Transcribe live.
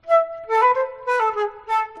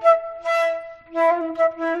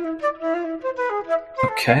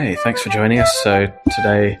Okay, thanks for joining us. So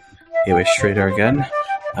today, here with Sridhar again.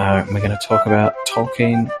 We're going to talk about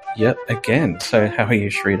Tolkien yet again. So how are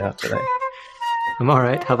you, Sridhar, today? I'm all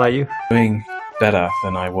right. How about you? Doing better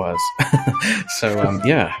than I was. So,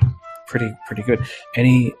 yeah, pretty good.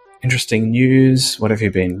 Any interesting news? What have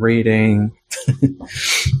you been reading?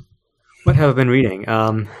 What have I been reading?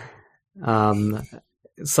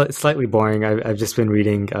 Slightly boring. I've just been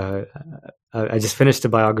reading. I just finished the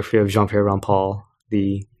biography of Jean-Pierre Rampal.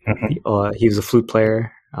 He was a flute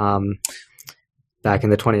player back in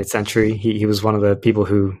the 20th century. He was one of the people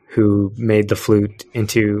who made the flute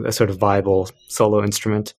into a sort of viable solo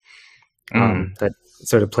instrument that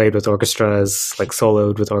sort of played with orchestras, like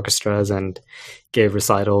soloed with orchestras, and gave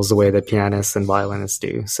recitals the way that pianists and violinists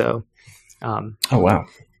do. So, oh wow,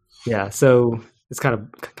 yeah. So it's kind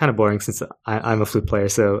of boring since I'm a flute player.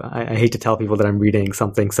 So I hate to tell people that I'm reading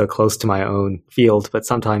something so close to my own field, but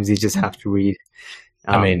sometimes you just have to read.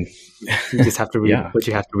 You just have to read what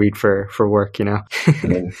you have to read for work, you know?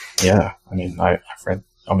 I've read,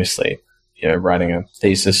 obviously, writing a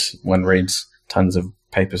thesis, one reads tons of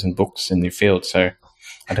papers and books in the field, so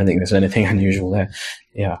I don't think there's anything unusual there.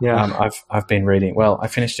 I've been reading, I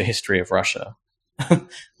finished a history of Russia,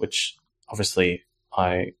 which obviously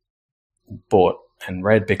I bought and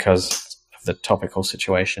read because of the topical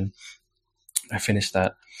situation. I finished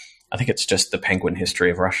that. I think it's just The Penguin History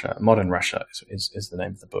of Russia. Modern Russia is the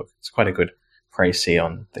name of the book. It's quite a good précis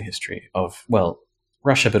on the history of,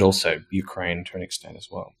 Russia, but also Ukraine to an extent as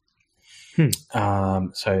well.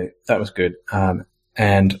 So that was good.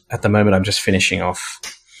 And at the moment, I'm just finishing off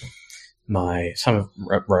some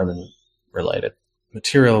Roman-related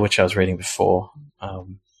material, which I was reading before.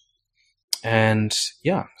 In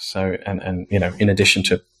addition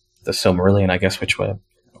to the Silmarillion, I guess, which we're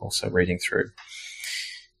also reading through.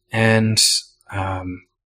 And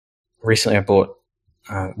recently I bought,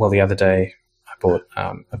 the other day I bought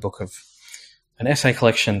a book of an essay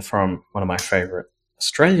collection from one of my favorite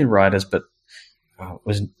Australian writers, but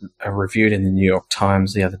was reviewed in the New York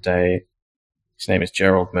Times the other day. His name is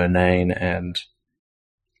Gerald Murnane, and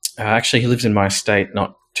actually he lives in my state,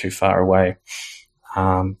 not too far away.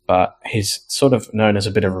 But he's sort of known as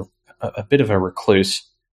a bit of a recluse.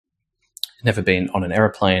 Never been on an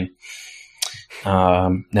aeroplane.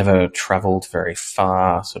 Never travelled very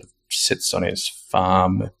far, sort of sits on his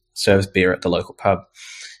farm, serves beer at the local pub.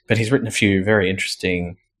 But he's written a few very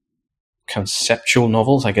interesting conceptual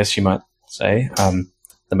novels, I guess you might say,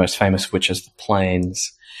 the most famous of which is The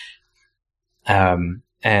Plains.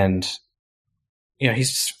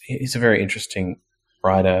 He's a very interesting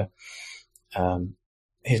writer.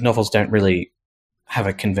 His novels don't really have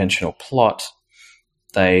a conventional plot.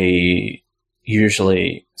 They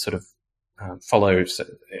usually sort of follows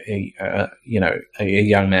a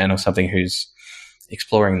young man or something who's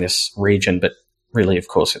exploring this region, but really, of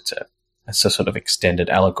course, it's a sort of extended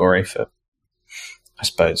allegory for, I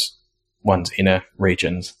suppose, one's inner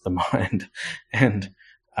regions, the mind, and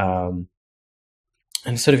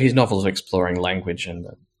sort of his novels are exploring language and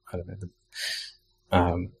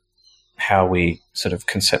how we sort of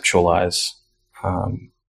conceptualize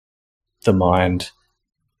the mind,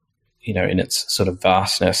 in its sort of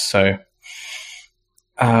vastness. So.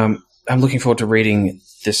 I'm looking forward to reading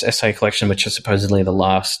this essay collection, which is supposedly the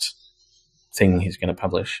last thing he's going to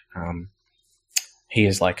publish. He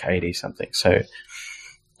is like 80-something. So,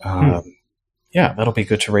 that'll be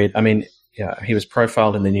good to read. I mean, he was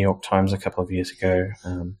profiled in the New York Times a couple of years ago.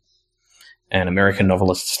 And American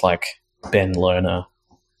novelists like Ben Lerner,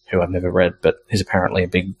 who I've never read, but is apparently a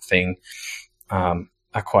big thing, are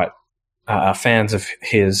fans of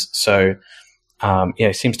his. So,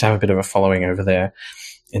 he seems to have a bit of a following over there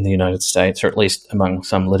in the United States, or at least among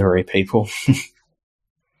some literary people.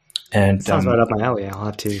 And sounds right up my alley. I'll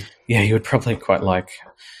have to. Yeah, you would probably quite like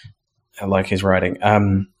his writing. So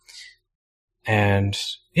I'm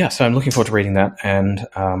looking forward to reading that, and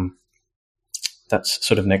that's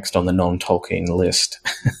sort of next on the non-Tolkien list,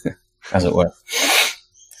 as it were.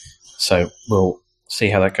 So we'll see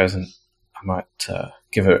how that goes, and I might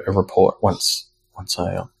give a report once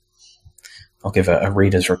I'll give a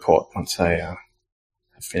reader's report once I have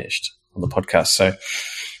finished on the podcast. So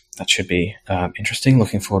that should be interesting.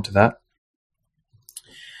 Looking forward to that.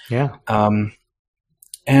 Yeah. And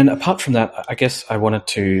apart from that, I guess I wanted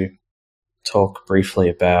to talk briefly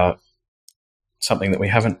about something that we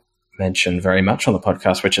haven't mentioned very much on the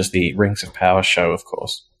podcast, which is the Rings of Power show, of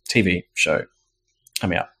course, TV show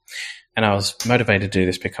coming up. And I was motivated to do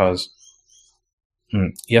this because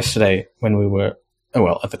yesterday when we were,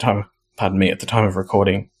 at the time of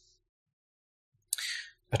recording,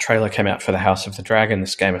 a trailer came out for the House of the Dragon,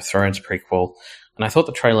 this Game of Thrones prequel, and I thought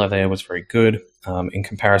the trailer there was very good. In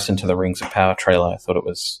comparison to the Rings of Power trailer, I thought it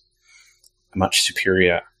was a much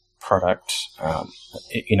superior product,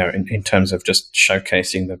 in terms of just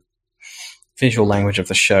showcasing the visual language of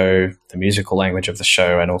the show, the musical language of the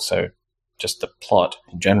show, and also just the plot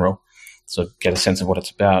in general, so get a sense of what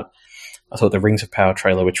it's about. I thought the Rings of Power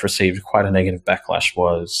trailer, which received quite a negative backlash,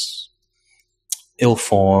 was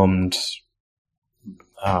ill-formed,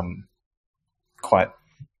 quite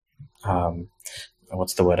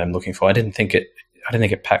what's the word I'm looking for? I didn't think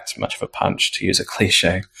it packed much of a punch, to use a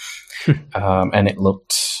cliche. And it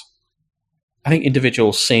looked, I think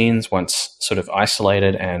individual scenes, once sort of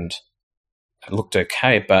isolated and it looked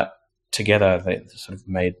okay, but together they sort of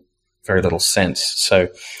made very little sense. So,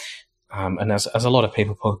 and as a lot of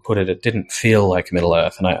people put it, it didn't feel like Middle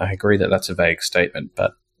Earth, and I agree that that's a vague statement,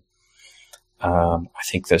 but I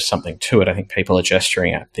think there's something to it. I think people are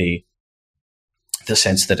gesturing at the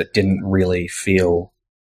sense that it didn't really feel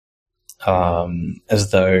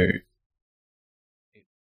as though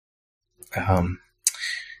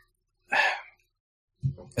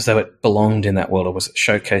it belonged in that world or was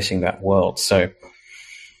showcasing that world. So,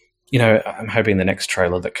 I'm hoping the next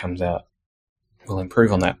trailer that comes out will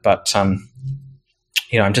improve on that. But, I'm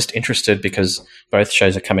just interested because both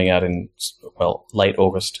shows are coming out in, late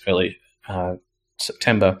August, early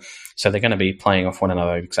September. So they're going to be playing off one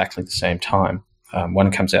another exactly the same time.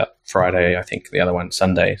 One comes out Friday, I think, the other one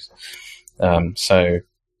Sunday. So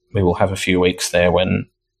we will have a few weeks there when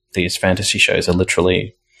these fantasy shows are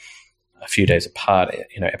literally a few days apart.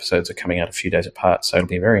 Episodes are coming out a few days apart, so it'll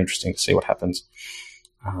be very interesting to see what happens.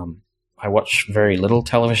 I watch very little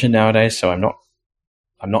television nowadays, so I'm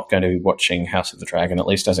not going to be watching House of the Dragon, at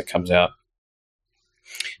least as it comes out.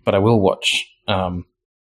 But I will watch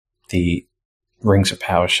the Rings of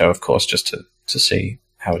Power show, of course, just to see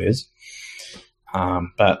how it is.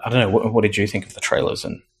 But I don't know. What did you think of the trailers?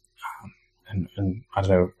 And I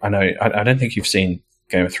don't know. I don't think you've seen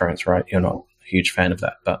Game of Thrones, right? You're not a huge fan of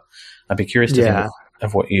that, but I'd be curious to think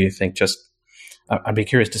of what you think. I'd be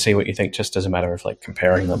curious to see what you think, just as a matter of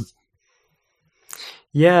comparing them.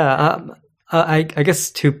 Yeah, I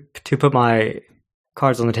guess to put my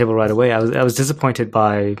cards on the table right away, I was disappointed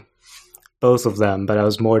by both of them, but I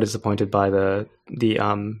was more disappointed by the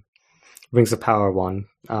Rings of Power one,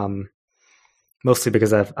 mostly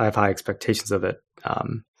because I have high expectations of it.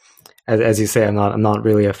 As you say, I'm not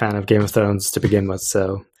really a fan of Game of Thrones to begin with,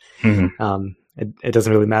 so it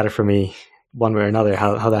doesn't really matter for me one way or another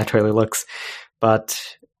how that trailer looks.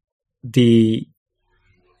 But the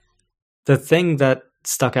thing that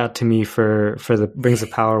stuck out to me for the Rings of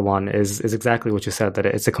Power one is exactly what you said, that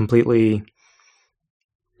it's a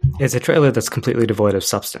trailer that's completely devoid of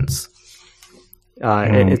substance.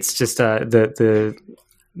 It's just the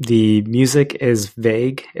music is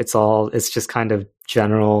vague. It's just kind of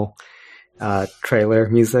general trailer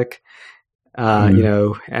music, and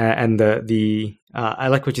the I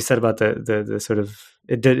like what you said about the sort of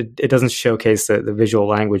it doesn't showcase the visual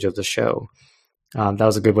language of the show. That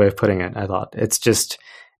was a good way of putting it. I thought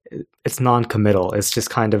it's non-committal. It's just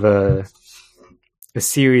kind of a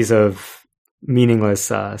series of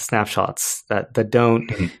meaningless snapshots that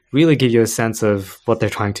don't really give you a sense of what they're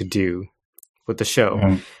trying to do with the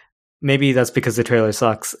show. Maybe that's because the trailer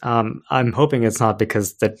sucks. I'm hoping it's not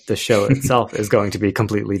because the show itself is going to be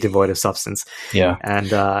completely devoid of substance. Yeah, and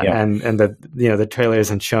that the trailer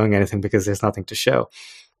isn't showing anything because there's nothing to show,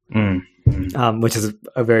 which is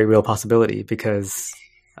a very real possibility. Because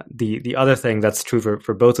the other thing that's true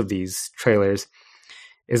for both of these trailers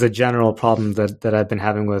is a general problem that I've been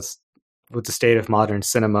having with the state of modern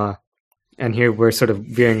cinema, and here we're sort of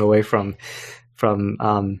veering away from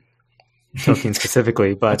Tolkien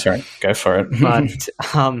specifically, but that's right. Go for it. But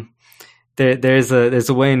there's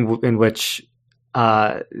a way in which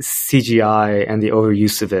CGI and the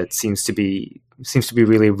overuse of it seems to be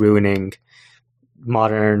really ruining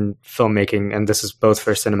modern filmmaking, and this is both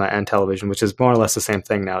for cinema and television, which is more or less the same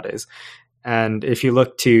thing nowadays. And if you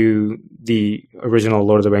look to the original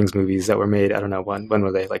Lord of the Rings movies that were made, I don't know when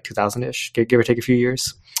were they, like 2000-ish, give or take a few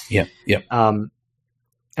years. Yeah.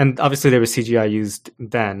 And obviously there was CGI used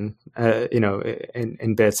then,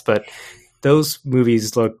 in bits, but those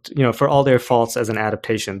movies looked, for all their faults as an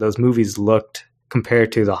adaptation, those movies looked,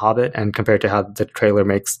 compared to The Hobbit and compared to how the trailer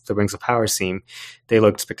makes the Rings of Power seem, they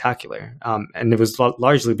looked spectacular. And it was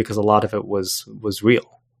largely because a lot of it was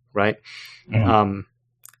real, right?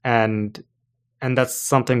 And that's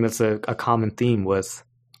something that's a common theme with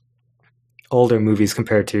older movies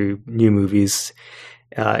compared to new movies.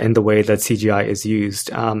 In the way that CGI is used.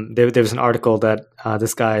 There was an article that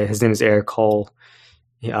this guy, his name is Eric Cole,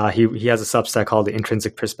 he has a Substack called The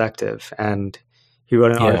Intrinsic Perspective, and he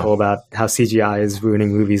wrote an article about how CGI is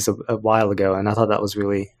ruining movies a while ago, and I thought that was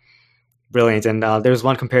really brilliant. And there was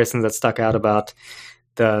one comparison that stuck out about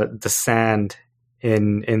the sand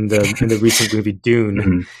in the recent movie Dune.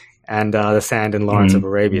 Mm-hmm. And the sand in Lawrence of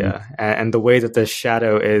Arabia, and the way that the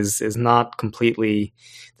shadow is not completely,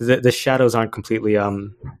 the shadows aren't completely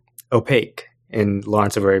opaque in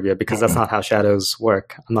Lawrence of Arabia, because that's not how shadows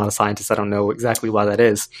work. I'm not a scientist; I don't know exactly why that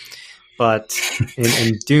is. But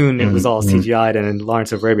in Dune, it was all CGI'd, and in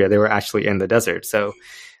Lawrence of Arabia, they were actually in the desert. So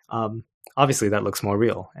obviously, that looks more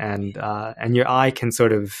real, and your eye can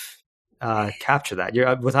sort of capture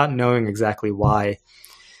that. Without knowing exactly why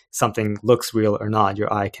something looks real or not,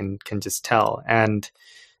 your eye can just tell. And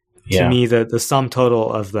to me, the sum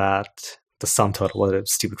total of that, what a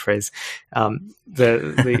stupid phrase,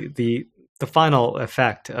 the final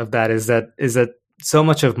effect of that is that so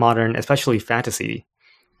much of modern, especially fantasy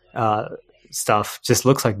stuff, just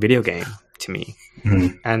looks like video game to me.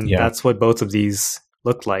 And that's what both of these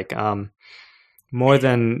looked like. More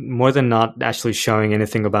than not actually showing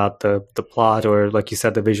anything about the plot, or like you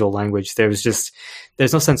said, the visual language. There's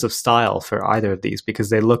no sense of style for either of these, because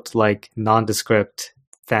they looked like nondescript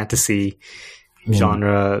fantasy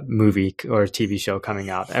genre movie or TV show coming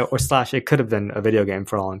out, or / it could have been a video game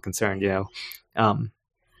for all I'm concerned. The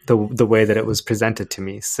way that it was presented to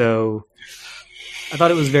me. So I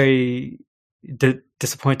thought it was very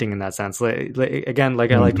disappointing in that sense. Like I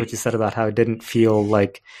liked what you said about how it didn't feel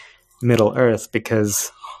like Middle Earth,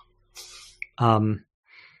 because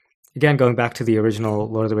again, going back to the original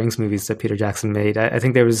Lord of the Rings movies that Peter Jackson made, I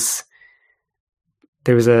think there was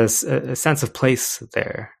a sense of place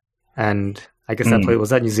there, and I guess that place was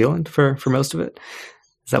that New Zealand for most of it.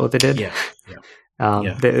 Is that what they did?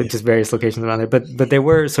 Just various locations around there, but they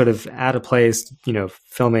were sort of at a place,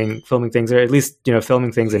 filming things, or at least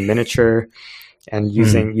filming things in miniature, and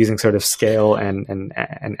using sort of scale and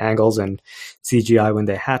angles and CGI when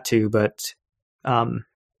they had to. But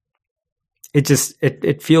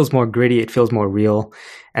it feels more gritty, it feels more real,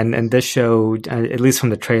 and this show, at least from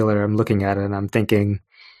the trailer, I'm looking at it and I'm thinking,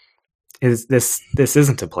 this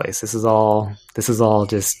isn't a place. This is all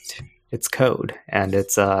just, it's code, and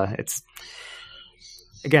it's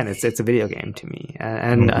again, it's a video game to me,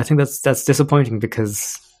 and I think that's disappointing,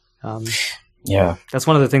 because that's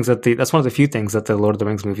one of the few things that the Lord of the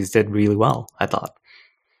Rings movies did really well, I thought.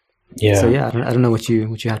 So I don't know what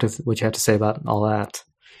you have to say about all that.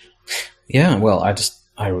 Yeah, well, I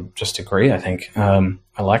would just agree. I think I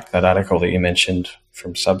liked that article that you mentioned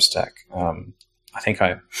from Substack. I think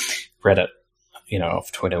I read it,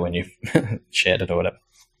 off Twitter when you shared it or whatever.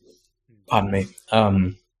 Pardon me.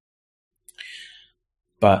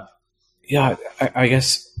 But yeah, I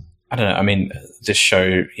guess, I don't know. I mean, this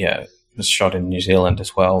show, was shot in New Zealand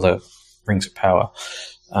as well, the Rings of Power,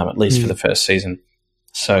 at least for the first season.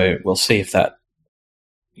 So we'll see if that,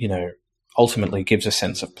 ultimately gives a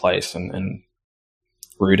sense of place and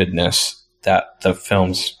rootedness that the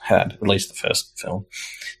films had, at least the first film.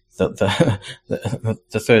 The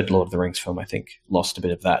third Lord of the Rings film, I think, lost a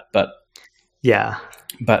bit of that. But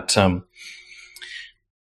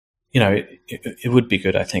it would be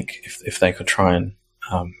good, I think, if they could try and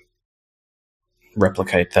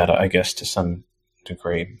replicate that, I guess, to some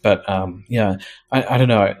degree. But I don't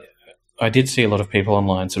know. I did see a lot of people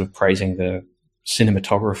online sort of praising the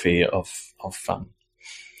cinematography of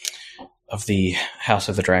the House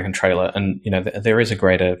of the Dragon trailer, and there is a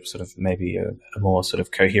greater sort of, maybe a more sort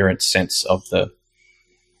of coherent sense of kind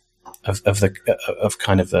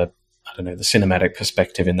of the, I don't know, the cinematic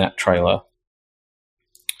perspective in that trailer,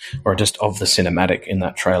 or just of the cinematic in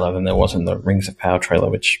that trailer, than there was in the Rings of Power trailer,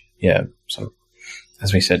 which sort of,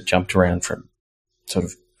 as we said, jumped around from sort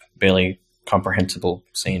of barely comprehensible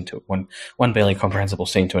scene to one barely comprehensible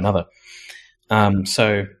scene to another.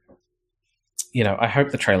 So, I hope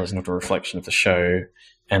the trailer is not a reflection of the show,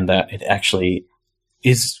 and that it actually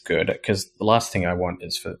is good, because the last thing I want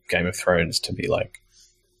is for Game of Thrones to be like,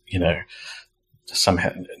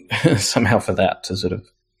 somehow for that to sort of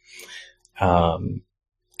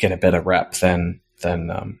get a better rap than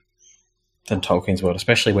Tolkien's world,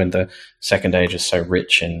 especially when the Second Age is so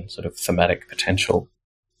rich in sort of thematic potential.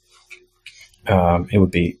 It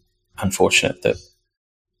would be unfortunate that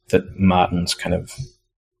Martin's kind of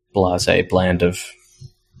blasé blend of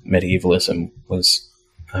medievalism was,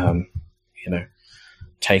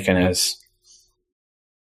 taken as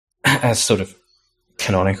sort of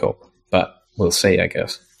canonical. But we'll see, I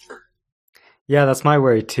guess. Yeah, that's my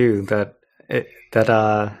worry too. That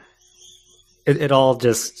it all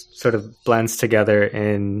just sort of blends together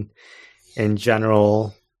in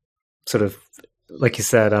general sort of like you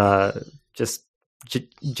said, just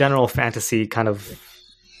general fantasy, kind of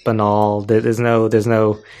banal. There's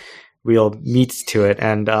no real meat to it,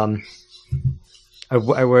 and I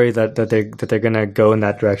worry that they're gonna go in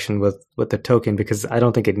that direction with the Tolkien, because I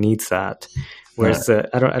don't think it needs that. Whereas I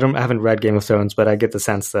haven't read Game of Thrones, but I get the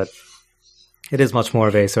sense that it is much more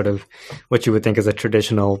of a sort of what you would think is a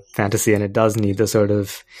traditional fantasy, and it does need the sort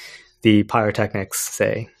of the pyrotechnics,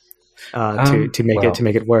 say, to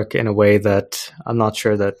make it work in a way that I'm not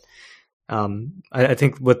sure that. I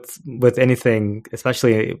think with anything,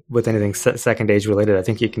 especially with anything second age related, I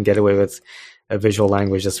think you can get away with a visual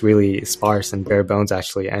language that's really sparse and bare bones,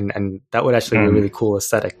 actually, and that would actually be a really cool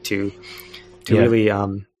aesthetic to really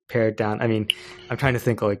pare it down. I mean, I'm trying to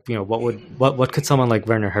think, like, what could someone like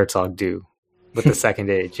Werner Herzog do with the second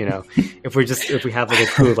age? If we have like a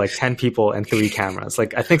crew of like 10 people and 3 cameras,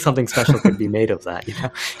 like, I think something special could be made of that.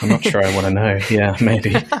 I'm not sure I want to know. Yeah,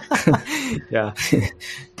 maybe. Yeah.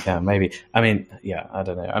 Yeah, maybe. I mean, yeah, I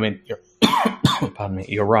don't know. I mean, pardon me.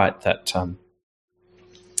 You're right that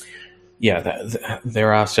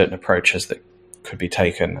there are certain approaches that could be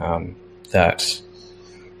taken that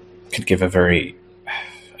could give a very,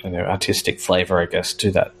 artistic flavor, I guess, to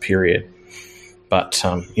that period. But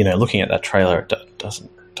looking at that trailer, it doesn't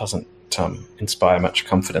inspire much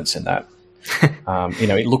confidence in that.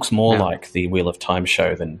 It looks more like the Wheel of Time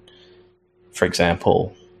show than, for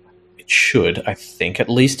example, it should. I think, at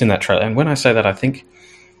least in that trailer. And when I say that, I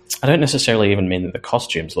don't necessarily even mean that the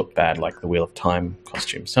costumes look bad, like the Wheel of Time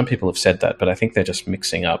costumes. Some people have said that, but I think they're just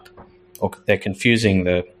mixing up, or they're confusing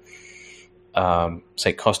the,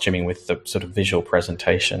 say, costuming with the sort of visual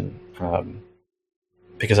presentation.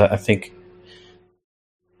 Because I think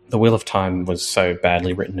the Wheel of Time was so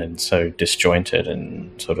badly written and so disjointed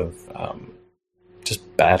and sort of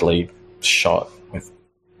just badly shot with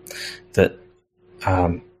that.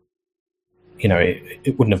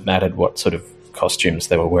 It wouldn't have mattered what sort of costumes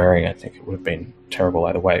they were wearing. I think it would have been terrible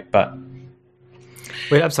either way. But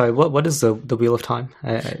wait, I'm sorry. What is the Wheel of Time?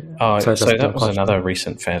 So that was another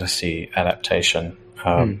recent fantasy adaptation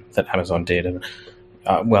that Amazon did. And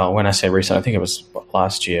when I say recent, I think it was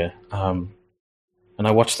last year. And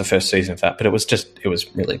I watched the first season of that, but it was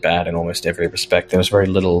really bad in almost every respect. There was very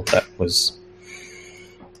little that was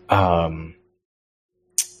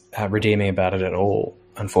redeeming about it at all,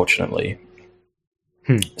 unfortunately.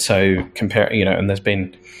 So and there's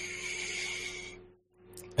been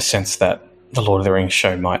a sense that the Lord of the Rings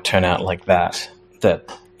show might turn out like that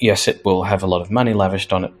yes, it will have a lot of money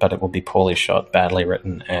lavished on it, but it will be poorly shot, badly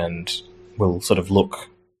written, and will sort of look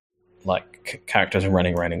like characters are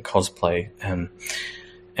running around in cosplay, and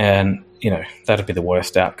that'd be the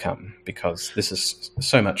worst outcome, because this is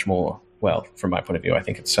so much more, well, from my point of view, I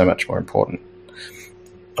think it's so much more important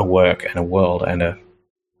a work and a world and a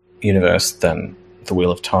universe than the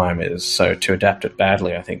Wheel of Time is. So to adapt it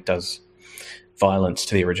badly, I think, does violence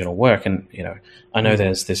to the original work. And I know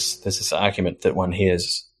there's this argument that one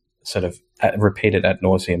hears sort of repeated ad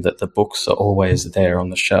nauseum, that the books are always there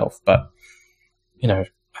on the shelf, but I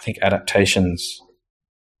think adaptations,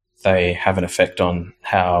 they have an effect on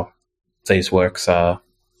how these works are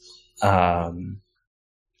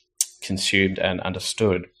consumed and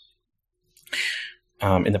understood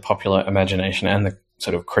in the popular imagination and the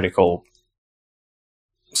sort of critical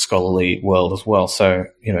scholarly world as well. So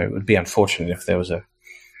it would be unfortunate if there was a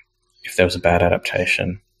bad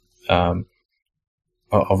adaptation of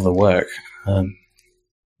the work.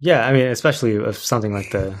 Yeah, I mean, especially of something like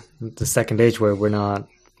the Second Age, where we're not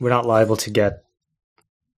liable to get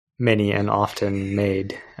many and often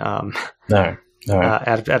made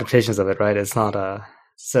adaptations of it, right? It's not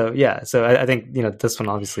so I think this one,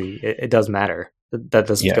 obviously it does matter that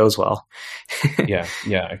this goes well. yeah,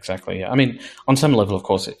 exactly. Yeah, I mean, on some level, of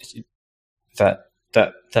course, that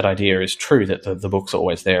idea is true, that the book's are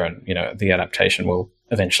always there, and the adaptation will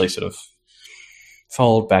eventually sort of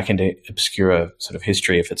fold back into obscure sort of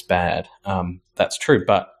history if it's bad. That's true,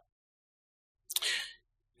 but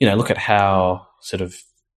look at how sort of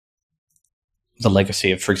the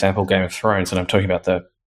legacy of, for example, Game of Thrones, and I'm talking about the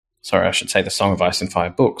Song of Ice and Fire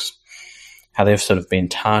books, how they've sort of been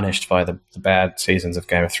tarnished by the bad seasons of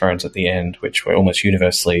Game of Thrones at the end, which were almost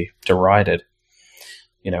universally derided.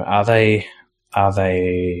 Are they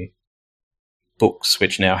books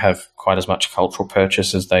which now have quite as much cultural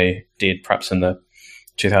purchase as they did perhaps in the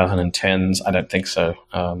 2010s? I don't think so.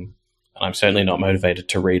 And I'm certainly not motivated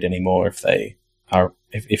to read anymore if he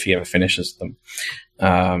ever finishes them.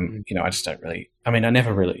 I just don't really. I mean, I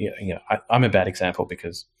never really. I'm a bad example,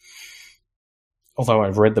 because although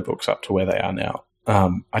I've read the books up to where they are now,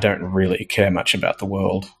 I don't really care much about the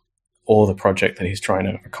world or the project that he's trying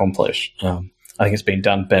to accomplish. I think it's been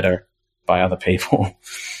done better by other people.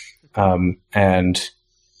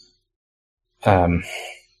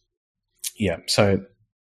 So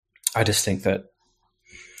I just think that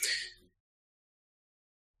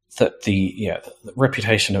the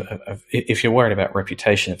reputation of if you're worried about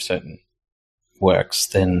reputation of certain works,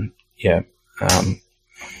 then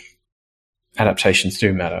adaptations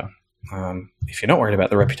do matter. If you're not worried about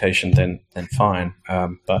the reputation, then fine.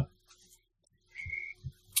 But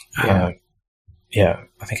I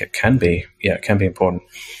think it can be important.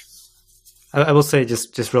 I will say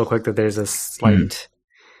just real quick that there's a slight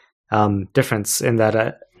difference in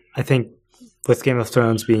that I think with Game of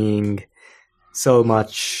Thrones being so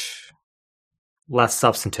much less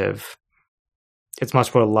substantive, it's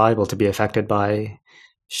much more liable to be affected by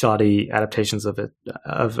shoddy adaptations of it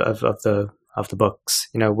of the books.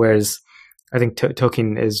 Whereas I think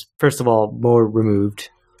Tolkien is, first of all, more removed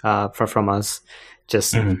from us,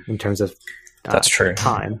 just in terms of that's true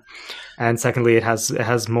time, and secondly, it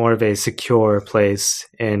has more of a secure place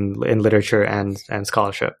in literature and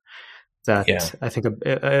scholarship. That I think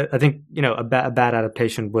a bad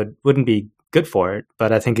adaptation wouldn't be good for it,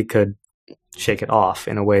 but I think it could shake it off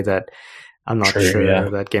in a way that I'm not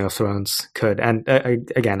sure that Game of Thrones could. And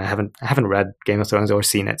again, I haven't read Game of Thrones or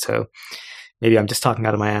seen it, so maybe I'm just talking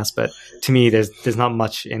out of my ass. But to me, there's not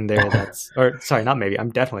much in there that's, or sorry, not maybe.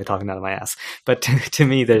 I'm definitely talking out of my ass. But to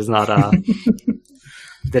me, there's not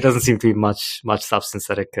there doesn't seem to be much substance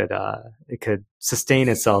that it could sustain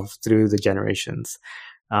itself through the generations.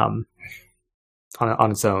 On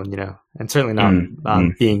its own, and certainly not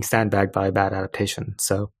being sandbagged by a bad adaptation.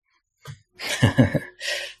 So,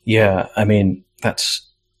 yeah, I mean that's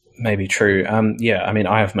maybe true. I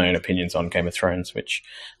have my own opinions on Game of Thrones, which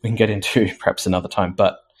we can get into perhaps another time.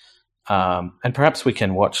 But and perhaps we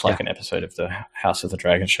can watch an episode of the House of the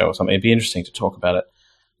Dragon show or something. It'd be interesting to talk about it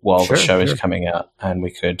while the show is coming out, and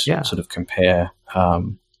we could sort of compare.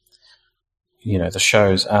 The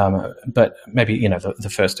shows, but maybe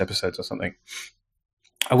the first episodes or something.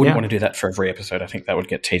 I wouldn't want to do that for every episode. I think that would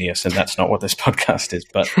get tedious, and that's not what this podcast is.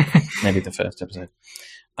 But maybe the first episode.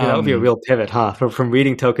 That would be a real pivot, huh? From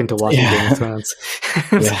reading Tolkien to watching Game of Thrones.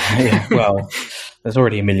 Well, there's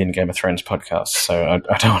already a million Game of Thrones podcasts, so I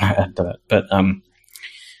don't want to add to that. But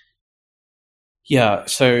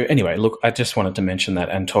so anyway, look, I just wanted to mention that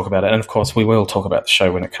and talk about it. And of course, we will talk about the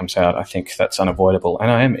show when it comes out. I think that's unavoidable,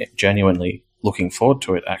 and I am genuinely looking forward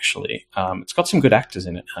to it. Actually, it's got some good actors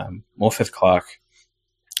in it. Morpeth Clark,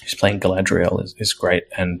 who's playing Galadriel, is great,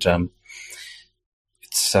 and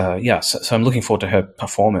so I'm looking forward to her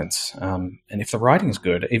performance. And if the writing's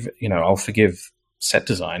good, I'll forgive set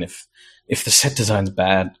design. If the set design's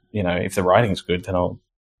bad, if the writing's good, then I'll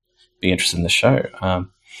be interested in the show.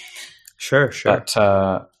 Sure. But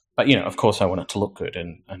of course, I want it to look good,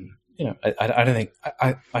 and I don't think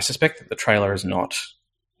I suspect that the trailer is not,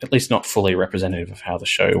 at least not fully representative of how the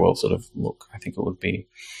show will sort of look. I think it will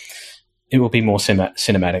be more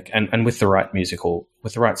cinematic, and with the right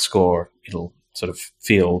score, it'll sort of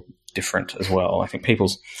feel different as well. I think people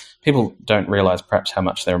don't realize perhaps how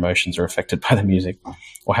much their emotions are affected by the music,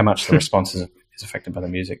 or how much the response is affected by the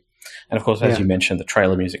music. And of course, as you mentioned, the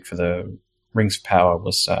trailer music for the Rings of Power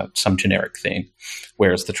was some generic theme,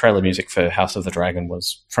 whereas the trailer music for House of the Dragon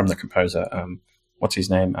was from the composer. What's his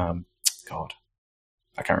name? God,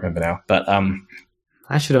 I can't remember now. But I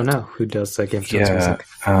actually don't know who does Game of Thrones music.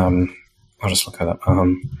 I'll just look it up.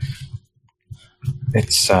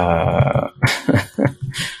 It's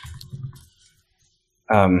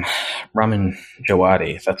Ramin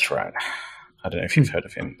Djawadi. That's right. I don't know if you've heard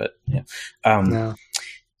of him, but yeah. No.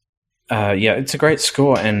 It's a great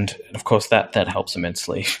score, and of course that helps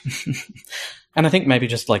immensely. And I think maybe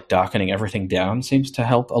just darkening everything down seems to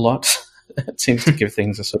help a lot. It seems to give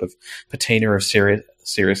things a sort of patina of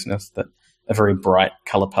seriousness that a very bright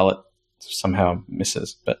color palette somehow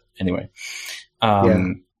misses. But anyway,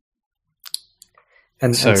 and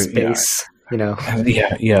space,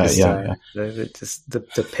 the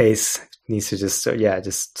pace needs to just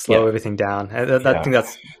slow everything down. I think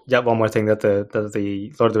that's one more thing that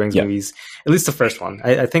the Lord of the Rings movies, at least the first one,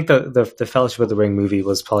 I think the Fellowship of the Ring movie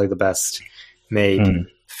was probably the best made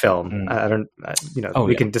film.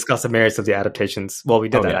 We can discuss the merits of the adaptations. Well, we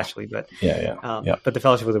did actually, but but the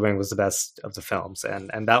Fellowship of the Ring was the best of the films,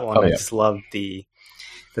 and that one I just loved the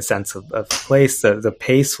sense of place. The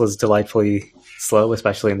pace was delightfully slow,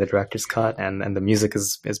 especially in the director's cut, and the music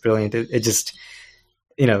is brilliant. It just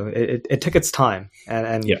it took its time,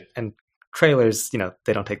 and trailers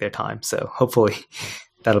they don't take their time, so hopefully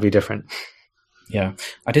that'll be different. Yeah,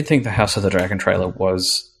 I did think the House of the Dragon trailer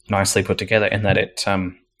was nicely put together in that it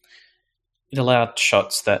allowed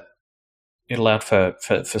shots that it allowed for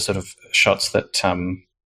sort of shots that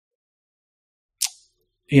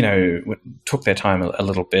took their time a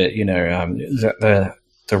little bit.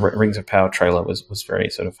 The Rings of Power trailer was very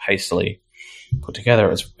sort of hastily put together.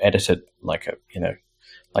 It was edited like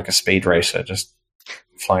a speed racer, just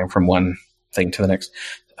flying from one thing to the next.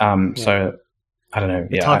 So I don't know.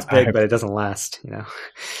 It talks big, but it doesn't last. Yeah.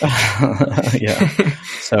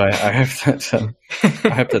 So I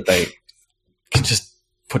hope that they can just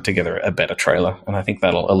put together a better trailer, and I think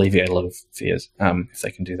that'll alleviate a lot of fears if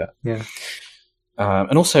they can do that. Yeah.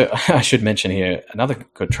 And also, I should mention here, another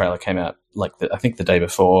good trailer came out, I think the day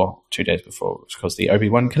before, 2 days before, which was the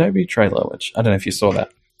Obi-Wan Kenobi trailer, which I don't know if you saw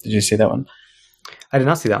that. Did you see that one? I did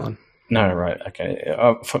not see that one. No, right, okay.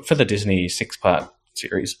 For the Disney 6-part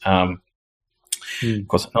series, of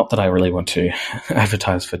course, not that I really want to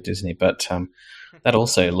advertise for Disney, but that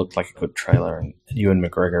also looked like a good trailer, and Ewan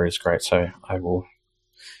McGregor is great, so I will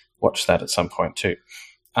watch that at some point too.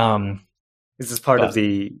 Is this part of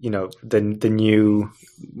the new?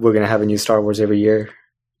 We're going to have a new Star Wars every year.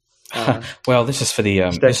 Well, this is for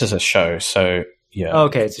the this is a show, so yeah. Oh,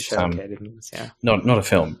 okay, it's a show. Okay, I didn't. Yeah, not a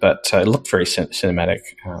film, but it looked very cinematic.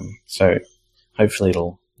 So hopefully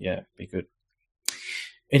it'll be good.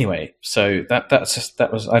 Anyway, so that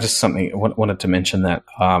was something I wanted to mention that.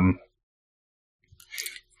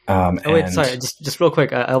 Sorry, just real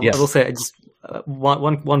quick. I will say just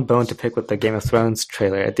one bone to pick with the Game of Thrones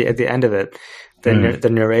trailer. At the end of it, the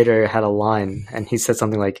narrator had a line, and he said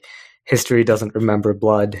something like, "History doesn't remember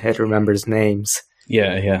blood; it remembers names."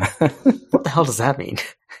 Yeah. What the hell does that mean?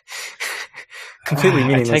 Completely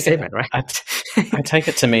meaningless statement, right? I take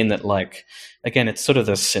it to mean that, again, it's sort of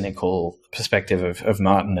the cynical perspective of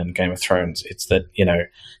Martin and Game of Thrones. It's that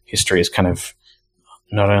history is kind of,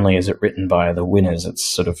 not only is it written by the winners,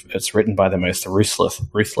 it's written by the most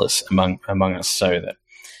ruthless among us, so that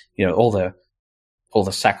all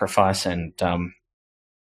the sacrifice and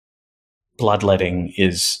bloodletting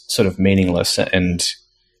is sort of meaningless, and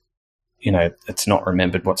it's not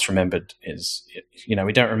remembered. What's remembered is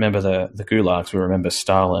we don't remember the gulags, we remember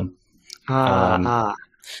Stalin. I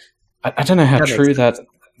don't know how true that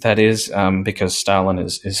is, because Stalin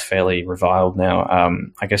is fairly reviled now.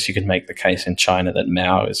 I guess you could make the case in China that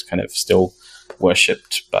Mao is kind of still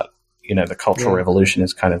worshipped, but the Cultural Revolution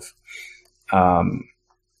is kind of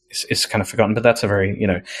is kind of forgotten. But that's a very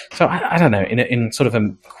So I don't know, in sort of a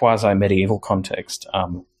quasi medieval context.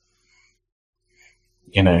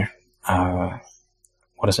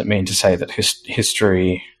 What does it mean to say that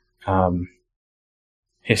history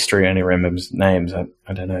only remembers names? I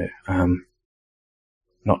don't know.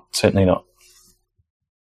 Certainly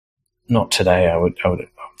not today. I would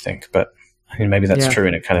think, but I mean, maybe that's true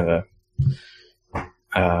in a kind of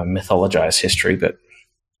a mythologized history. But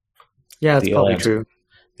it's probably true.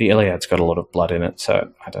 The Iliad's got a lot of blood in it,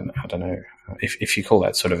 so I don't know if you call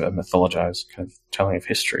that sort of a mythologized kind of telling of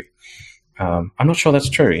history. I'm not sure that's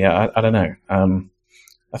true. Yeah, I don't know.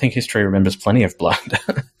 I think history remembers plenty of blood.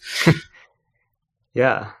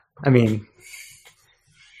 Yeah, I mean,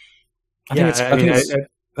 I think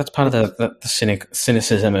that's part of the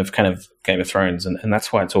cynicism of kind of Game of Thrones, and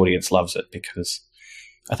that's why its audience loves it, because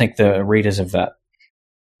I think the readers of that,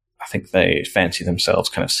 I think they fancy themselves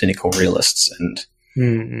kind of cynical realists, and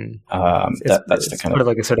that's the kind of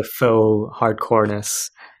like a sort of faux hardcoreness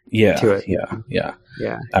to it. Yeah.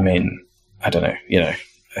 I mean, I don't know.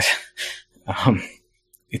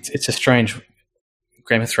 It's a strange.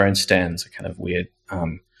 Game of Thrones stands a kind of weird, a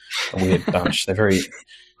weird bunch. They're very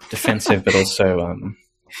defensive, but also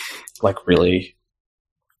really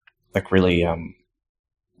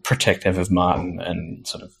protective of Martin, and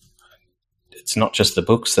sort of, it's not just the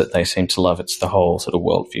books that they seem to love; it's the whole sort of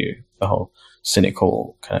worldview, the whole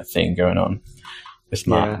cynical kind of thing going on with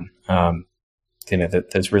Martin.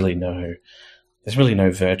 There's really no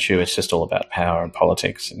virtue. It's just all about power and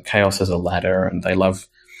politics, and chaos as a ladder. And they love.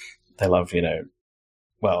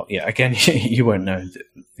 Well, yeah. Again, you won't know,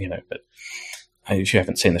 but if you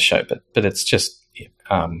haven't seen the show, but it's just,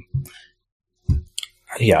 I don't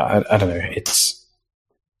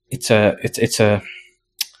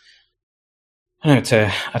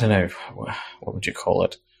know. I don't know, what would you call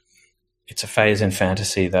it? It's a phase in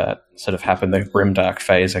fantasy that sort of happened, the grimdark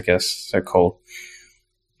phase, I guess, so called.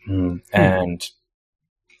 And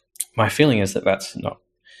my feeling is that that's not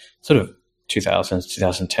sort of 2000s,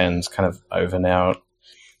 2010s kind of over now.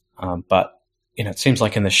 But, it seems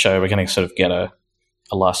like in the show we're going to sort of get a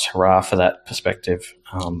last hurrah for that perspective.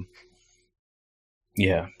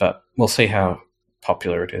 But we'll see how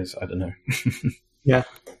popular it is. I don't know. Yeah.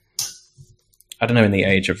 I don't know, in the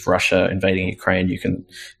age of Russia invading Ukraine, you can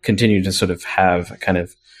continue to sort of have a kind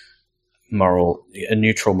of a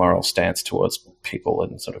neutral moral stance towards people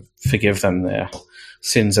and sort of forgive them their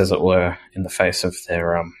sins, as it were, in the face of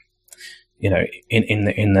their, in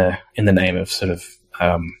the name of sort of,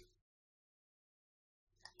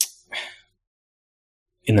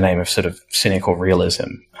 in the name of sort of cynical realism.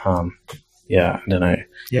 I don't know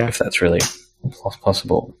if that's really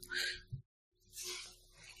possible.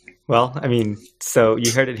 Well, I mean, so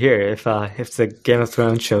you heard it here. If the Game of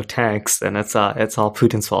Thrones show tanks, then it's all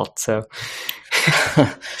Putin's fault. So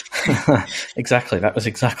exactly, that was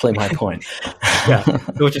exactly my point. Yeah,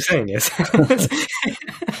 what you're saying is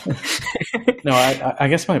no. I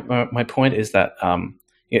guess my point is that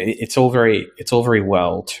it's all very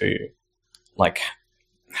well to like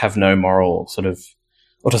have no moral sort of,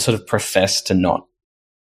 or to sort of profess to not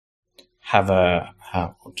have to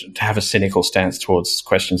have a cynical stance towards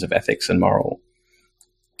questions of ethics and moral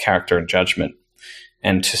character and judgment,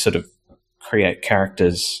 and to sort of create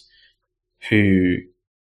characters who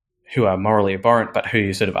are morally abhorrent, but who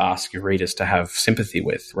you sort of ask your readers to have sympathy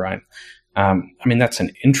with, right? I mean, that's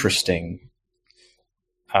an interesting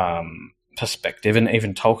perspective, and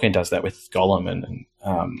even Tolkien does that with Gollum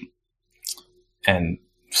and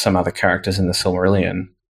some other characters in the Silmarillion.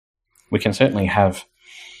 We can certainly have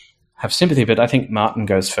sympathy, but I think Martin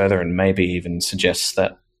goes further and maybe even suggests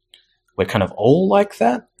that we're kind of all like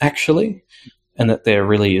that, actually, and that there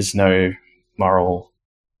really is no moral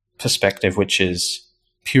perspective which is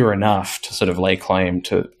pure enough to sort of lay claim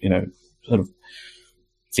to, sort of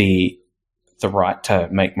the right to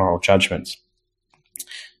make moral judgments.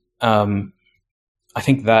 I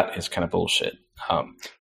think that is kind of bullshit.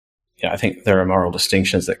 I think there are moral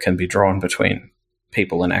distinctions that can be drawn between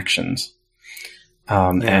people and actions.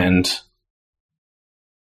 And,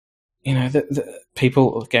 the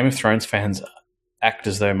people, Game of Thrones fans act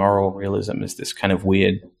as though moral realism is this kind of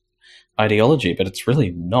weird ideology, but it's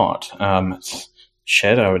really not. It's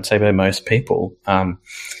shared, I would say, by most people.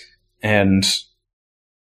 And,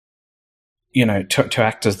 to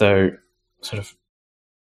act as though sort of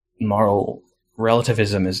moral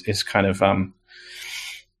relativism is kind of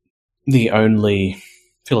the only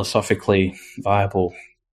philosophically viable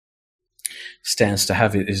stance to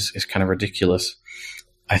have is kind of ridiculous,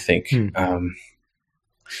 I think. I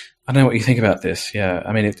don't know what you think about this. Yeah,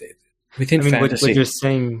 I mean, within fantasy, what you're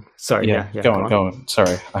saying. Sorry, go on.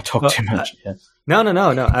 Sorry, I talked too much. No.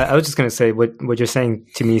 I was just going to say what you're saying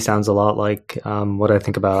to me sounds a lot like what I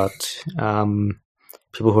think about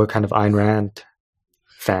people who are kind of Ayn Rand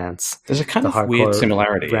fans. There's a kind of weird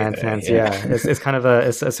similarity. Rand fans, it's kind of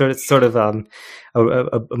a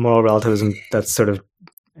moral relativism that's sort of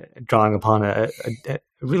drawing upon a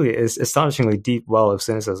really is astonishingly deep well of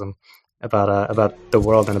cynicism about the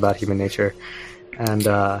world and about human nature, and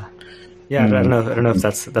I don't know if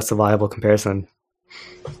that's a viable comparison,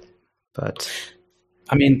 but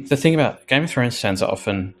I mean, the thing about Game of Thrones fans are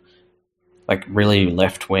often like really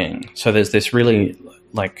left wing, so there's this really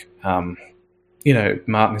like Martin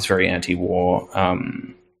is very anti-war,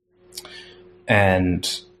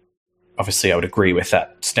 and obviously I would agree with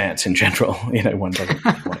that stance in general. One doesn't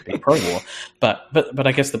want to be pro-war, but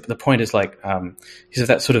I guess the point is like he's of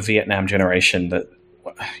that sort of Vietnam generation that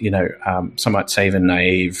some might say even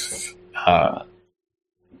naive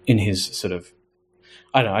in his sort of,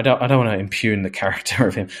 I don't want to impugn the character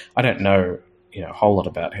of him. I don't know a whole lot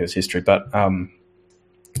about his history, but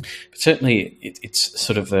certainly it's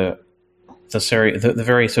sort of the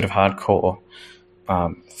very sort of hardcore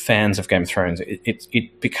fans of Game of Thrones.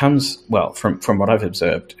 It becomes, well, from what I've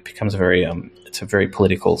observed, it becomes it's a very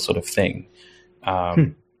political sort of thing.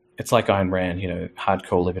 It's like Ayn Rand,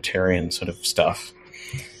 hardcore libertarian sort of stuff.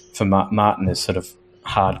 For Martin is sort of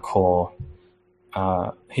hardcore.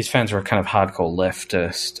 His fans are a kind of hardcore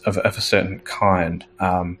leftist of a certain kind,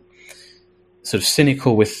 sort of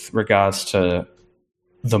cynical with regards to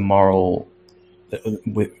the moral,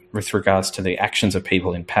 with regards to the actions of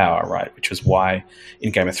people in power, right? Which is why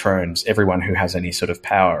in Game of Thrones, everyone who has any sort of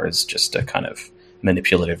power is just a kind of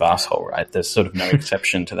manipulative asshole, right? There's sort of no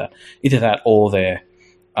exception to that. Either that, or they're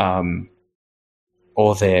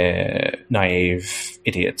naive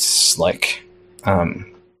idiots, like the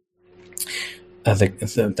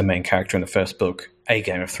main character in the first book, A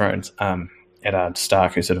Game of Thrones, Eddard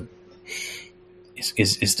Stark, who sort of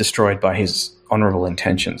is destroyed by his honourable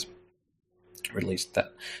intentions. Released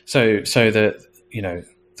that. So the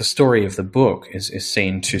story of the book is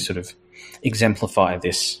seen to sort of exemplify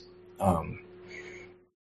this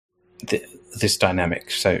this dynamic.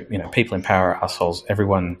 So people in power are assholes.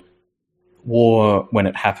 Everyone war, when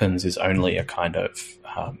it happens, is only a kind of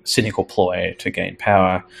cynical ploy to gain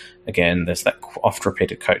power. Again, there's that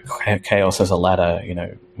oft-repeated quote, chaos as a ladder,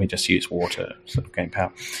 we just use war to sort of gain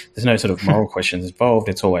power. There's no sort of moral questions involved.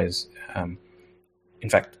 It's always, in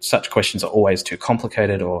fact, such questions are always too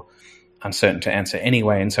complicated or uncertain to answer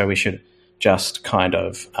anyway, and so we should just kind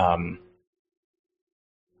of,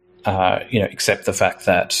 accept the fact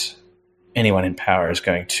that anyone in power is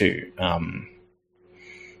going to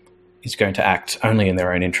act only in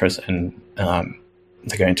their own interest, and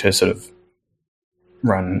they're going to sort of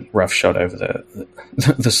run roughshod over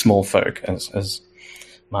the small folk, as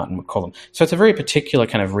Martin would call them. So it's a very particular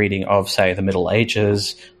kind of reading of, say, the Middle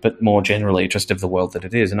Ages, but more generally just of the world that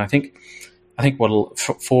it is. And I think what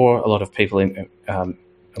for a lot of people, a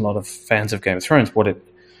lot of fans of Game of Thrones, what it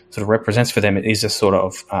sort of represents for them is a sort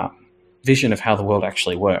of vision of how the world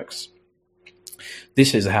actually works.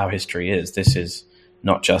 This is how history is. This is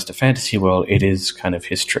not just a fantasy world, it is kind of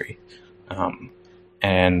history.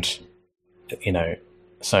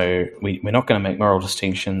 So we're not going to make moral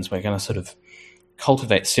distinctions. We're going to sort of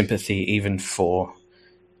cultivate sympathy even for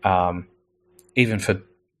what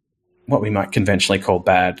we might conventionally call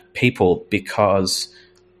bad people, because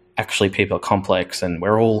actually people are complex and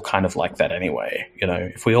we're all kind of like that anyway.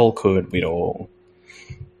 If we all could, we'd all,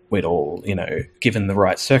 given the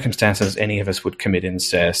right circumstances, any of us would commit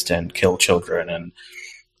incest and kill children, and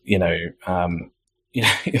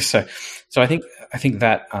so I think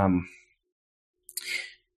that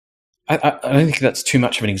I don't think that's too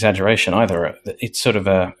much of an exaggeration either. It's sort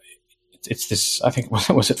of it's this. I think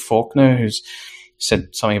was it Faulkner who's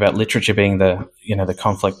said something about literature being the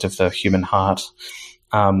conflict of the human heart.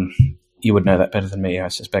 You would know that better than me, I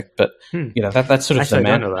suspect. But that's sort of actually, the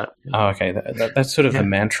I don't know that. Oh, okay, that's sort of the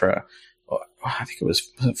mantra. I think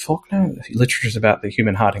was it Faulkner? Literature is about the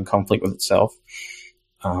human heart in conflict with itself.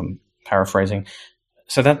 Paraphrasing.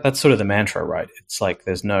 So that's sort of the mantra, right? It's like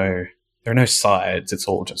there are no sides. It's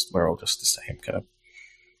all just, we're all just the same kind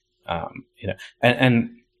of,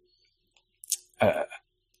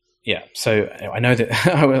 yeah. So I know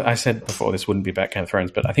that I said before this wouldn't be about Game of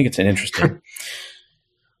Thrones, but I think it's an interesting,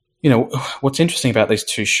 what's interesting about these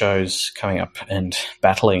two shows coming up and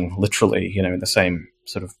battling literally, in the same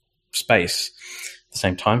sort of space, the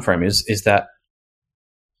same time frame is that,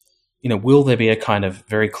 will there be a kind of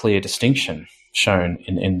very clear distinction shown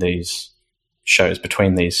in these shows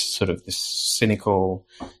between these sort of this cynical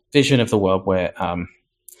vision of the world where,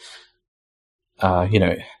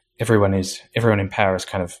 everyone in power is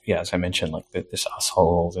kind of, as I mentioned, like this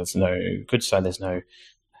asshole. There's no good side. There's no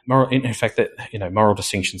moral. In fact, that moral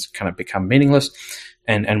distinctions kind of become meaningless,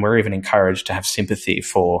 and we're even encouraged to have sympathy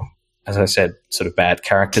for, as I said, sort of bad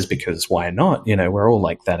characters, because why not? We're all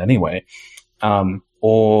like that anyway.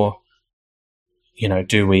 Or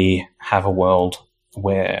do we have a world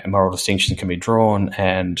where moral distinctions can be drawn,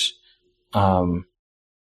 and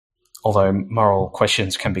although moral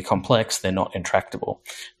questions can be complex, they're not intractable.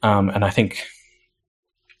 And I think,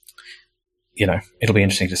 it'll be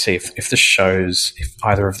interesting to see if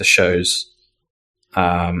either of the shows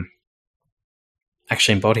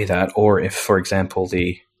actually embody that, or if, for example,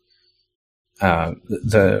 the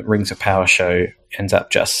Rings of Power show ends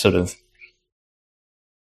up just sort of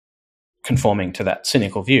conforming to that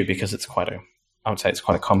cynical view, because I would say it's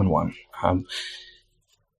quite a common one.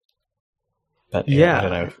 But I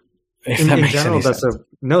don't know if that makes any sense.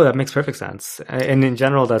 That makes perfect sense. And in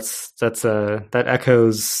general, that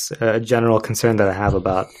echoes a general concern that I have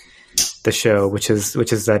about the show, which is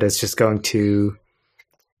that it's just going to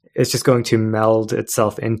meld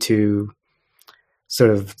itself into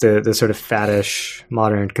sort of the sort of faddish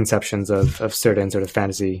modern conceptions of certain sort of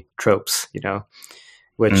fantasy tropes,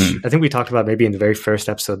 which I think we talked about maybe in the very first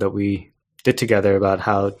episode that we did together, about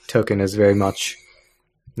how Tolkien is very much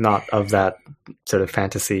not of that sort of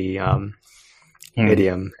fantasy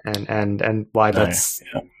idiom, and why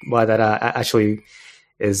why that actually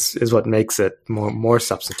is what makes it more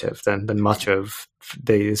substantive than much of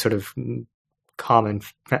the sort of common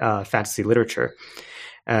fantasy literature.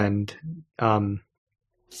 And my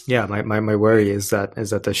worry is that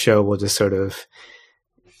the show will just sort of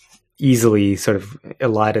easily sort of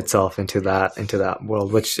elide itself into that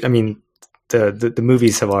world, which, I mean, the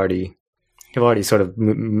movies have already sort of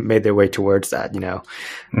made their way towards that, a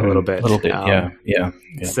little bit. Yeah.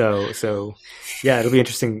 So it'll be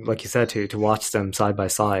interesting, like you said, to watch them side by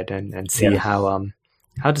side and see how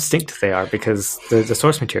distinct they are, because the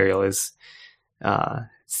source material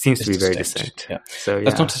seems to be very distinct. Yeah. So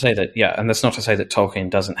that's not to say that, and that's not to say that Tolkien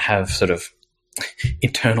doesn't have sort of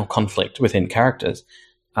internal conflict within characters,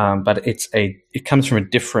 but it comes from a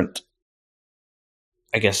different,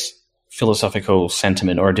 I guess, philosophical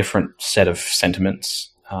sentiment or a different set of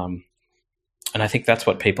sentiments. And I think that's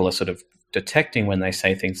what people are sort of detecting when they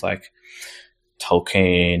say things like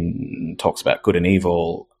Tolkien talks about good and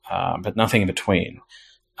evil, but nothing in between.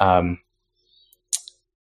 I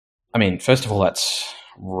mean, first of all, that's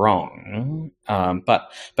wrong. But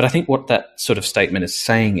I think what that sort of statement is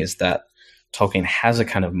saying is that Tolkien has a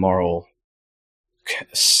kind of moral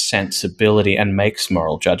sensibility and makes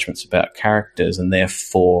moral judgments about characters, and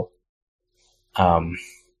therefore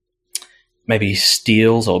maybe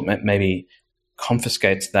steals or maybe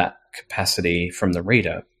confiscates that capacity from the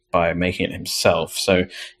reader by making it himself. So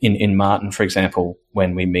in Martin, for example,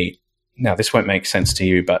 when we meet, now this won't make sense to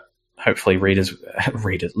you, but hopefully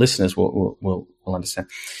listeners will understand.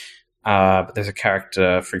 But there's a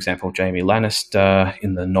character, for example, Jaime Lannister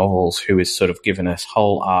in the novels, who is sort of given a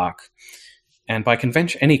whole arc, and by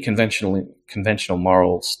any conventional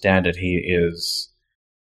moral standard, he is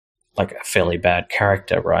like a fairly bad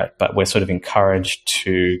character, right? But we're sort of encouraged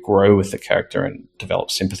to grow with the character and develop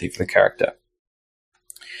sympathy for the character.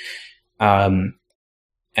 And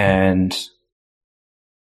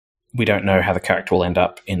we don't know how the character will end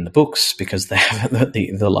up in the books because they have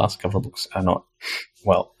the last couple of books are not,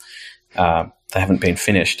 well, they haven't been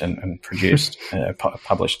finished and produced,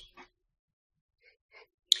 published.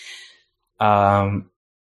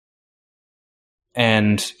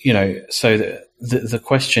 And, you know, so the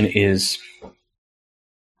question is,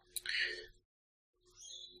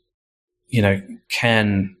 you know,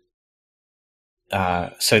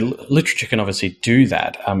 so literature can obviously do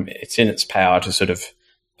that. It's in its power to sort of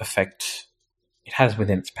affect, it has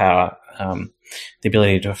within its power the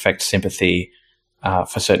ability to affect sympathy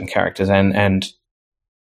for certain characters. And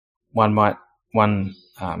one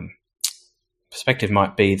perspective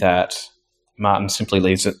might be that Martin simply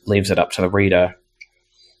leaves it up to the reader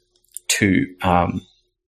to,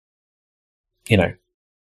 you know,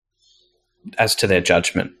 as to their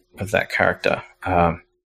judgment of that character.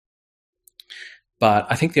 But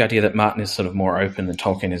I think the idea that Martin is sort of more open than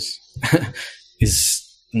Tolkien is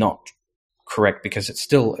not correct, because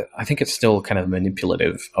I think it's still kind of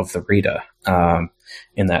manipulative of the reader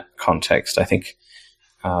in that context. I think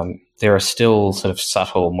there are still sort of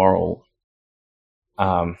subtle moral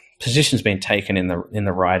positions being taken in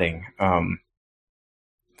the writing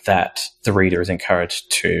that the reader is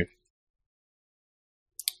encouraged to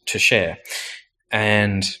share.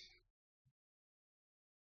 And,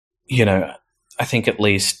 you know, I think at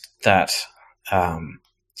least that some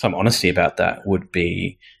honesty about that would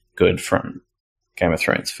be good from Game of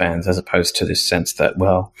Thrones fans, as opposed to this sense that,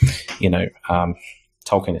 well, you know,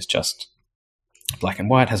 Tolkien is just black and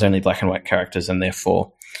white, has only black and white characters, and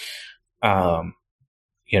therefore,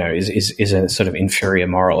 you know, is a sort of inferior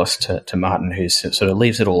moralist to Martin, who sort of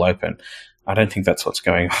leaves it all open. I don't think that's what's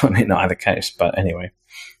going on in either case, but anyway.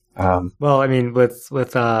 Well, I mean,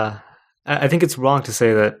 I think it's wrong to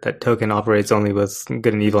say that Tolkien operates only with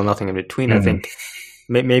good and evil, nothing in between. Mm. I think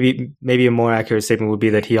maybe a more accurate statement would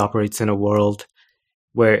be that he operates in a world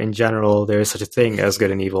where, in general, there is such a thing as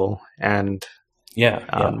good and evil, and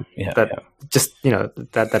just, you know,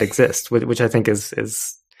 that exists, which I think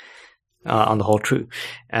is on the whole true.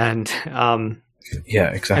 And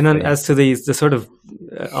exactly. And then as to the sort of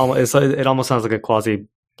it almost sounds like a quasi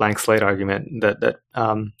blank slate argument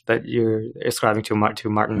that you're ascribing to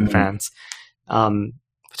Martin mm-hmm. fans,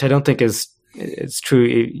 which I don't think it's true.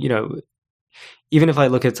 You know, even if I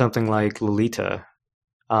look at something like Lolita,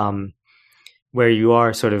 where you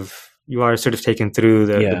are sort of taken through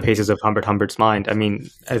the paces of Humbert Humbert's mind. I mean,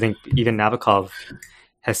 I think even Nabokov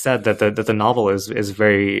has said that the novel is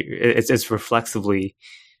it's reflexively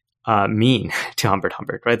mean to Humbert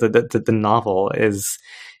Humbert, right? The novel is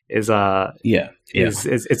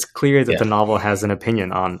it's clear that the novel has an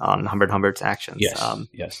opinion on Humbert Humbert's actions. Yes,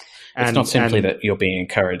 yes. It's not simply that you're being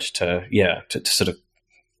encouraged to sort of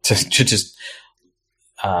just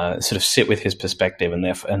sort of sit with his perspective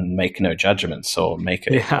and make no judgments or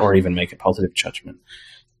or even make a positive judgment.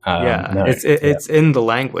 It's in the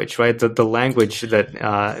language, right? The language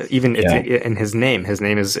that even in his name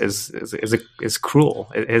is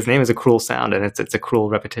cruel. His name is a cruel sound, and it's a cruel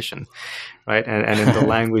repetition, right? And in the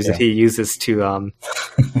language that he uses to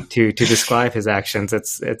describe his actions,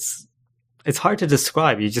 it's hard to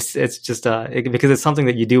describe. It's just because it's something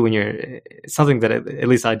that you do it's something that at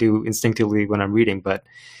least I do instinctively when I'm reading. But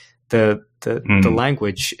the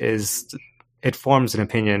language it forms an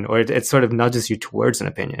opinion, or it sort of nudges you towards an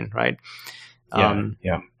opinion, right? I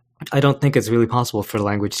don't think it's really possible for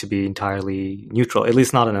language to be entirely neutral, at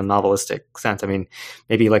least not in a novelistic sense. I mean,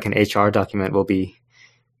 maybe like an HR document will be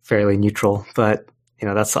fairly neutral, but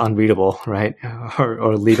that's unreadable, right?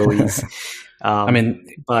 or legalese. I mean,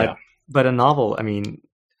 but a novel, I mean,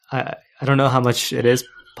 I don't know how much it is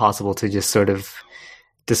possible to just sort of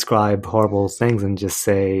describe horrible things and just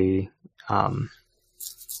say,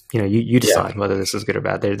 you decide whether this is good or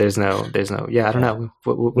bad. There's no, I don't know.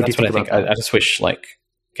 What do you think about that? I just wish like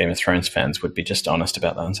Game of Thrones fans would be just honest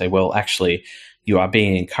about that and say, well, actually, you are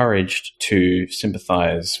being encouraged to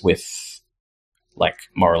sympathize with like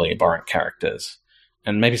morally abhorrent characters.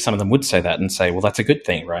 And maybe some of them would say that and say, well, that's a good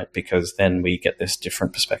thing, right? Because then we get this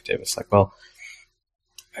different perspective. It's like, well,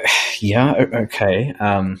 yeah, okay,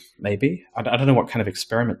 maybe. I don't know what kind of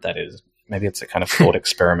experiment that is. Maybe it's a kind of thought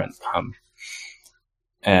experiment.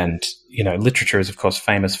 And, literature is, of course,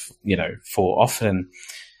 famous, for often,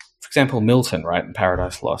 for example, Milton, right, in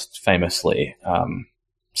Paradise Lost, famously,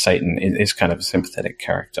 Satan is kind of a sympathetic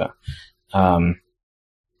character.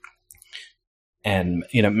 And,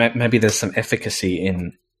 maybe there's some efficacy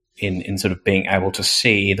in sort of being able to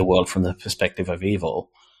see the world from the perspective of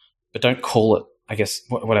evil, but don't call it, I guess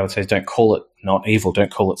what I would say is don't call it not evil,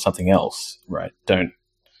 don't call it something else, right? Don't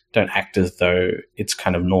act as though it's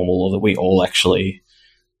kind of normal or that we all actually,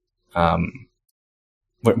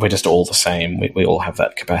 we're just all the same. We all have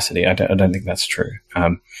that capacity. I don't think that's true.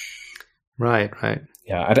 Right.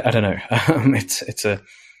 Yeah, I don't know.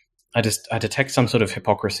 I detect some sort of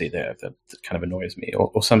hypocrisy there that kind of annoys me,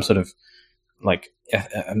 or some sort of like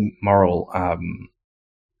moral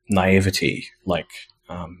naivety. Like,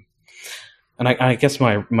 and I guess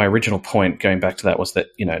my original point going back to that was that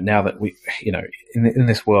now that we in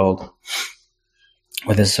this world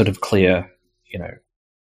where there's sort of clear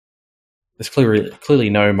there's clearly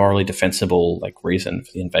no morally defensible like reason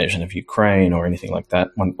for the invasion of Ukraine or anything like that.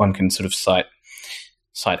 One can sort of cite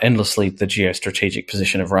endlessly the geostrategic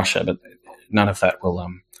position of Russia, but none of that will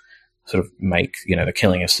sort of make the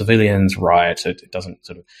killing of civilians right. It doesn't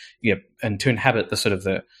sort of and to inhabit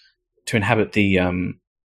the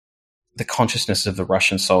consciousness of the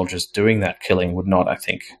Russian soldiers doing that killing would not, I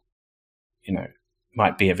think,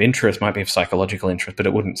 might be of interest, might be of psychological interest, but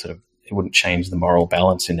it wouldn't change the moral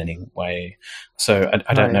balance in any way. So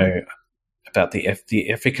I don't know about the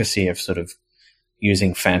efficacy of sort of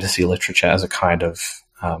using fantasy literature as a kind of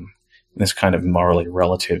this kind of morally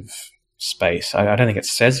relative space. I don't think it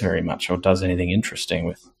says very much or does anything interesting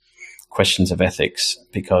with questions of ethics,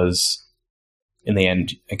 because in the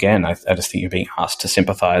end, again, I just think you're being asked to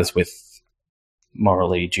sympathize with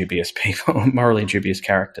morally dubious people, morally dubious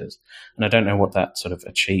characters, and I don't know what that sort of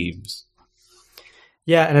achieves.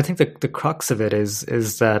 Yeah, and I think the crux of it is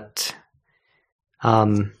that, how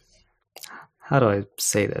do I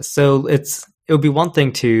say this? So it would be one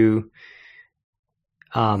thing to,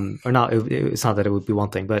 or not. It's not that it would be one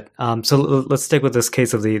thing, but so let's stick with this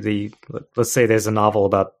case of let's say there's a novel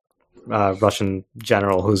about Russian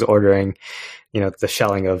general who's ordering, the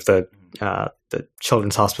shelling of the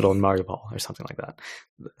children's hospital in Mariupol or something like that.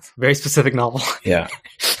 Very specific novel. Yeah.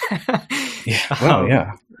 Yeah. Well,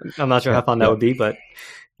 yeah. I'm not sure how fun that would be, but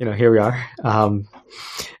here we are.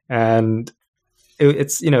 And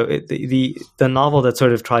it's the novel that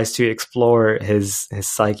sort of tries to explore his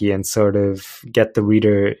psyche and sort of get the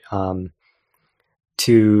reader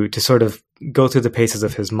to sort of go through the paces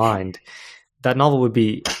of his mind. That novel would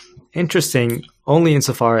be interesting only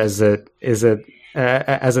insofar as it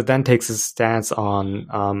then takes a stance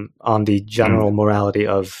on the general morality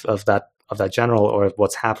of that general or of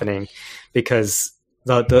what's happening, because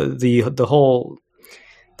the whole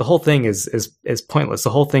thing is pointless. The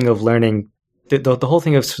whole thing of learning, the whole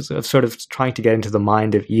thing of sort of trying to get into the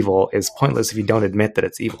mind of evil is pointless if you don't admit that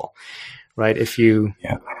it's evil, right? If you,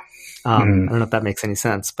 I don't know if that makes any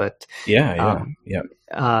sense, but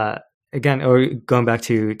again, or going back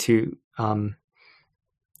to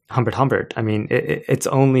Humbert. I mean, there's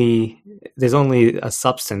only a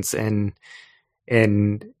substance in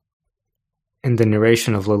the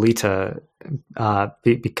narration of Lolita,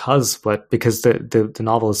 because the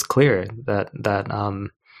novel is clear that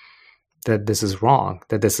this is wrong,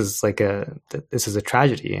 that this is this is a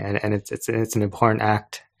tragedy, and it's an important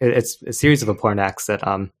act. It's a series of important acts that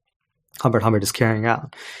Humbert is carrying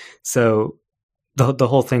out. So the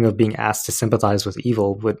whole thing of being asked to sympathize with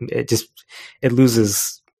evil it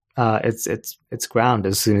loses its ground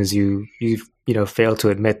as soon as you fail to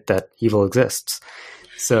admit that evil exists.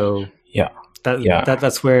 So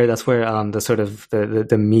that's where the sort of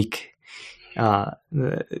the meek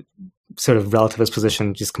the sort of relativist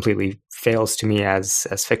position just completely fails to me as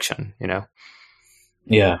fiction. It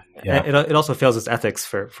also fails as ethics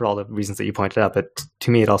for all the reasons that you pointed out, but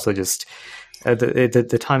to me it also just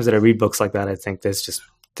the times that I read books like that, I think there's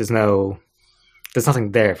no there's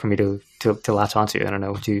nothing there for me to latch onto. I don't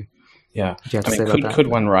know what you have to say about that. Could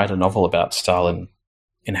one write a novel about Stalin,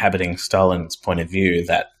 inhabiting Stalin's point of view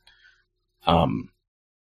that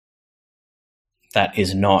that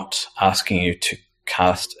is not asking you to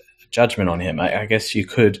cast judgment on him? I guess you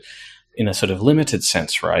could, in a sort of limited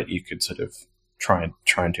sense, right? You could sort of try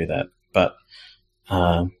and do that, but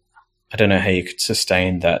I don't know how you could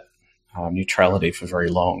sustain that neutrality for very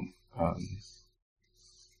long.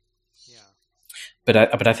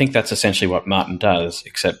 But I think that's essentially what Martin does,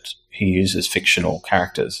 except he uses fictional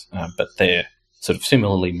characters, but they're sort of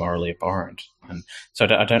similarly morally abhorrent. And so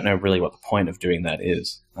I don't know really what the point of doing that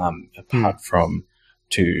is, apart from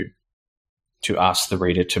to ask the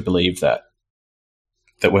reader to believe that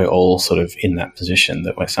we're all sort of in that position,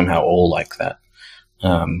 that we're somehow all like that.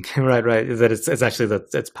 Right. That it's actually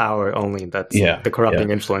it's power only that's the corrupting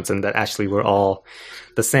influence, and that actually we're all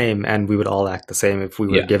the same, and we would all act the same if we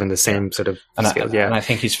were given the same sort of skills. And I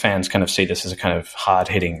think his fans kind of see this as a kind of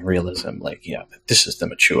hard-hitting realism, like, this is the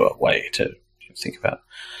mature way to think about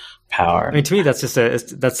power. I mean, to me, that's just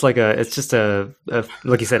like you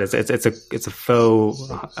said, it's a faux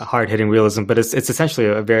hard-hitting realism, but it's essentially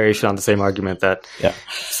a variation on the same argument that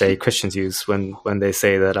say Christians use when they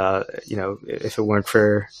say that if it weren't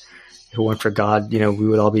for God, we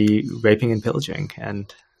would all be raping and pillaging,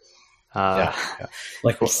 and like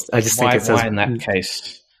I just think why in that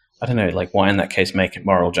case, I don't know, like why in that case make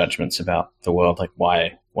moral judgments about the world? Like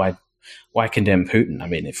why condemn Putin? I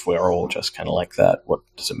mean, if we're all just kind of like that, what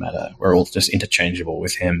does it matter? We're all just interchangeable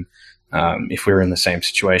with him. If we were in the same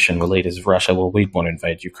situation, we're leaders of Russia, well, we'd want to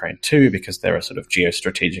invade Ukraine too, because there are sort of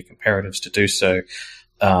geostrategic imperatives to do so.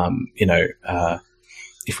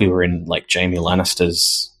 If we were in like Jaime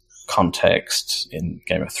Lannister's context in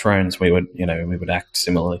Game of Thrones, we would act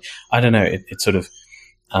similarly. I don't know. It sort of,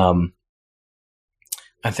 I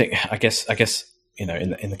guess,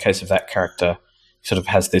 in the case of that character, sort of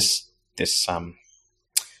has this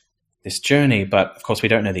journey, but of course we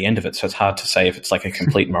don't know the end of it, so it's hard to say if it's like a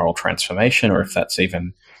complete moral transformation or if that's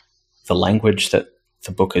even the language that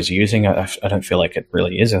the book is using. I don't feel like it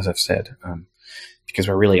really is, as I've said, because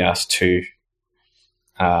we're really asked to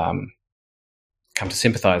come to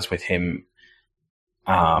sympathize with him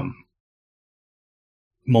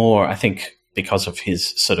more, I think, because of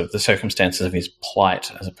his sort of the circumstances of his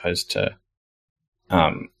plight, as opposed to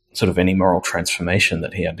sort of any moral transformation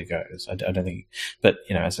that he undergoes. I don't think, but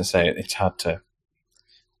as I say, it's hard to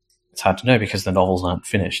know because the novels aren't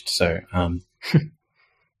finished. So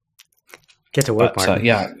get to work, Martin.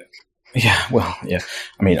 Well, yeah.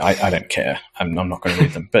 I mean, I don't care. I'm not going to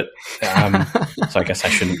read them, but so I guess I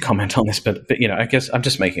shouldn't comment on this. But I guess I'm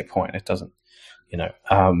just making a point. It doesn't,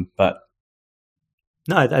 but.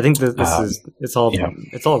 No, I think that it's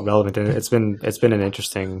all relevant, and it's been an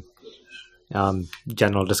interesting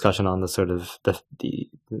general discussion on the sort of the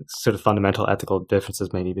sort of fundamental ethical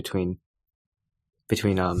differences maybe between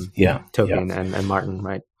Tolkien and Martin,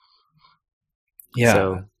 right?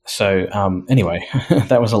 Yeah. So anyway,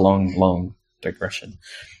 that was a long digression,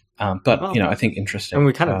 but I think interesting. And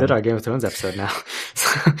we kind of did our Game of Thrones episode now.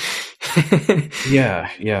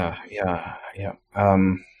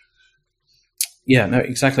 No,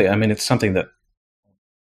 exactly. I mean, it's something that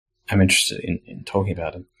I'm interested in talking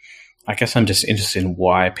about. And I guess I'm just interested in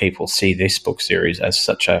why people see this book series as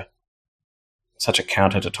such a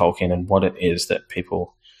counter to Tolkien, and what it is that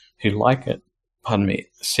people who like it,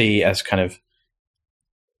 see as kind of,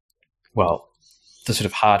 well, the sort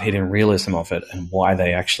of hard-hitting realism of it, and why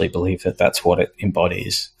they actually believe that that's what it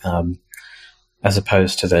embodies, as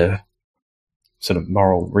opposed to the sort of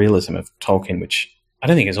moral realism of Tolkien, which I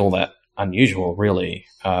don't think is all that unusual, really.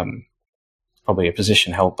 Probably a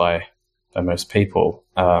position held by most people,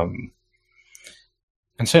 and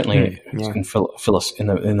certainly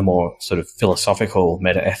in the more sort of philosophical,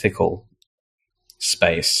 meta-ethical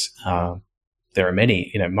space, there are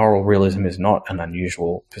many. Moral realism is not an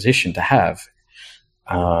unusual position to have,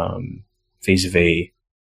 vis-a-vis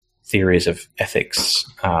theories of ethics,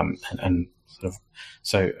 and sort of.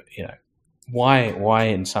 So why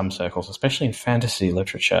in some circles, especially in fantasy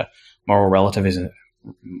literature, moral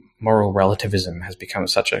relativism has become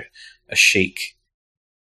such a chic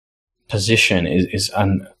position is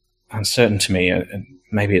uncertain to me, and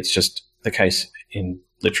maybe it's just the case in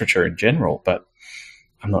literature in general, but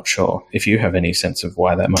I'm not sure if you have any sense of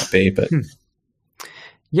why that might be. But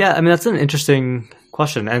yeah, I mean, that's an interesting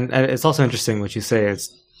question, and it's also interesting what you say.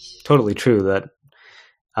 It's totally true that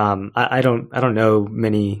I don't know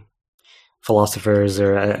many philosophers,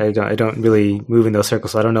 or I don't really move in those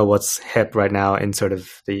circles, so I don't know what's hip right now in sort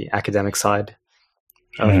of the academic side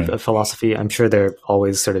of philosophy. I'm sure there are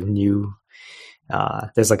always sort of new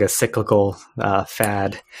there's like a cyclical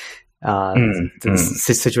fad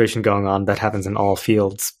situation going on that happens in all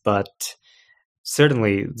fields, but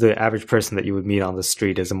certainly the average person that you would meet on the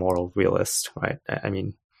street is a moral realist, right? I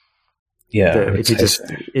mean, if you just,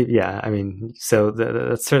 I mean, so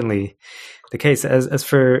that's certainly the case. As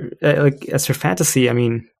for fantasy, I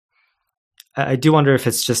mean, I do wonder if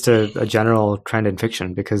it's just a general trend in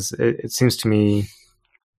fiction, because it seems to me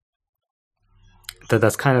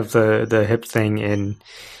that's kind of the hip thing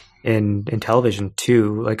in television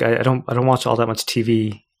too. Like I don't watch all that much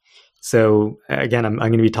TV, so again, I'm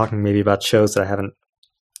going to be talking maybe about shows that I haven't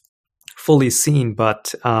fully seen,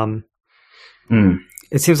 but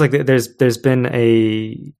it seems like there's been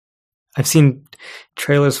I've seen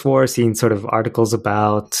trailers for, seen sort of articles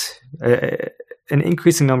about an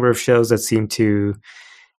increasing number of shows that seem to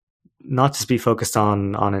not just be focused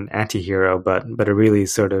on an anti-hero, but a really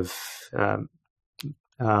sort of a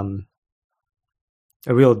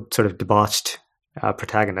real sort of debauched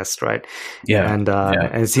protagonist, right? And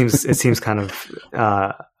it seems kind of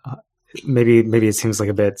maybe it seems like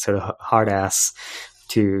a bit sort of hard ass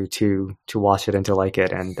to watch it and to like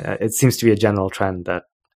it, and it seems to be a general trend that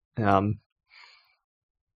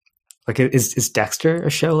like is Dexter a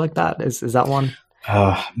show like that? Is that one?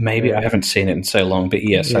 Maybe I haven't seen it in so long, but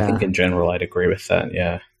yes, I think in general I'd agree with that.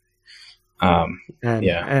 Yeah.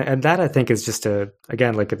 And that I think is just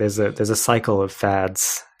again, like there's a cycle of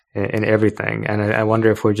fads in everything, and I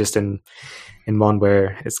wonder if we're just in one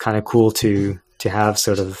where it's kind of cool to have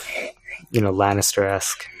sort of, you know,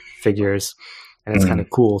 Lannister-esque figures, and it's kind of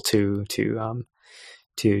cool to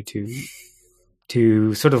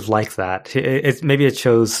sort of like that. Maybe it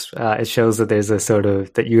shows that there's a sort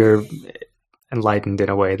of, that you're enlightened in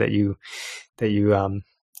a way that you you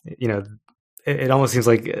know, it almost seems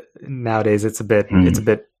like nowadays it's a bit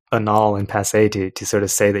banal and passé to sort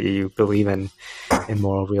of say that you believe in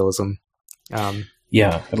moral realism. At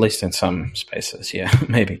least in some spaces,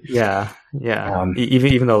 maybe.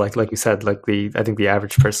 Even though, like you said, like I think the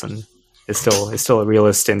average person is still a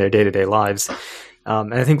realist in their day-to-day lives.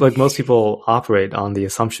 And I think like most people operate on the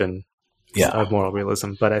assumption of moral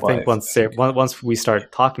realism, but I think once we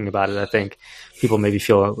start talking about it, I think people maybe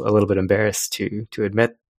feel a little bit embarrassed to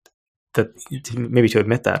admit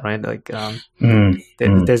that, right? Like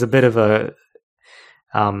there's a bit of a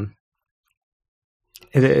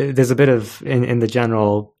there's a bit of in the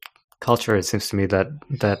general culture, it seems to me that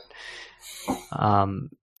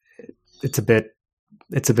it's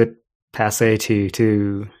a bit passé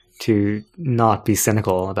to not be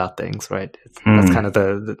cynical about things, right? That's kind of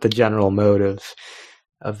the general mode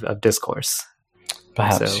of discourse.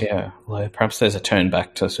 Perhaps, Well, perhaps there's a turn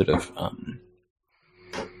back to sort of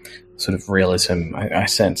realism. I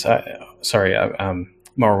sense.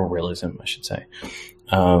 Moral realism, I should say.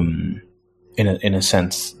 In a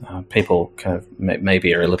sense, people kind of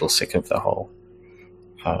maybe are a little sick of the whole.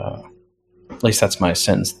 At least that's my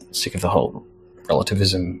sense. Sick of the whole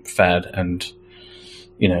relativism fad, and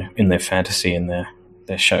you know, in their fantasy, in their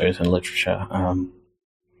shows and literature.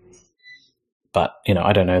 But you know,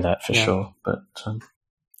 I don't know that for sure. But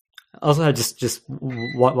also, I just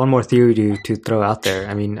one more theory to throw out there.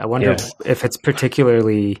 I mean, I wonder if it's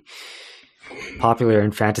particularly popular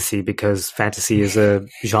in fantasy because fantasy is a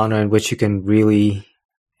genre in which you can really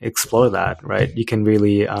explore that, right? You can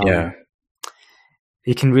really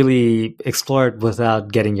explore it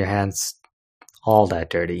without getting your hands all that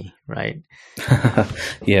dirty, right?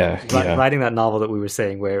 Writing that novel that we were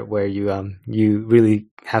saying, where you really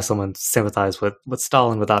have someone sympathize with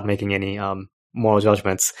Stalin without making any moral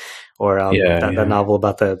judgments, or that novel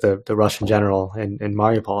about the Russian general in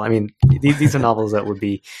Mariupol. I mean, these are novels that would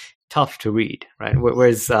be tough to read, right?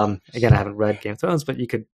 Whereas, again, I haven't read Game of Thrones, but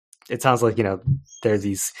it sounds like, you know, there are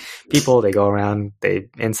these people, they go around, they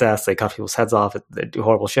incest, they cut people's heads off, they do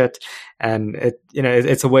horrible shit. And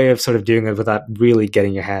it's a way of sort of doing it without really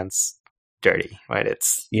getting your hands dirty, right?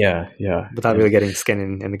 It's without really getting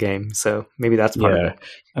skin in the game. So maybe that's part of it.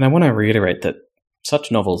 And I want to reiterate that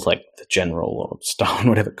such novels like The General or Stalin,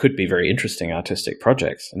 whatever, could be very interesting artistic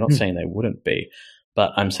projects. I'm not saying they wouldn't be,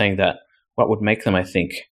 but I'm saying that what would make them, I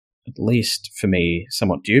think, at least for me,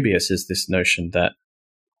 somewhat dubious is this notion that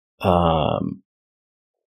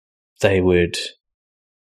they would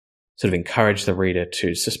sort of encourage the reader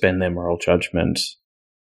to suspend their moral judgment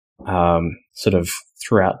sort of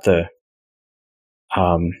throughout the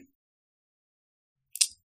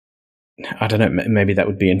I don't know, maybe that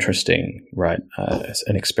would be interesting, right, as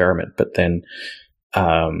an experiment. But then,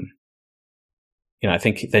 I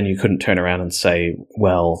think then you couldn't turn around and say,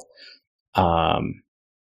 well,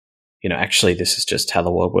 actually this is just how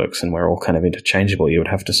the world works and we're all kind of interchangeable. You would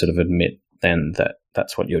have to sort of admit then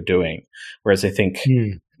that's what you're doing. Whereas I think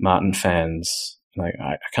Martin fans, like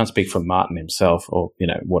I can't speak for Martin himself or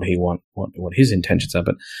what what his intentions are,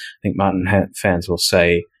 but I think Martin fans will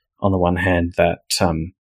say on the one hand that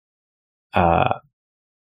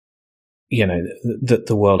that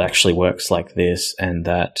the world actually works like this, and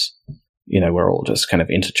that we're all just kind of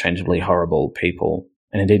interchangeably horrible people.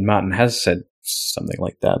 And indeed, Martin has said something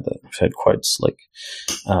like that. I've heard quotes like,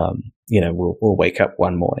 we'll wake up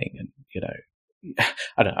one morning and,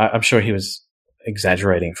 I'm sure he was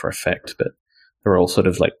exaggerating for effect, but they're all sort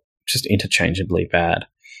of like just interchangeably bad,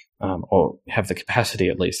 or have the capacity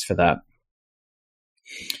at least for that.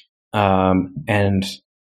 So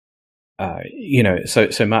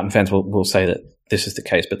Martin fans will say that this is the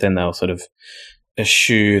case, but then they'll sort of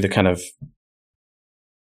eschew the kind of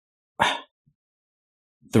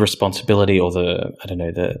the responsibility or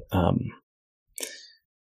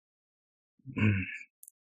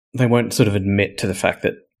they won't sort of admit to the fact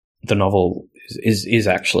that the novel is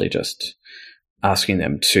actually just asking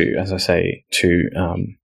them to, as I say, to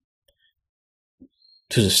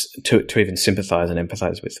even sympathize and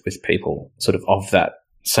empathize with people sort of that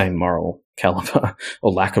same moral caliber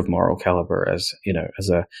or lack of moral caliber as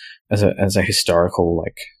as a historical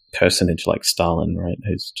like personage like Stalin, right?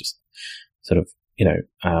 Who's just sort of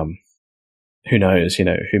who knows,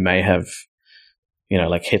 who may have,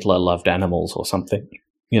 like Hitler loved animals or something,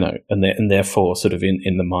 and therefore sort of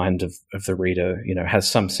in the mind of the reader, has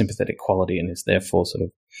some sympathetic quality and is therefore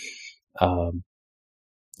sort of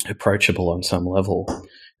approachable on some level.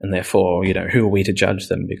 And therefore, who are we to judge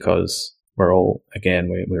them, because we're all, again,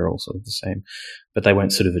 we're all sort of the same. But they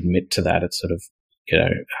won't sort of admit to that. It's sort of,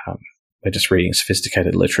 we're just reading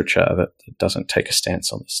sophisticated literature that doesn't take a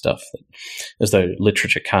stance on this stuff, as though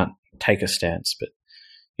literature can't take a stance. But,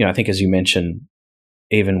 I think, as you mentioned,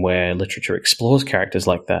 even where literature explores characters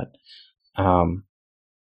like that,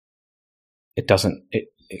 it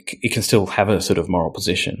can still have a sort of moral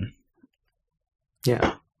position.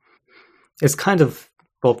 Yeah. It's kind of,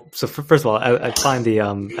 well, so first of all, I find the,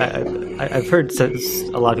 I've heard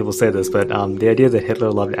a lot of people say this, but the idea that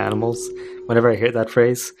Hitler loved animals, whenever I hear that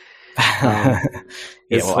phrase, I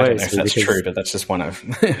don't know if that's true, but that's just one I've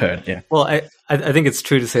heard. Yeah. Well, I think it's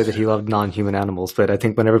true to say that he loved non-human animals, but I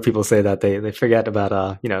think whenever people say that, they forget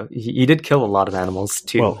about he did kill a lot of animals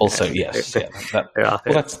too. Well, also yes,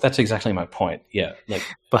 that's exactly my point. Yeah, like,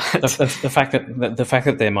 but the fact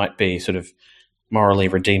that there might be sort of morally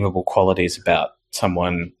redeemable qualities about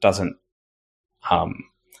someone doesn't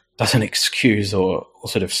excuse or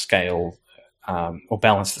sort of scale or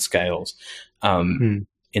balance the scales.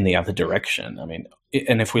 In the other direction. I mean,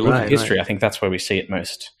 and if we look at history, I think that's where we see it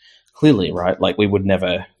most clearly, right? Like we would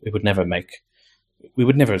never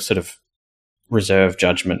sort of reserve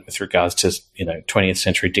judgment with regards to 20th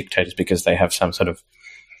century dictators because they have some sort of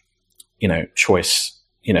choice.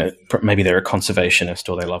 Maybe they're a conservationist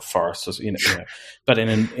or they love forests, or, But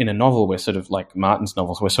in a novel, we're sort of like Martin's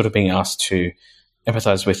novels, we're sort of being asked to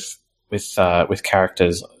empathize with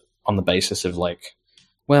characters on the basis of like,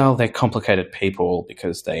 well, they're complicated people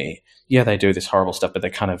because they do this horrible stuff, but they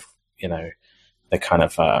kind of, I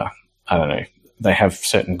don't know, they have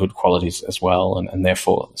certain good qualities as well, and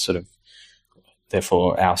therefore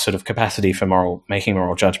our sort of capacity for making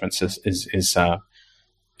moral judgments is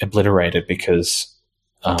obliterated because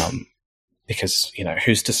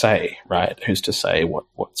who's to say, right? Who's to say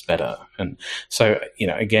what's better? And so,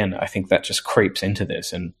 again, I think that just creeps into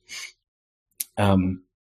this, and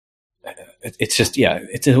it's just,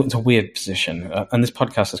 it's a weird position. And this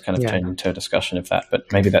podcast has kind of turned into a discussion of that,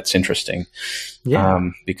 but maybe that's interesting.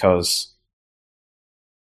 Because,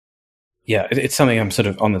 it's something I'm sort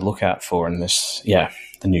of on the lookout for in this,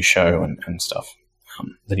 the new show and stuff.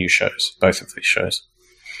 The new shows, both of these shows.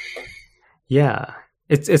 Yeah.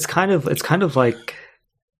 It's kind of like,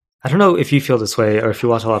 I don't know if you feel this way or if you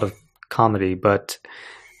watch a lot of comedy, but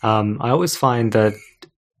I always find that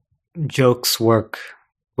jokes work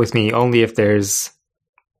with me only if there's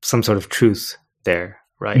some sort of truth there,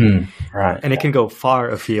 right? Right. And it can go far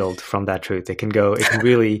afield from that truth. It can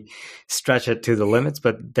really stretch it to the limits,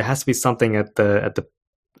 but there has to be something at the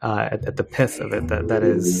pith of it that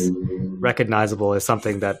is recognizable as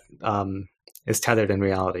something that is tethered in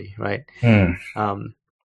reality, right?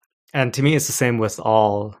 And to me, it's the same with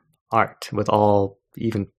all art, with all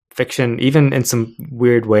even fiction, even in some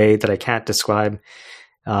weird way that I can't describe.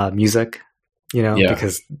 Music,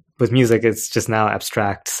 because with music, it's just now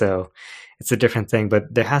abstract. So it's a different thing,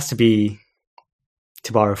 but there has to be,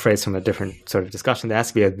 to borrow a phrase from a different sort of discussion, there has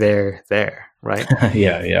to be a there, right?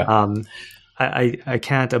 Yeah. I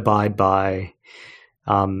can't abide by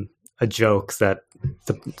a joke that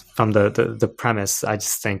from the premise, I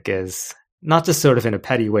just think is not just sort of in a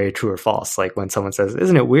petty way, true or false. Like when someone says,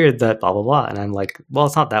 "Isn't it weird that blah blah blah?" and I'm like, "Well,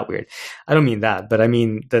 it's not that weird." I don't mean that, but I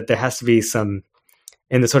mean that there has to be some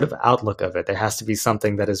in the sort of outlook of it. There has to be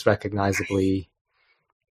something that is recognizably,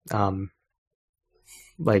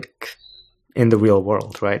 like in the real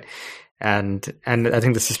world, right? And I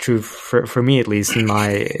think this is true for me, at least in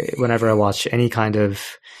whenever I watch any kind of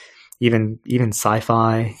even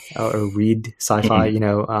sci-fi or read sci-fi,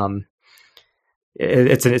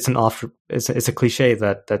 it's a cliche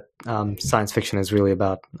that science fiction is really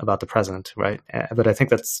about the present, right? But I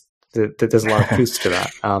think that there's a lot of truth to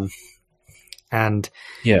that. And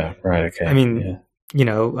yeah, right, okay. I mean,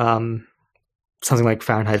 something like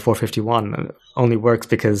Fahrenheit 451 only works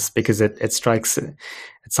because it strikes at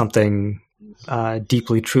something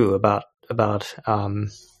deeply true about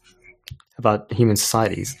human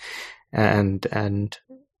societies, and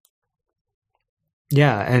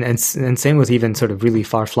same with even sort of really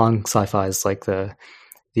far flung sci-fis like the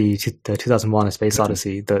 2001: A Space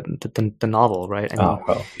Odyssey, the novel, right? I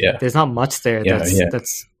mean, there's not much there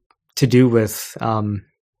that's to do with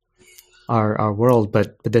our world,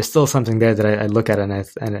 but there's still something there that I look at and I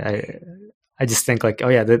just think like, oh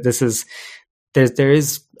yeah, there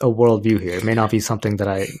is a worldview here. It may not be something that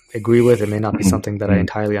I agree with. It may not be something that I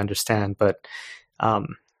entirely understand, but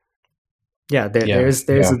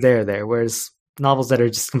there's a there. Whereas novels that are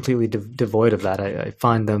just completely devoid of that, I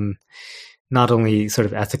find them not only sort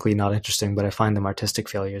of ethically not interesting, but I find them artistic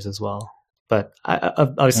failures as well. But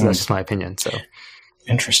obviously that's just my opinion. So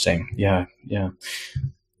interesting. Yeah.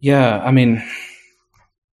 I mean,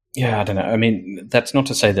 I don't know. I mean, that's not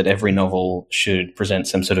to say that every novel should present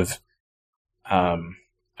some sort of. I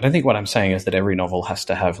don't think what I'm saying is that every novel has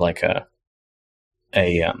to have like a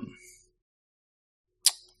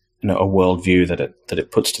worldview that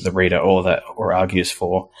it puts to the reader or argues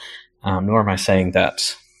for. Nor am I saying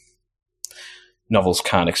that novels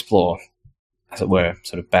can't explore, as it were,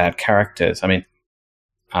 sort of bad characters. I mean,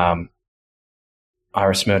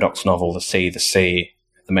 Iris Murdoch's novel, The Sea, the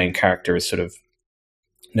main character is sort of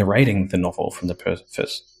narrating the novel from the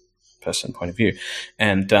first person point of view,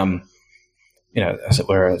 and as it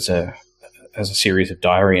were, as a series of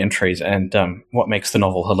diary entries. And what makes the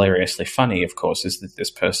novel hilariously funny, of course, is that this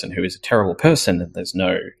person, who is a terrible person, and there's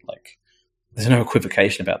no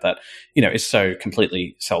equivocation about that, is so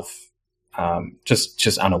completely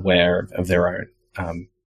just unaware of their own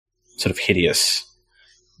sort of hideous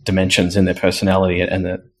dimensions in their personality, and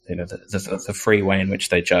the free way in which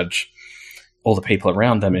they judge all the people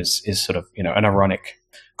around them is sort of an ironic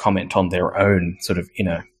comment on their own sort of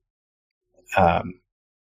inner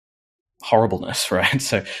horribleness, right?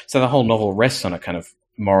 So the whole novel rests on a kind of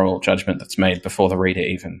moral judgment that's made before the reader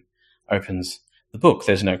even opens the book.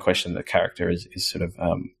 There's no question that the character is sort of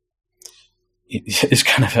is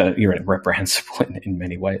kind of reprehensible in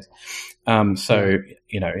many ways. That's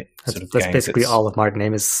basically all of Martin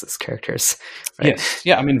Amis's characters, right? Yes,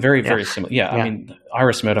 yeah. I mean, very similar. Yeah, I mean,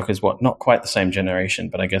 Iris Murdoch is not quite the same generation,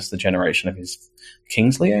 but I guess the generation of his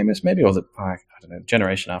Kingsley Amis, maybe, or I don't know,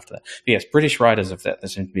 generation after that. But yes, British writers of that. There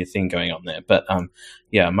seems to be a thing going on there. But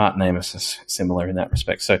Martin Amis is similar in that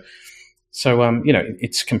respect. So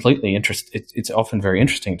it's completely it's often very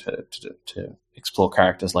interesting to explore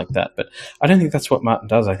characters like that. But I don't think that's what Martin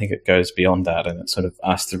does. I think it goes beyond that, and it sort of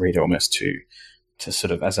asks the reader almost to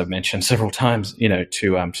sort of, as I've mentioned several times,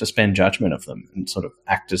 to suspend judgment of them and sort of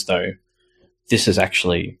act as though this is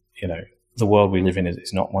actually, the world we live in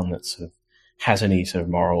is not one that sort of has any sort of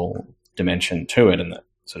moral dimension to it, and that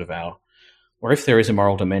sort of or if there is a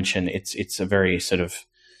moral dimension, it's a very sort of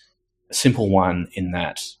simple one in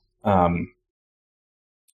that. In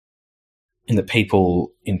that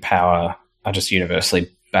people in power are just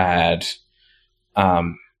universally bad,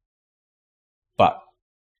 but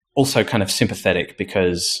also kind of sympathetic,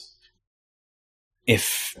 because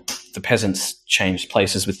if the peasants changed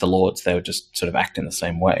places with the lords, they would just sort of act in the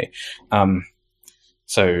same way. I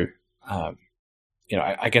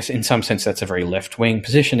guess in some sense that's a very left-wing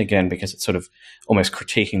position again, because it's sort of almost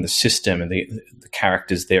critiquing the system, and the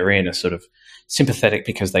characters therein are sort of sympathetic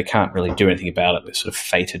because they can't really do anything about it. They're sort of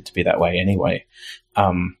fated to be that way anyway.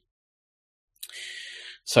 And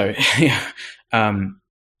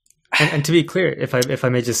to be clear, if I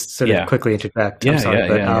may just sort of quickly interject, I'm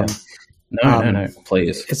sorry, No,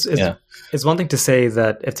 please. It's one thing to say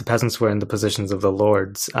that if the peasants were in the positions of the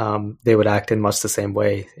lords, they would act in much the same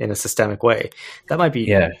way, in a systemic way. That might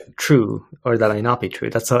be true, or that may not be true.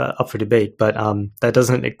 That's up for debate. But that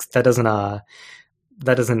doesn't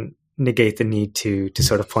negate the need to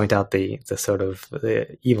sort of point out the sort of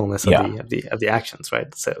the evilness of the actions,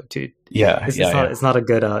 right? So it's not a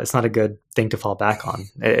good thing to fall back on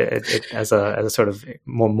as a sort of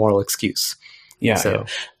more moral excuse.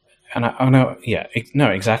 And I know, no,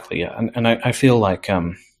 exactly, and I feel like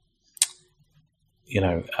I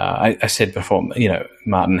said before,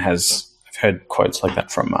 Martin has. I've heard quotes like that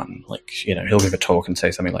from Martin. Like, he'll give a talk and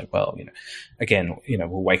say something like, well, again,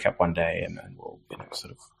 we'll wake up one day and we'll,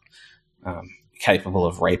 sort of capable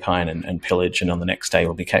of rapine and pillage, and on the next day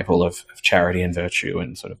we'll be capable of charity and virtue,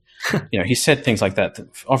 and sort of, he said things like that,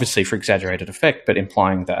 obviously for exaggerated effect, but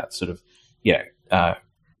implying that sort of,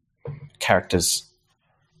 characters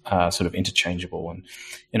are sort of interchangeable, and,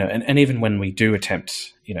 and even when we do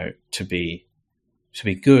attempt, to be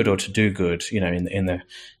good or to do good,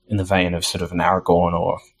 in the vein of sort of an Aragorn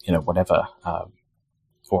or whatever,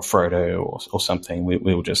 or Frodo or something,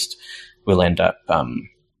 we'll end up,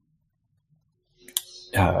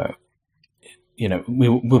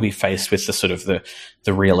 we'll be faced with the sort of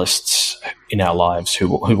the realists in our lives who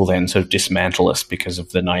will then sort of dismantle us because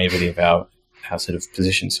of the naivety of our sort of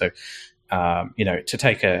position. So, to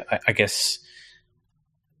take I guess,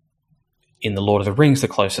 in the Lord of the Rings, the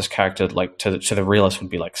closest character, like to the realist, would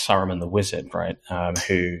be like Saruman the Wizard, right?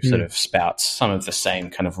 Who sort of spouts some of the same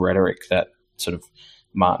kind of rhetoric that sort of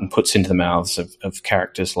Martin puts into the mouths of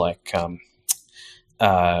characters like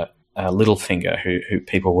Littlefinger, who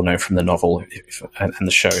people will know from the novel and the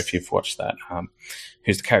show if you've watched that.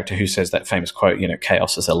 Who's the character who says that famous quote,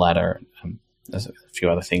 "Chaos is a ladder." There's a few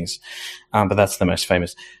other things, but that's the most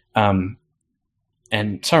famous. And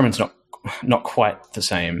Saruman's not quite the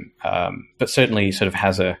same, but certainly sort of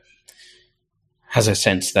has a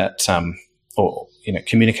sense that, or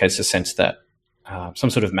communicates a sense that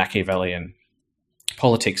some sort of Machiavellian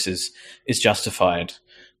politics is justified,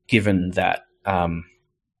 given that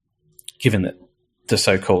the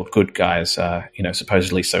so-called good guys are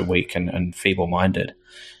supposedly so weak and feeble-minded.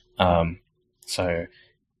 So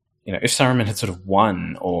if Saruman had sort of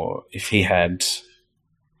won, or if he had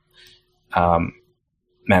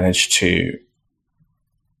managed to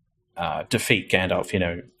defeat Gandalf,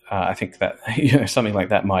 I think that something like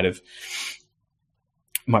that might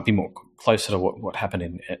be more closer to what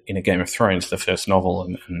happened in A Game of Thrones, the first novel,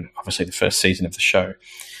 and obviously the first season of the show.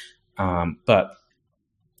 But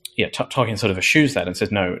Tolkien sort of eschews that and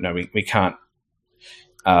says, no, we can't.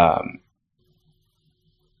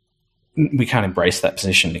 We can't embrace that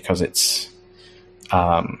position because it's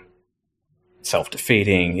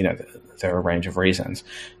self-defeating. There are a range of reasons.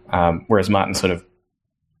 Whereas Martin sort of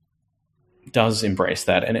does embrace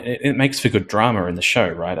that, and it makes for good drama in the show,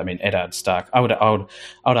 right? I mean, Eddard Stark. I would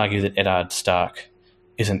argue that Eddard Stark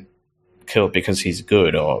isn't killed because he's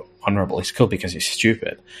good or honorable. He's killed because he's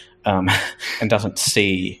stupid, and doesn't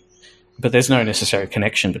see. But there's no necessary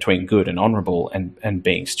connection between good and honorable and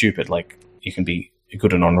being stupid. Like, you can be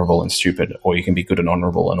good and honorable and stupid, or you can be good and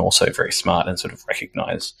honorable and also very smart and sort of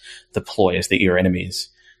recognize the ploys that your enemies,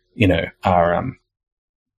 are,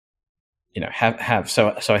 have.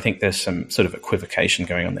 So I think there's some sort of equivocation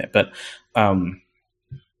going on there. But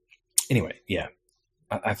anyway,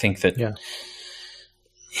 I think that,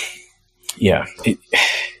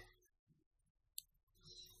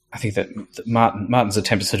 I think that Martin's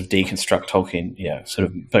attempt to sort of deconstruct Tolkien, sort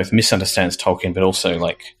of both misunderstands Tolkien, but also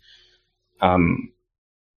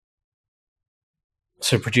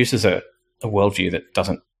so produces a worldview that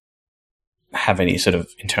doesn't have any sort of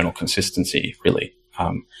internal consistency, really.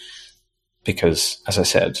 Because, as I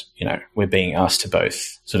said, we're being asked to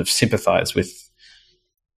both sort of sympathize with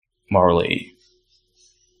morally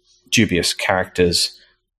dubious characters,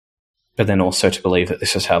 but then also to believe that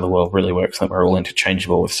this is how the world really works, that we're all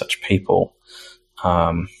interchangeable with such people,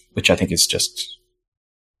 which I think is just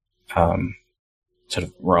sort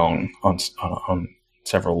of wrong on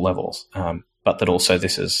several levels. But that also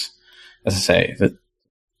this is, as I say, that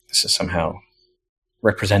this is somehow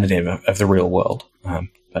representative of the real world.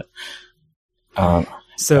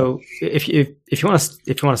 So if you want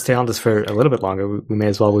to stay on this for a little bit longer, we may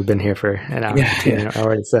as well. We've been here for an hour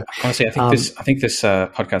already. So honestly, I think this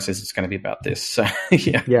podcast is going to be about this. So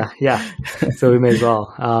yeah. So we may as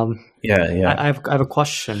well. I have a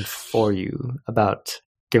question for you about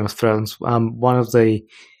Game of Thrones. One of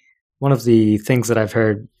the things that I've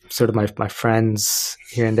heard sort of my friends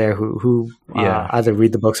here and there who either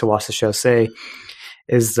read the books or watch the show say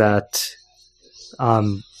is that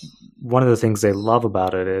one of the things they love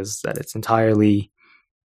about it is that it's entirely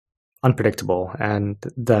unpredictable, and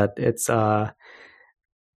that it's that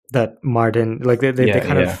Martin, like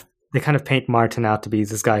they kind of paint Martin out to be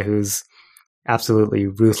this guy who's absolutely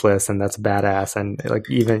ruthless and that's badass, and like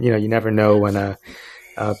even you never know when a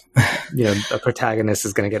protagonist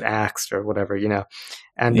is going to get axed or whatever, and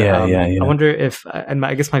I wonder if, and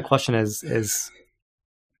I guess my question is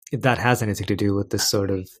if that has anything to do with this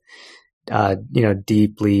sort of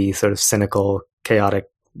deeply sort of cynical, chaotic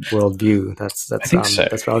worldview that's I think so.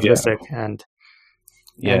 that's relativistic, and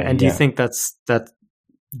do you think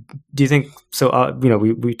do you think so?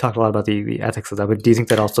 We talked a lot about the ethics of that, but do you think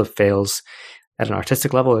that also fails at an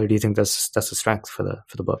artistic level, or do you think that's a strength for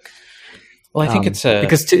the book? Well, I think it's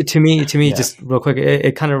because to me, just real quick,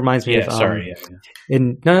 it kind of reminds me of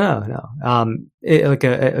like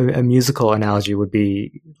a musical analogy would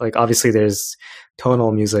be like, obviously there's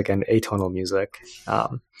tonal music and atonal music,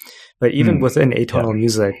 but even within atonal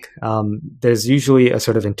music, there's usually a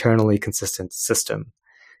sort of internally consistent system,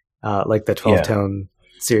 like the 12-tone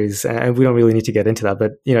series, and we don't really need to get into that,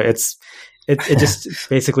 but it just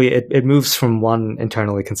basically it moves from one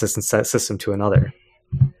internally consistent system to another.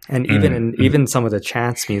 And even some of the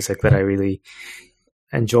chants music that I really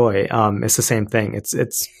enjoy, it's the same thing.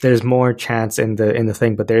 It's there's more chants in the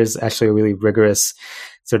thing, but there's actually a really rigorous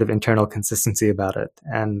sort of internal consistency about it,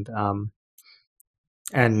 and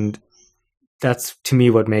that's to me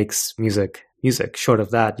what makes music. Short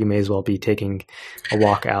of that, you may as well be taking a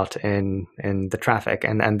walk out in the traffic,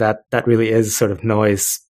 and that really is sort of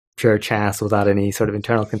noise, pure chance without any sort of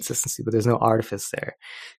internal consistency, but there's no artifice there.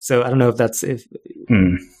 So I don't know if that's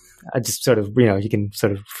I just sort of you can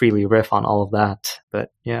sort of freely riff on all of that,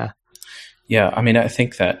 but yeah. I mean, I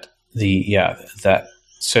think that that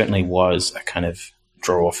certainly was a kind of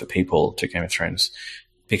draw for people to Game of Thrones,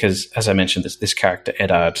 because as I mentioned, this character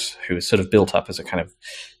Eddard, who was sort of built up as a kind of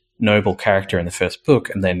noble character in the first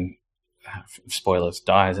book, and then spoilers,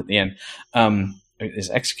 dies at the end,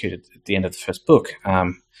 is executed at the end of the first book.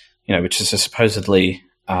 Which is a supposedly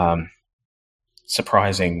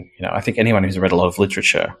surprising. I think anyone who's read a lot of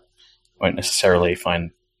literature won't necessarily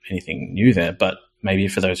find anything new there, but maybe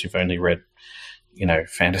for those who've only read,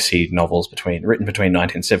 fantasy novels written between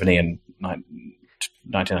 1970 and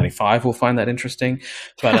 1995 will find that interesting.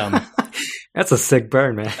 But that's a sick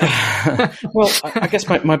burn, man. Well, I guess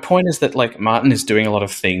my point is that like Martin is doing a lot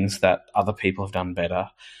of things that other people have done better,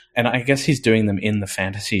 and I guess he's doing them in the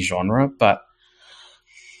fantasy genre, but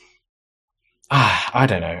I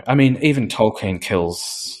don't know. I mean, even Tolkien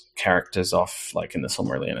kills characters off, like in the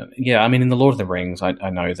Silmarillion. Yeah, I mean, in the Lord of the Rings, I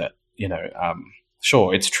know that,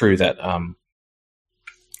 sure, it's true that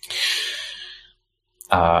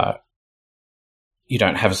you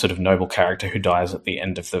don't have a sort of noble character who dies at the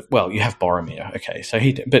end of you have Boromir, okay, so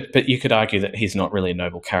but you could argue that he's not really a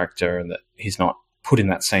noble character and that he's not put in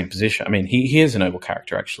that same position. I mean, he is a noble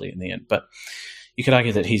character, actually, in the end, but you could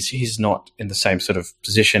argue that he's not in the same sort of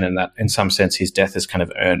position, and that in some sense his death is kind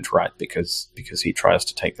of earned, right? Because he tries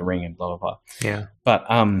to take the ring and blah blah blah. Yeah, but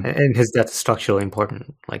and his death is structurally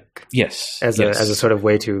important, like as a sort of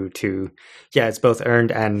way to it's both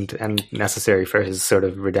earned and necessary for his sort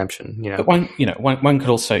of redemption. But one could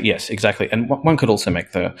also exactly, and one could also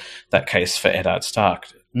make that case for Eddard Stark.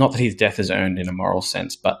 Not that his death is earned in a moral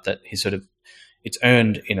sense, but that it's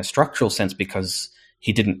earned in a structural sense because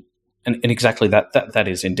he didn't. And exactly that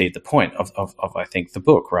is indeed the point of I think the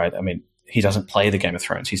book, right? I mean, he doesn't play the Game of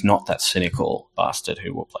Thrones. He's not that cynical bastard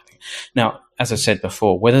who will play. Now, as I said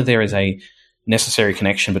before, whether there is a necessary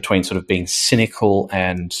connection between sort of being cynical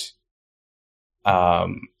and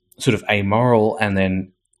sort of amoral, and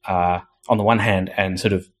then on the one hand, and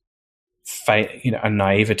sort of a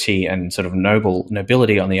naivety and sort of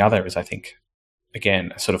nobility on the other, is, I think,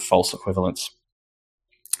 again, a sort of false equivalence.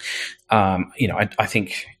 I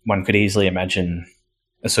think one could easily imagine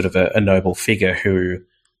a sort of a noble figure who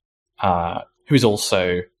is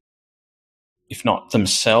also, if not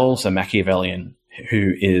themselves, a Machiavellian,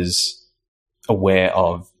 who is aware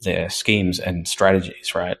of their schemes and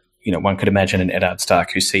strategies, right? One could imagine an Eddard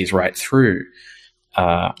Stark who sees right through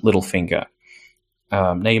Littlefinger.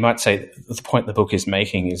 Now, you might say the point the book is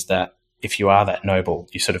making is that if you are that noble,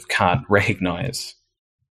 you sort of can't recognize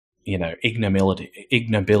ignobility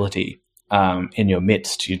in your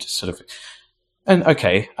midst. You just sort of, and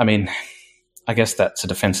okay, I mean, I guess that's a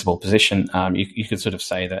defensible position. You could sort of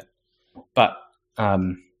say that, but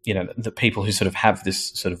the people who sort of have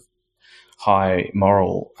this sort of high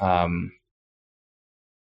moral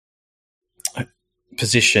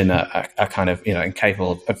position are kind of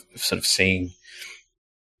incapable of sort of seeing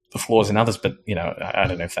the flaws in others. But I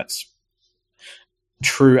don't know if that's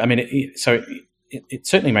true. I mean, it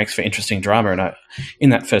certainly makes for interesting drama, and in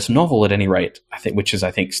that first novel, at any rate, I think, which is,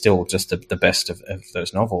 I think, still just the best of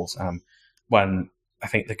those novels. One I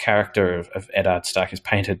think the character of Eddard Stark is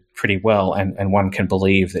painted pretty well, and one can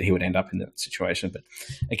believe that he would end up in that situation. But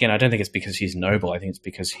again, I don't think it's because he's noble. I think it's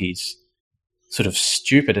because he's sort of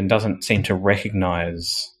stupid and doesn't seem to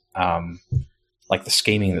recognize like the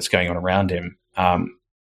scheming that's going on around him.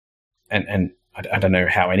 And I don't know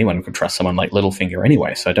how anyone could trust someone like Littlefinger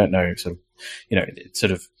anyway. So I don't know, sort of, it's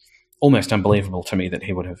sort of almost unbelievable to me that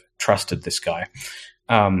he would have trusted this guy.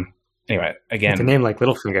 Anyway, again, with a name like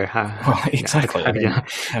Littlefinger, well, exactly. I mean,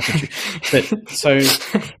 how could you? But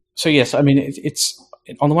so yes. I mean, it's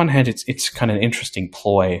on the one hand, it's kind of an interesting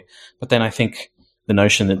ploy, but then I think the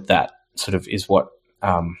notion that sort of is what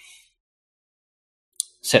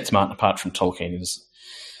sets Martin apart from Tolkien is,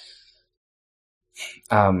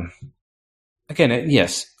 again,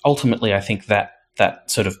 yes. Ultimately, I think that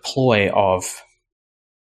sort of ploy of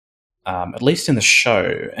at least in the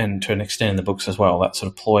show and to an extent in the books as well, that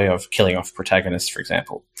sort of ploy of killing off protagonists, for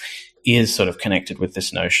example, is sort of connected with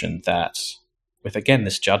this notion that, with again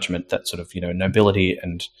this judgment that sort of nobility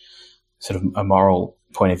and sort of a moral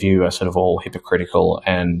point of view are sort of all hypocritical,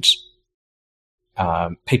 and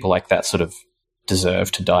people like that sort of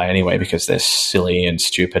deserve to die anyway because they're silly and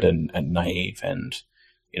stupid and naive, and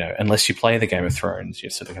unless you play the Game of Thrones, you're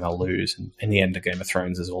sort of going to lose. And in the end, the Game of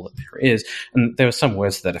Thrones is all that there is. And there were some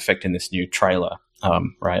words to that effect in this new trailer,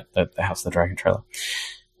 right? The House of the Dragon trailer.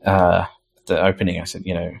 The opening, I said,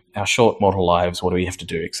 our short mortal lives, what do we have to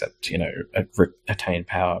do except, attain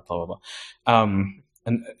power, blah, blah, blah.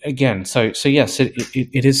 And again, so yes,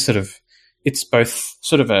 it is sort of, it's both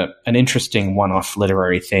sort of an interesting one-off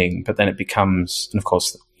literary thing, but then it becomes, and of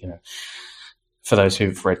course, for those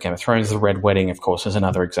who've read Game of Thrones, the Red Wedding, of course, is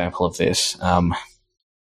another example of this. And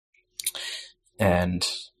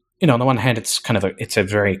on the one hand, it's it's a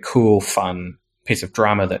very cool, fun piece of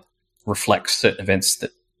drama that reflects certain events that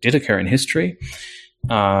did occur in history.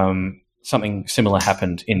 Something similar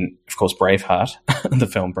happened in, of course, Braveheart, the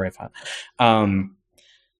film Braveheart.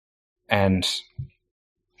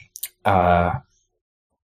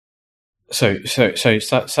 So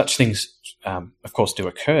such things, of course, do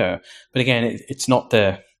occur, but again, it's not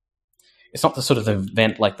the sort of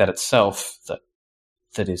event like that itself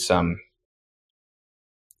that is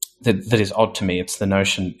that is odd to me. It's the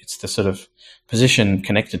notion, it's the sort of position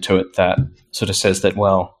connected to it that sort of says that,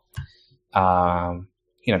 well,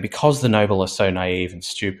 because the noble are so naive and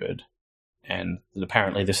stupid, and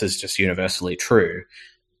apparently this is just universally true,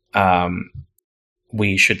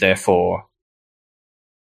 we should therefore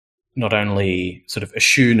not only sort of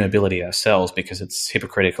eschew nobility ourselves because it's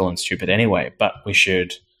hypocritical and stupid anyway, but we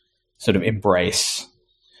should sort of embrace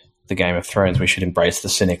the Game of Thrones. We should embrace the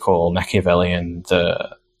cynical, Machiavellian,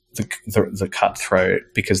 the cutthroat,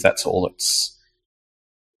 because that's all it's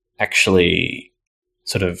actually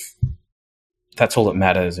sort of, that's all that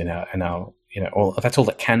matters in our that's all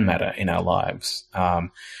that can matter in our lives. Now,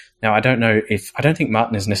 I don't think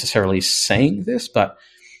Martin is necessarily saying this, but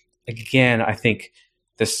again, I think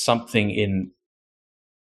there's something in,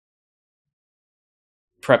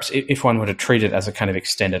 perhaps if one were to treat it as a kind of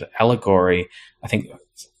extended allegory, I think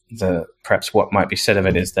perhaps what might be said of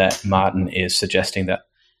it is that Martin is suggesting that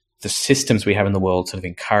the systems we have in the world sort of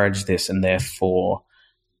encourage this, and therefore,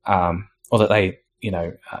 or that they,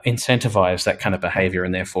 incentivize that kind of behavior,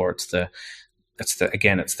 and therefore it's that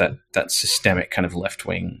systemic kind of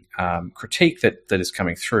left-wing critique that is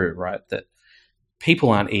coming through, right? That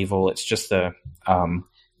people aren't evil. It's just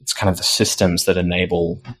it's kind of the systems that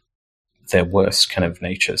enable their worst kind of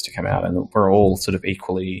natures to come out, and we're all sort of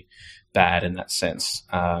equally bad in that sense.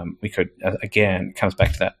 We could, again, it comes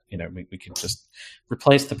back to that, we could just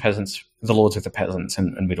replace the peasants, the lords with the peasants,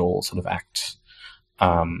 and we'd all sort of act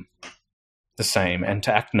the same. And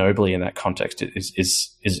to act nobly in that context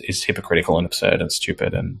is hypocritical and absurd and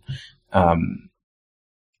stupid. And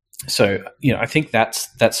so, I think that's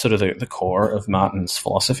sort of the core of Martin's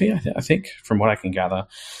philosophy, I think, from what I can gather.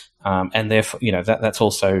 And therefore, that's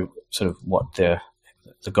also sort of what the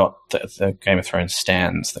Game of Thrones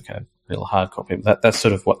stands, the kind of real hardcore people. That's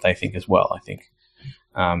sort of what they think as well, I think.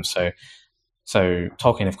 So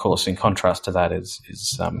Tolkien, of course, in contrast to that,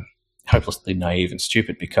 is hopelessly naive and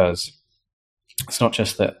stupid, because it's not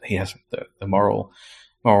just that he has the moral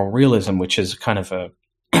realism, which is kind of a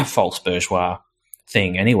false bourgeois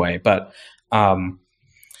thing anyway, but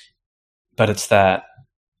it's that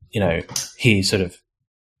he sort of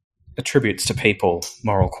attributes to people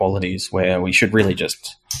moral qualities where we should really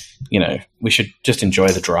just enjoy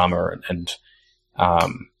the drama, and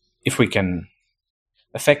if we can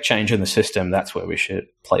affect change in the system, that's where we should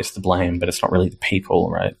place the blame, but it's not really the people,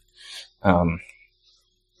 right?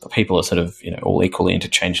 people are sort of, all equally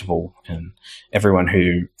interchangeable, and everyone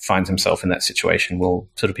who finds himself in that situation will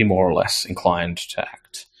sort of be more or less inclined to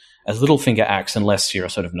act as Littlefinger acts, unless you're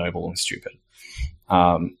sort of noble and stupid.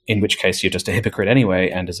 In which case you're just a hypocrite anyway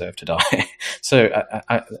and deserve to die. So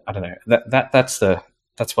I don't know. That's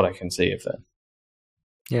what I can see of that.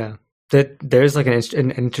 Yeah, there's like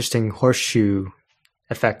an interesting horseshoe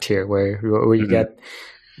effect here, where you get,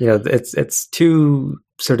 it's two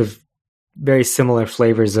sort of very similar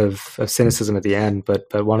flavors of cynicism at the end, but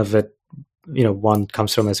one of it, one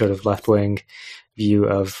comes from a sort of left wing view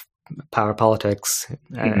of power politics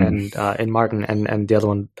and in Martin, and the other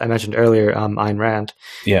one I mentioned earlier, Ayn Rand.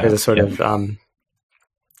 There's a sort of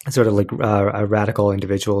like a radical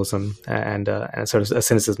individualism and sort of a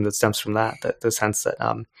cynicism that stems from that the sense that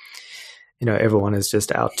everyone is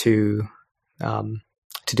just out to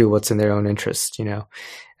do what's in their own interest,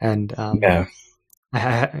 and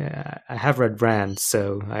I have read Rand,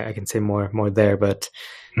 so I can say more there, but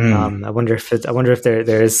I wonder if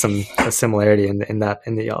there is a similarity in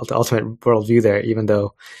the ultimate worldview there, even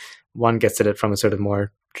though one gets at it from a sort of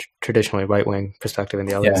more traditionally right wing perspective, and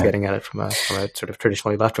the other is getting at it from a sort of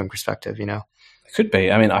traditionally left wing perspective. It could be.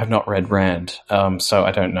 I mean, I've not read Rand, so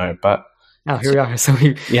I don't know. But here we are. So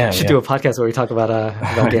we should do a podcast where we talk about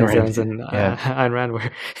Game of Thrones and Ayn Rand. Where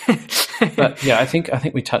but I think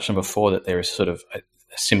we touched on before that there is sort of a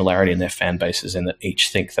similarity in their fan bases, in that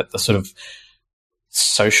each think that the sort of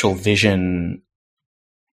social vision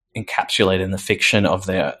encapsulated in the fiction of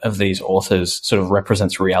these authors sort of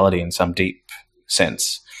represents reality in some deep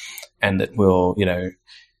sense, and that will,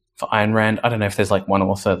 for Ayn Rand, I don't know if there's like one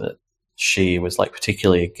author that she was like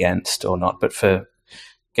particularly against or not, but for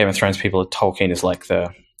Game of Thrones people, Tolkien is like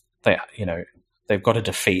they've got to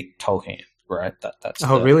defeat Tolkien, right? That's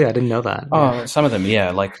really? I didn't know that. Oh, some of them,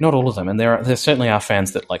 like not all of them, and there certainly are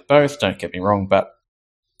fans that like both. Don't get me wrong, but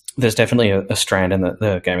there's definitely a strand in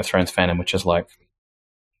the Game of Thrones fandom which is like,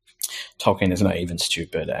 Tolkien is naive and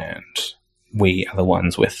stupid, and we are the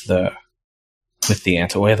ones with the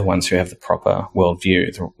answer. We're the ones who have the proper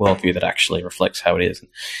worldview, the worldview that actually reflects how it is.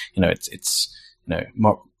 And, it's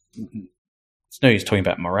no use talking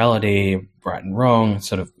about morality, right and wrong.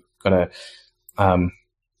 Sort of got to,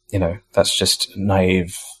 that's just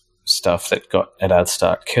naive stuff that got Eddard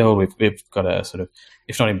Stark killed. We've got to sort of,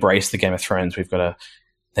 if not embrace the Game of Thrones, we've got to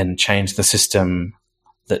then change the system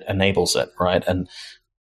that enables it, right? And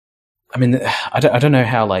I mean, I don't know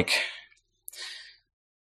how, like,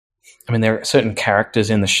 I mean, there are certain characters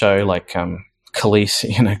in the show, like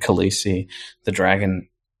Khaleesi, the dragon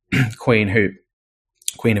queen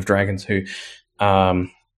of dragons, who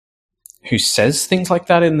says things like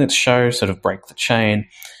that in the show, sort of break the chain.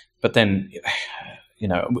 But then,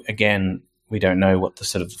 again, we don't know what the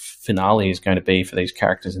sort of finale is going to be for these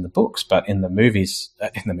characters in the books, but in the movies,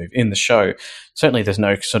 in the show, certainly there's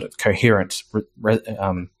no sort of coherent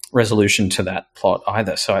resolution to that plot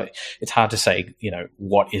either. So it's hard to say,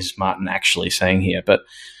 what is Martin actually saying here, but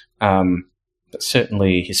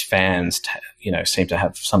certainly his fans, seem to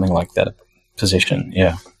have something like that position.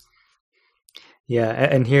 Yeah. Yeah.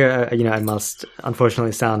 And here, I must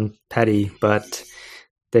unfortunately sound petty, but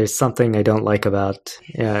there's something I don't like about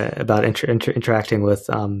interacting with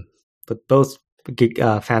both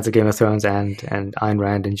fans of Game of Thrones and Ayn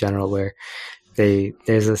Rand in general, where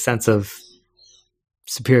there's a sense of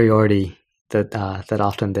superiority that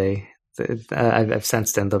often I've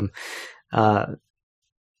sensed in them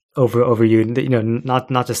over you.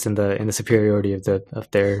 Not just in the superiority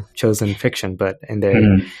of their chosen fiction, but in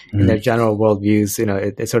their general worldviews.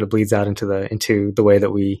 It sort of bleeds out into the way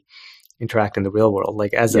that we interact in the real world,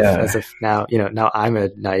 like as if now I'm a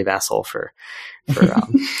naive asshole for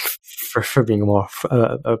being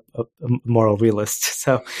a moral realist.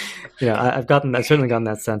 So I've certainly gotten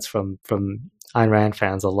that sense from Ayn Rand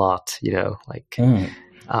fans a lot. There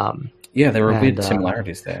were weird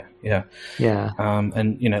similarities there.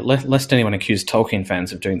 And lest anyone accuse Tolkien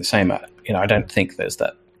fans of doing the same, I don't think there's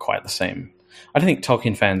that quite the same. I don't think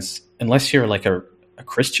Tolkien fans, unless you're like a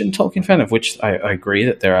Christian Tolkien fan, of which I agree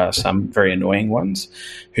that there are some very annoying ones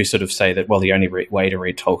who sort of say that, well, the only way to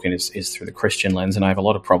read Tolkien is through the Christian lens, and I have a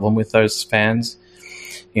lot of problem with those fans.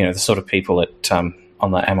 The sort of people that on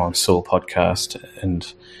the Amon Soul podcast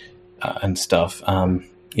and stuff,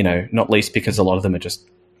 not least because a lot of them are just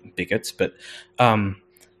bigots. But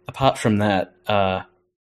apart from that, I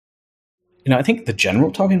think the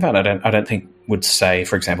general Tolkien fan, I don't think would say,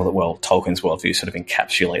 for example, that, well, Tolkien's worldview sort of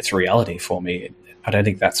encapsulates reality for me. I don't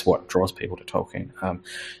think that's what draws people to Tolkien.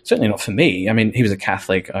 Certainly not for me. I mean, he was a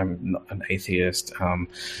Catholic. I'm not an atheist. I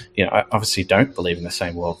obviously don't believe in the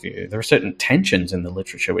same worldview. There are certain tensions in the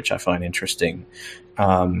literature which I find interesting,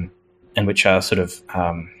 and which are sort of,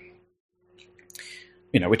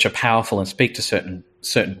 which are powerful and speak to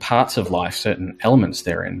certain parts of life, certain elements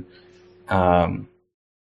therein. But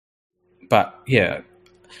yeah,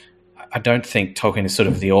 I don't think Tolkien is sort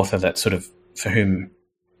of the author that sort of for whom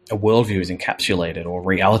a worldview is encapsulated or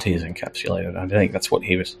reality is encapsulated. I don't think that's what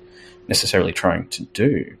he was necessarily trying to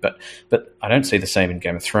do. But I don't see the same in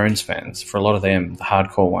Game of Thrones fans. For a lot of them, the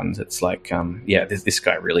hardcore ones, it's like, this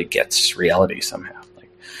guy really gets reality somehow.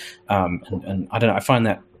 Like, and I don't know. I find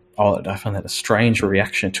that odd. I find that a strange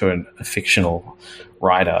reaction to a fictional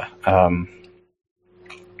writer.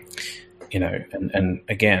 And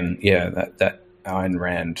again, that Ayn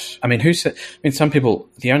Rand. I mean, who said? I mean, some people.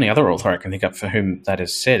 The only other author I can think of for whom that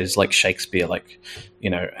is said is like Shakespeare, like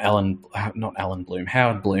not Alan Bloom,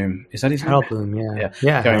 Howard Bloom. Is that his name? Howard Bloom, yeah.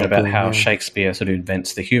 Going Howard about Bloom, how yeah. Shakespeare sort of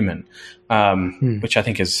invents the human, which I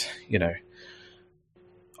think is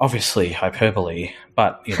obviously hyperbole,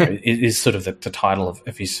 but it is sort of the title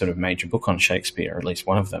of his sort of major book on Shakespeare, or at least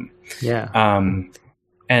one of them. Yeah.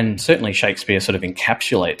 And certainly Shakespeare sort of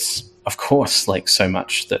encapsulates, of course, like so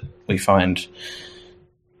much that we find,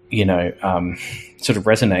 sort of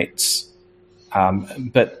resonates.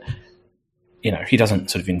 But, he doesn't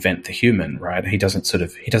sort of invent the human, right? He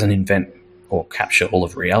doesn't invent or capture all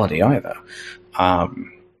of reality either. I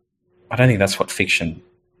don't think that's what fiction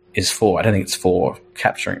is for. I don't think it's for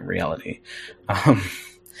capturing reality. And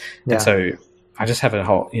so I just have a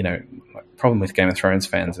whole, problem with Game of Thrones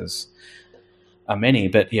fans is, many,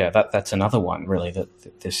 but yeah, that's another one really.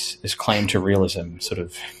 That this claim to realism sort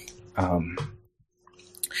of.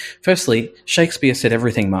 Firstly, Shakespeare said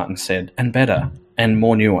everything Martin said, and better, and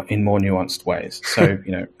more nuanced ways. So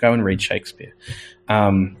go and read Shakespeare,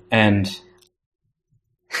 and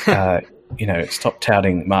stop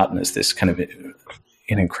touting Martin as this kind of an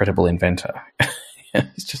incredible inventor.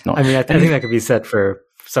 It's just not. I mean, I think that could be said for.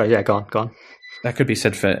 Sorry, yeah, go on. That could be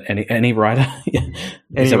said for any writer.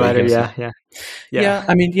 Any writer, yeah.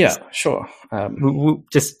 I mean, yeah, sure.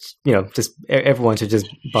 Just everyone should just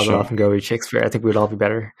bugger off and go read Shakespeare. I think we'd all be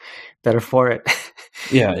better for it.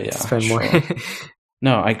 Yeah. Spend more.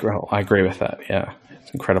 No, I agree with that. Yeah, it's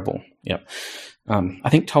incredible. Yeah, I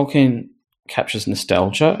think Tolkien captures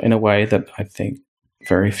nostalgia in a way that I think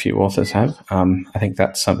very few authors have. I think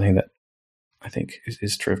that's something that I think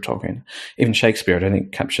is true of Tolkien. Even Shakespeare, I don't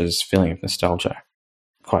think captures feeling of nostalgia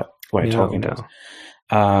quite the way Tolkien does.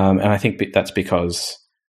 And I think that's because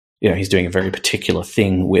he's doing a very particular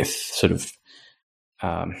thing with sort of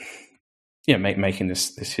making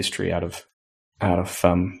this history out of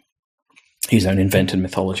his own invented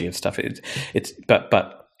mythology and stuff.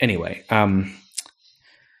 But anyway.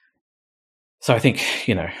 So I think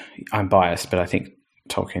I'm biased, but I think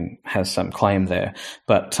Tolkien has some claim there,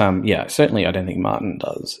 but certainly I don't think Martin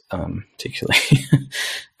does particularly.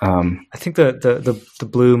 I think the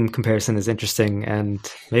Bloom comparison is interesting, and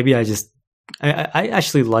maybe I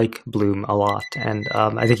actually like Bloom a lot, and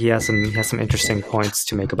I think he has some interesting points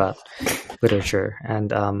to make about literature,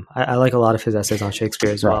 and I like a lot of his essays on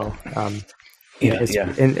Shakespeare as well. And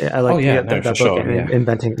I like that book, sure,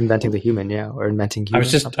 inventing the human, or inventing human.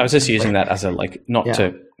 I was just using that as a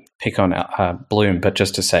to pick on Bloom, but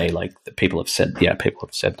just to say that people have said that.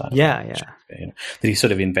 That he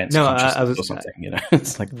sort of invents consciousness or something.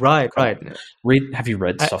 It's like right. Have you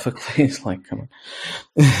read Sophocles? Come on.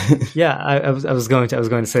 I was going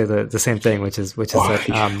to say the same thing, which is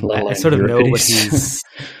that I sort of know what he's.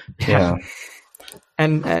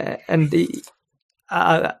 And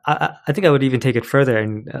I think I would even take it further,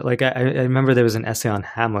 and I remember there was an essay on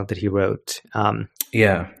Hamlet that he wrote.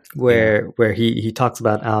 Where he talks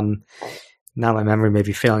about now my memory may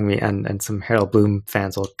be failing me, and some Harold Bloom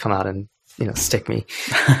fans will come out and stick me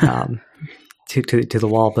to the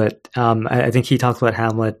wall. But I think he talks about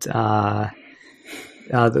Hamlet, the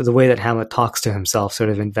way that Hamlet talks to himself, sort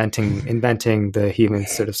of inventing the human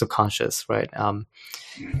sort of subconscious, right?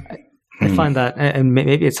 I find that, and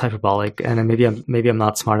maybe it's hyperbolic, and maybe I'm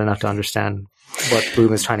not smart enough to understand what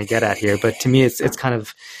Bloom is trying to get at here. But to me, it's kind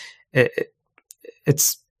of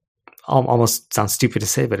it's almost sounds stupid to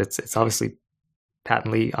say, but it's obviously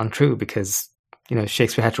patently untrue, because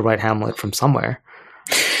Shakespeare had to write Hamlet from somewhere.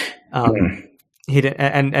 He did,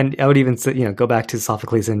 and I would even say, go back to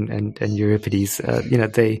Sophocles and Euripides.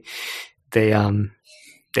 They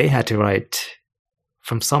had to write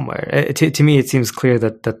from somewhere. To me, it seems clear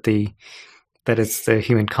that it's the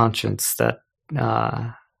human conscience that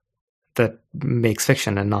makes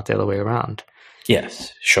fiction, and not the other way around.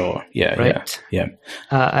 Yes, sure. Yeah, right? yeah.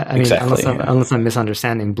 I mean, Exactly. unless I'm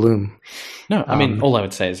misunderstanding Bloom. No, I mean, all I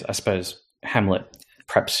would say is, I suppose Hamlet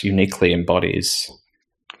perhaps uniquely embodies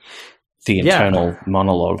the internal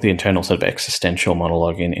monologue, the internal sort of existential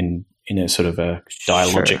monologue in a sort of a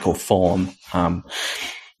dialogical form. Well,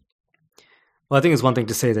 I think it's one thing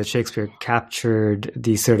to say that Shakespeare captured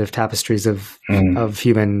these sort of tapestries of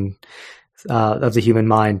human of the human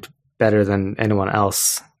mind better than anyone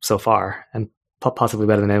else so far, and possibly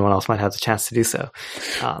better than anyone else might have the chance to do so.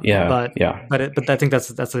 But I think that's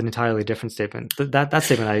an entirely different statement. That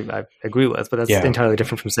statement I agree with, but that's entirely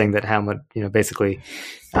different from saying that Hamlet, basically,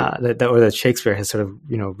 that Shakespeare has sort of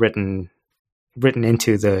written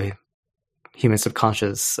into the human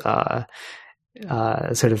subconscious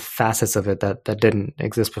sort of facets of it that didn't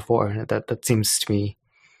exist before. That seems to me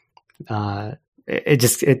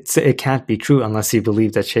it can't be true unless you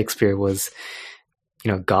believe that Shakespeare was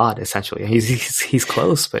God, essentially. He's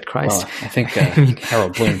close, but Christ. Well, I think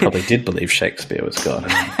Harold Bloom probably did believe Shakespeare was God.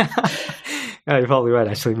 Yeah, you're probably right.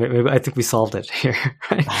 Actually, maybe I think we solved it here.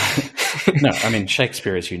 Right? No, I mean,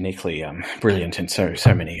 Shakespeare is uniquely brilliant in so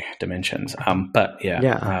many dimensions.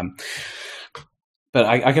 But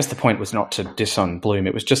I guess the point was not to diss on Bloom.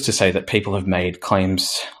 It was just to say that people have made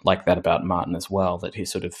claims like that about Martin as well, that he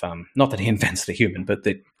sort of, not that he invents the human, but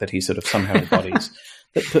that he sort of somehow embodies,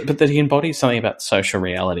 but that he embodies something about social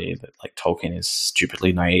reality that, like, Tolkien is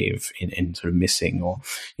stupidly naive in sort of missing, or,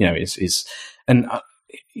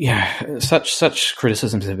 such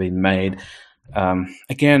criticisms have been made.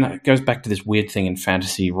 Again, it goes back to this weird thing in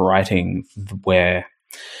fantasy writing where,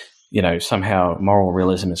 somehow moral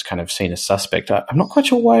realism is kind of seen as suspect. I'm not quite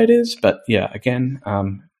sure why it is, but again,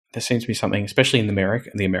 there seems to be something, especially in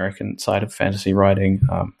the American side of fantasy writing,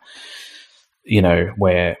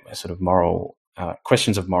 where sort of moral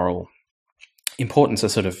questions of moral importance are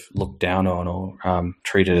sort of looked down on or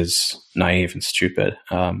treated as naive and stupid.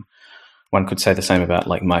 One could say the same about,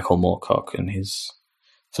 like, Michael Moorcock and his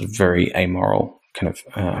sort of very amoral kind of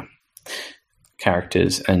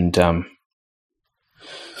characters, and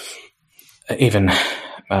even, I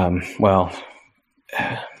don't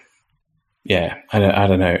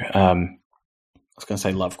know. I was going to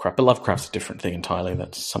say Lovecraft, but Lovecraft's a different thing entirely.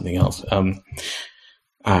 That's something else.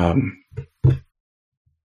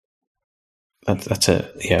 That's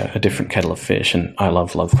a different kettle of fish, and I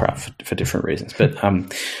love Lovecraft for different reasons. But or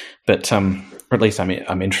at least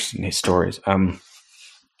I'm interested in his stories.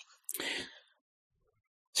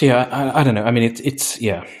 So I don't know. I mean, it's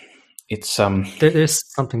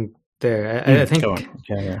there's something there. I think. Go on.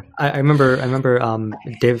 Yeah. I remember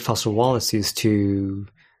David Foster Wallace used to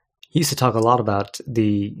talk a lot about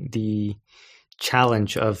the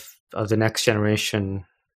challenge of the next generation,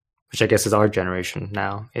 which I guess is our generation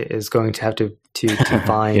now, is going to have to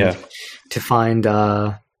find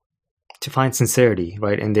to find sincerity,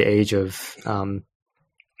 right, in the age of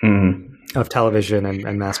television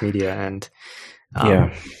and mass media, and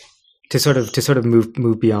to sort of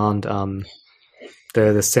move beyond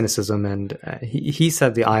the cynicism. And he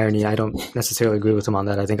said the irony. I don't necessarily agree with him on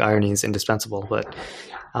that. I think irony is indispensable, but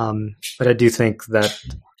I do think that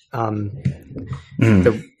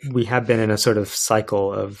we have been in a sort of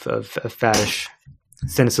cycle of faddish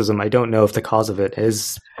cynicism. I don't know if the cause of it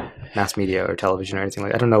is mass media or television or anything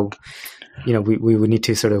like that. I don't know. We would need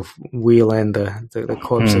to sort of wheel in the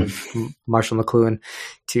corpse of Marshall McLuhan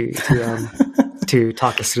to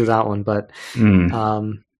talk us through that one. But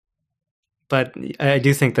I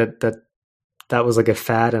do think that was like a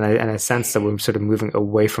fad, and I sense that we're sort of moving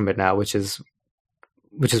away from it now, which is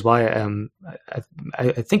why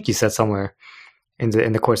I think you said somewhere in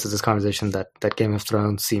the course of this conversation that Game of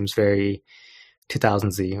Thrones seems very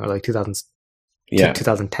 2000Z or like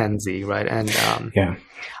 2010Z, right? And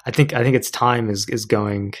I think its time is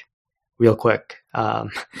going real quick.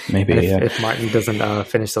 Maybe if Martin doesn't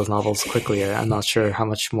finish those novels quickly, I'm not sure how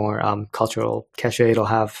much more cultural cachet it'll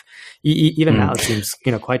have. Even now, it seems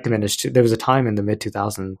quite diminished. There was a time in the mid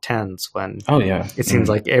 2010s when it seems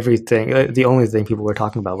like everything, the only thing people were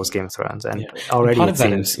talking about was Game of Thrones, and already it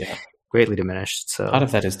seems greatly diminished. So part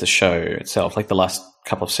of that is the show itself, like the last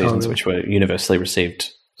couple of seasons, which were universally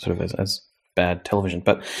received sort of as bad television.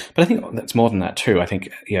 But I think that's more than that too. I think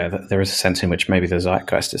there is a sense in which maybe the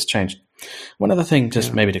zeitgeist has changed. One other thing,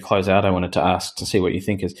 just maybe to close out, I wanted to ask to see what you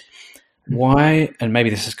think is why, and maybe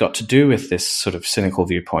this has got to do with this sort of cynical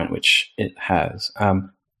viewpoint, which it has.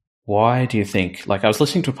 Why do you think? Like, I was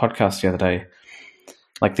listening to a podcast the other day,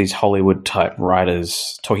 like these Hollywood type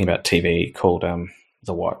writers talking about TV called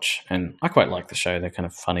The Watch, and I quite like the show. They're kind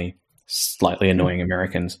of funny, slightly annoying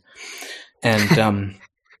Americans, and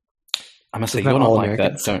I must say, It's not you're not all like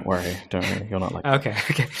Americans. that. Don't worry. You're not like Okay.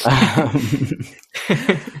 sort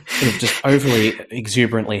of just overly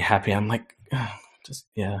exuberantly happy. I'm like,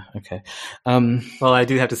 okay. Well, I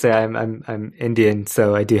do have to say I'm Indian,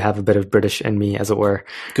 so I do have a bit of British in me, as it were.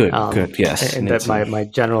 Good, yes. And that my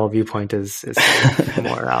general viewpoint is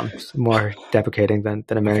more deprecating than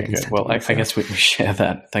Americans. Okay, well, I guess we share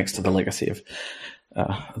that thanks to the legacy of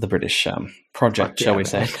the British project, shall we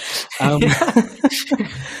say?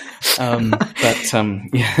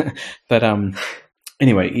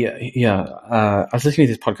 Anyway, I was listening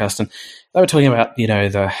to this podcast and they were talking about,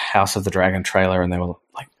 the House of the Dragon trailer, and they were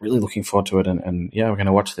like really looking forward to it, and we're going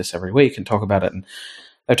to watch this every week and talk about it. And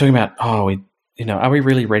they were talking about, are we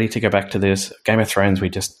really ready to go back to this? Game of Thrones, we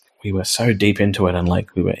were so deep into it, and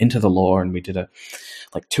like we were into the lore, and we did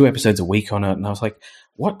 2 episodes a week on it, and I was like,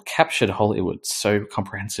 what captured Hollywood so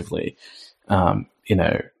comprehensively, in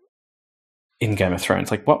Game of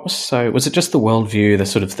Thrones? Like, was it just the worldview, the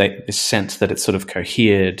sort of this sense that it sort of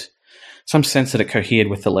cohered, some sense that it cohered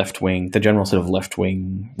with the left wing, the general sort of left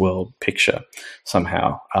wing world picture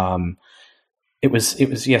somehow? It was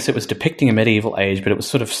depicting a medieval age, but it was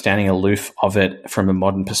sort of standing aloof of it from a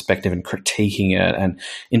modern perspective and critiquing it. And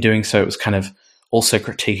in doing so, it was kind of also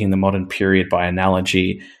critiquing the modern period by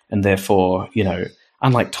analogy. And therefore,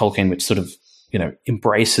 unlike Tolkien, which sort of,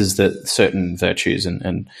 embraces the certain virtues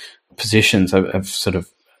and positions of sort of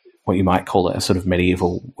what you might call a sort of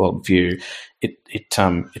medieval worldview, it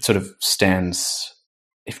sort of stands,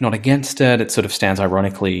 if not against it, it sort of stands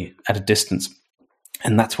ironically at a distance.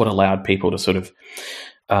 And that's what allowed people to sort of,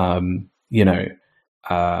 to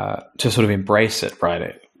sort of embrace it,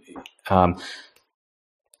 right?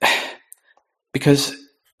 Because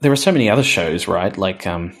there are so many other shows, right? Like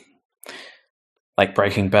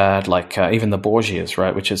Breaking Bad, even the Borgias,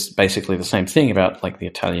 right? Which is basically the same thing about like the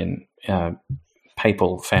Italian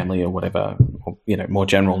papal family or whatever, or, more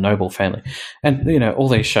general noble family. And, all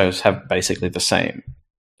these shows have basically the same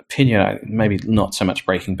opinion, maybe not so much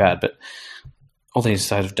Breaking Bad, but all these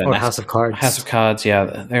sort of or House of Cards. House of Cards,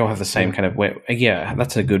 yeah, they all have the same kind of way. Yeah,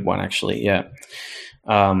 that's a good one, actually. Yeah,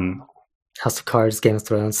 House of Cards, Game of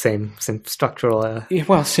Thrones, same structural.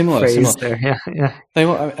 Similar. There. Yeah. They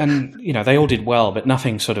all, and they all did well, but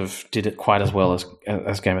nothing sort of did it quite as well as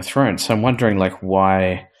Game of Thrones. So I'm wondering,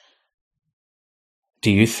 why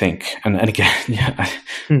do you think? And again, you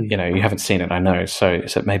haven't seen it, I know, so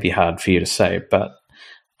it may be hard for you to say, but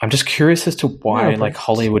I'm just curious as to why,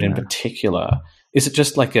 Hollywood in particular. Is it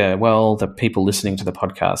just the people listening to the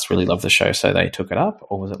podcast really love the show, so they took it up?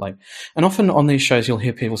 Or was it and often on these shows, you'll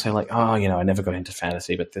hear people say I never got into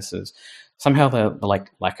fantasy, but this is somehow the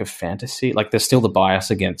lack of fantasy. There's still the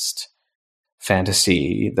bias against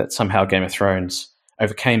fantasy that somehow Game of Thrones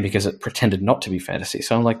overcame because it pretended not to be fantasy.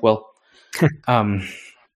 So I'm like, well,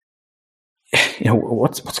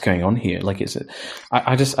 what's going on here? Is it?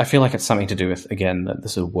 I feel like it's something to do with, again,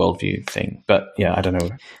 this is a worldview thing. But yeah, I don't know.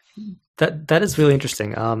 That is really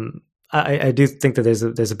interesting. I do think that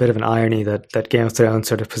there's a bit of an irony that Game of Thrones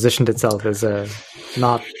sort of positioned itself as a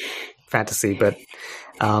not fantasy, but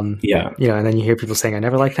and then you hear people saying, I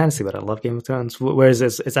never liked fantasy, but I love Game of Thrones. Whereas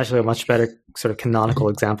it's actually a much better sort of canonical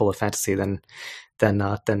example of fantasy than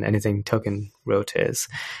anything Tolkien wrote is,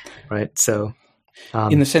 right? So,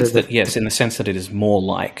 in the sense that it is more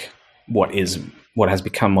like what has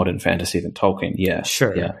become modern fantasy than Tolkien. Yeah,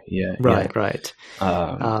 sure. Yeah. Right.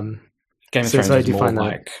 Game of Thrones is more I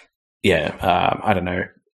don't know.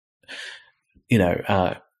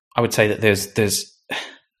 I would say that there's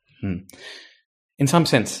in some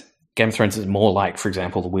sense, Game of Thrones is more like, for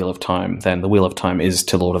example, The Wheel of Time than The Wheel of Time is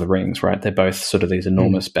to Lord of the Rings, right? They're both sort of these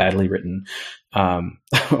enormous, badly written.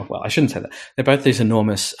 Well, I shouldn't say that. They're both these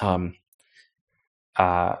enormous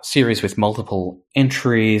series with multiple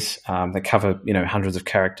entries that cover, hundreds of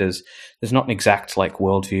characters. There's not an exact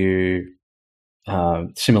worldview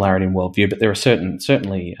similarity in worldview, but there are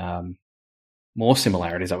certainly more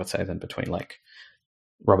similarities, I would say, than between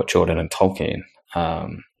Robert Jordan and Tolkien.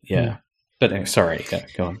 But sorry,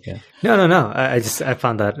 go on. Yeah. No. I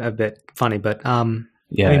found that a bit funny, but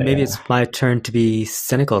maybe it's my turn to be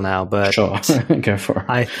cynical now. But sure, go for it.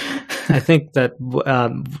 I think that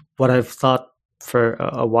what I've thought for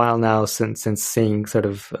a while now, since seeing sort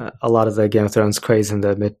of a lot of the Game of Thrones craze in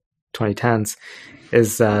the mid 2010s,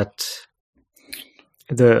 is that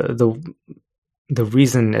the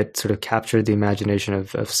reason it sort of captured the imagination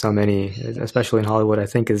of so many, especially in Hollywood, I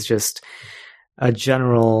think, is just a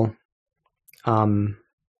general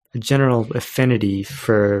affinity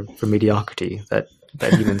for mediocrity that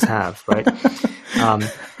humans have, right? And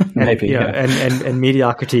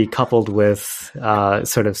mediocrity coupled with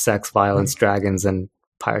sort of sex, violence, dragons, and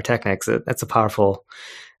pyrotechnics. That's a powerful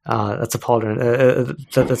that's a cauldron.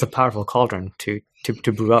 That's a powerful cauldron to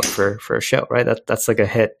brew up for a show, right? That's like a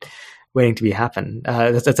hit waiting to be happen.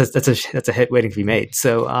 That's a hit waiting to be made.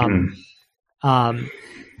 So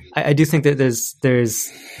I do think that there's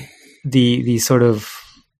the sort of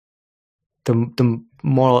the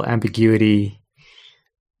moral ambiguity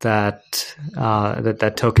that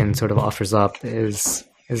Tolkien sort of offers up is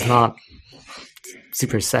not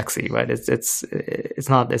super sexy, right? It's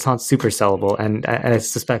not super sellable, and I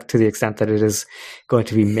suspect to the extent that it is going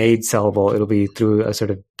to be made sellable, it'll be through a sort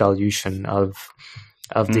of dilution of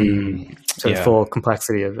the sort of full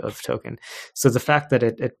complexity of Tolkien. So the fact that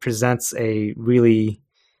it presents a really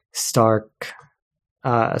stark,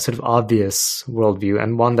 sort of obvious worldview,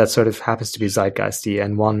 and one that sort of happens to be zeitgeisty,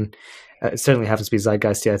 and one certainly happens to be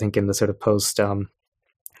zeitgeisty, I think, in the sort of post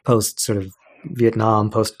sort of Vietnam,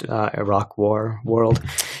 post Iraq War world,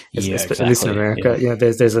 exactly. At least in America.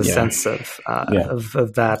 There's a sense of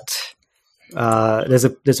that.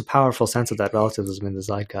 There's a powerful sense of that relativism in the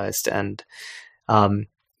zeitgeist, and to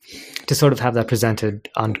sort of have that presented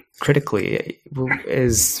uncritically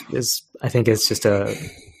is I think it's just a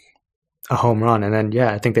home run. And then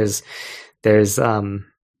I think there's a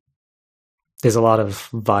lot of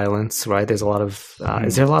violence, right? There's a lot of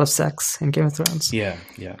is there a lot of sex in Game of Thrones? Yeah.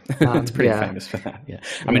 It's pretty famous for that. Yeah,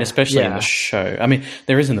 I mean, especially in the show. I mean,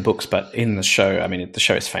 there is in the books, but in the show, I mean, the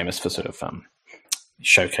show is famous for sort of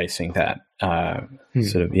showcasing that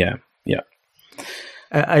sort of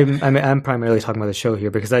I'm primarily talking about the show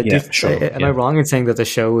here because I do. Sure, am I wrong in saying that the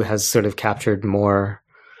show has sort of captured more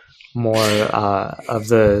of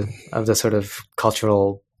the sort of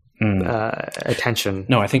cultural attention?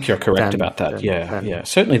 No, I think you're correct about that.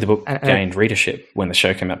 Certainly the book gained readership when the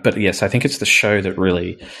show came out, but yes, I think it's the show that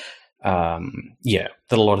really, that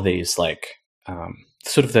a lot of these sort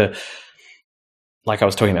of the, like I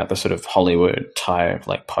was talking about, the sort of Hollywood type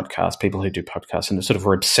podcast, people who do podcasts, and sort of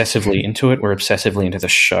were obsessively into it. We're obsessively into the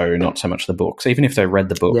show, not so much the books. Even if they read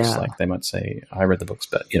the books, they might say, "I read the books,"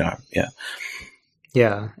 but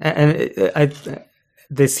and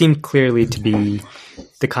they seem clearly to be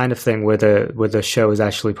the kind of thing where the show is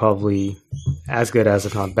actually probably as good as,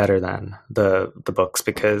 if not better than, the books,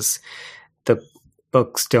 because the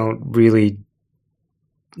books don't really.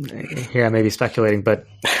 Here I may be speculating, but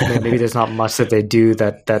maybe there's not much that they do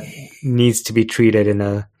that needs to be treated in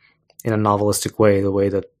a novelistic way, the way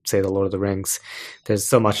that, say, the Lord of the Rings. There's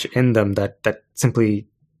so much in them that simply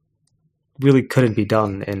really couldn't be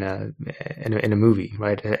done in a movie,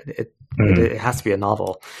 right? It has to be a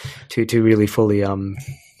novel to really fully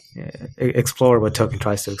explore what Tolkien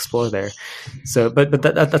tries to explore there. So, but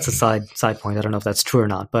that's a side point. I don't know if that's true or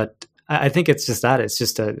not, but I think it's just that. It's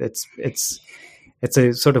just it's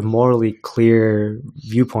a sort of morally clear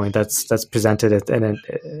viewpoint that's presented, and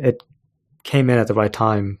it came in at the right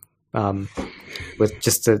time with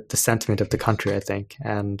just the sentiment of the country, I think,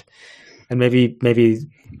 and maybe.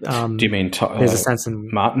 Do you mean there's a sense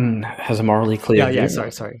in Martin has a morally clear view?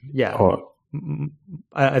 Sorry. Yeah.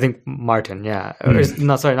 I think Martin. Yeah.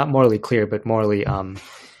 Not morally clear, but morally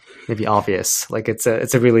maybe obvious. Like it's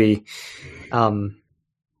a really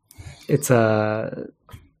it's a.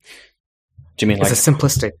 Do you mean it's a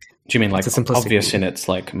simplistic? Do you mean like obvious in its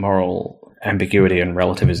like moral ambiguity and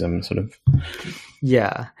relativism, sort of?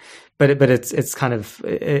 Yeah, but it's kind of,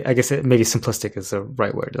 I guess maybe simplistic is the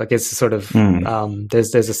right word. Like it's sort of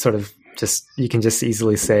there's a sort of just, you can just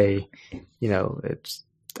easily say, it's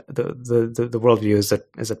the worldview is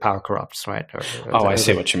that power corrupts, right? I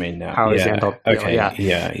see what you mean now. Power is the end all. Okay.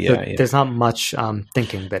 Yeah. There's not much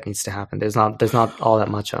thinking that needs to happen. There's not all that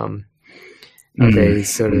much of a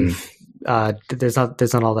sort of. There's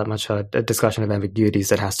not all that much a discussion of ambiguities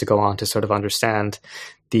that has to go on to sort of understand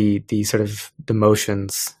the sort of the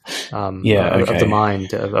motions of the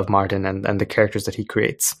mind of Martin and the characters that he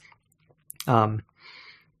creates. So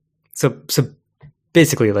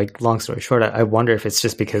basically, like, long story short, I wonder if it's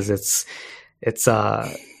just because it's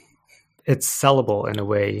sellable in a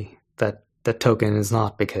way that Tolkien is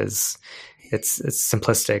not, because it's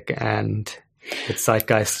simplistic and it's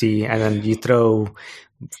zeitgeisty, and then you throw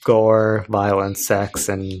gore, violence, sex,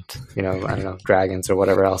 and I don't know, dragons or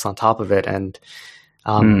whatever else on top of it, and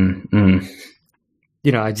I think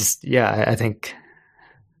it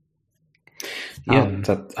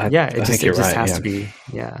just has to be.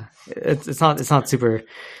 It's not super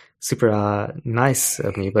nice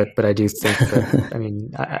of me, but I do think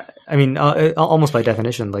that I mean almost by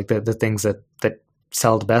definition, like the things that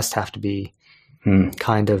sell the best have to be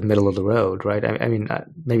kind of middle of the road, right? I mean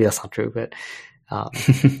maybe that's not true, but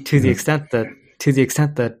to the extent that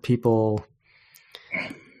people,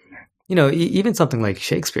 even something like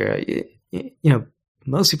Shakespeare,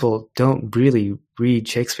 most people don't really read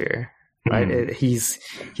Shakespeare, right? He's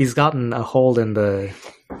gotten a hold in the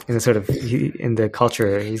sort of in the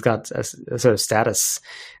culture. He's got a sort of status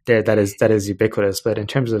there that is ubiquitous. But in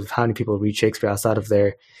terms of how many people read Shakespeare outside of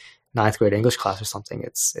their ninth grade English class or something,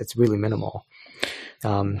 it's really minimal.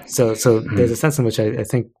 So there's a sense in which I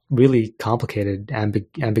think really complicated,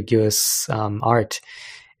 ambiguous art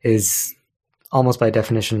is almost by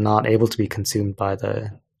definition not able to be consumed by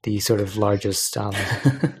the sort of largest.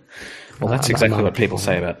 Well, that's exactly what people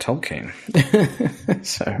say about Tolkien.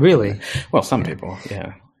 So really, well, some people,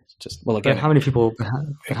 yeah. Just again, but how many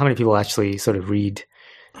people actually sort of read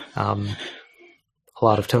a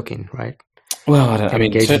lot of Tolkien, right? Well, I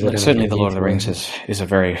mean, certainly, The Lord of the Rings is a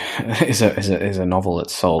very is a novel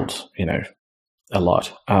that's sold, a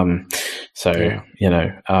lot.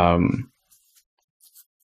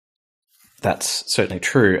 That's certainly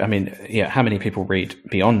true. I mean, how many people read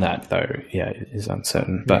beyond that, though? Yeah, is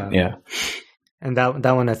uncertain. But yeah. And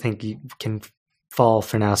that one I think you can fall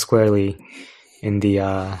for now squarely in the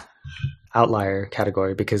outlier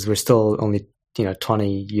category, because we're still only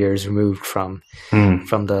 20 years removed from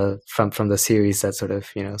the series that sort of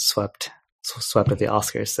swept at the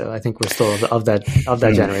Oscars. So I think we're still of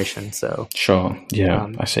that generation. So sure, yeah,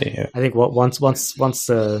 I see. Yeah. I think once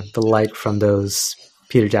the light from those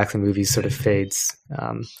Peter Jackson movies sort of fades,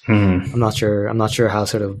 I'm not sure how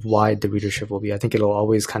sort of wide the readership will be. I think it'll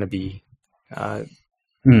always kind of be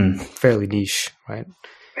fairly niche, right?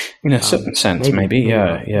 In a certain sense, maybe.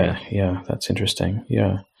 Yeah. That's interesting.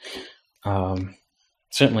 Yeah.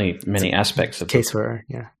 Certainly many aspects of case where,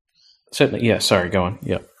 yeah. Certainly, yeah. Sorry, go on.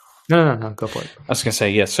 Yeah. No, go for it. I was going to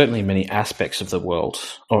say, yeah, certainly many aspects of the world,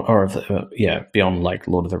 or of the, beyond like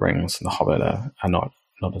Lord of the Rings and The Hobbit are not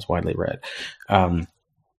as widely read.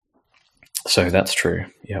 So that's true.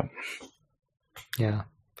 Yeah. Yeah.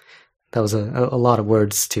 That was a lot of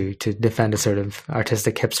words to defend a sort of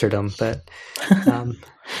artistic hipsterdom, but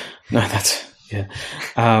no, that's yeah.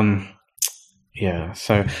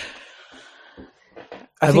 So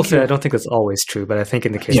I will say I don't think that's always true, but I think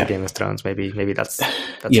in the case of Game of Thrones, maybe that's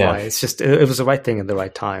why. It's just it was the right thing at the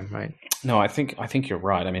right time, right? No, I think you're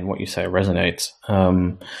right. I mean, what you say resonates.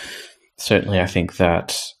 Certainly, I think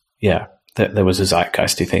that that there was a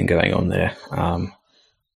zeitgeisty thing going on there.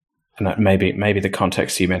 And that maybe the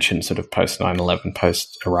context you mentioned, sort of post 9/11,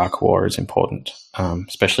 post Iraq War, is important,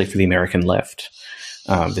 especially for the American left.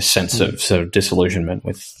 This sense of sort of disillusionment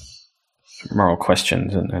with moral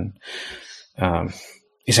questions, and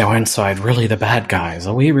is our own side really the bad guys?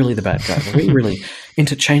 Are we really the bad guys? Are we really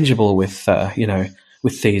interchangeable with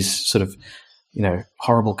with these sort of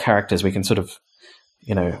horrible characters? We can sort of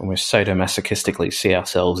almost sadomasochistically see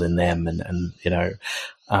ourselves in them, and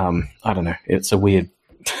I don't know. It's a weird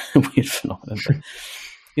phenomenon,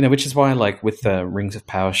 but, which is why, like with the Rings of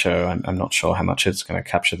Power show, I'm not sure how much it's going to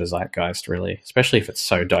capture the zeitgeist, really, especially if it's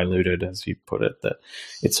so diluted, as you put it, that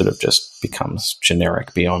it sort of just becomes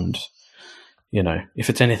generic beyond. If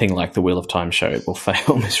it's anything like the Wheel of Time show, it will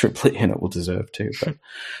fail miserably, and it will deserve to. But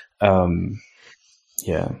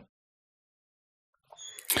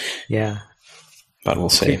yeah. But we'll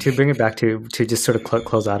see. To bring it back to just sort of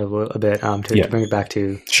close out a bit. To bring it back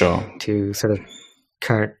to sort of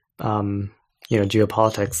current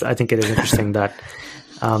geopolitics. I think it is interesting that.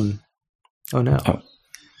 Oh no! Oh. You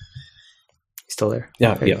still there?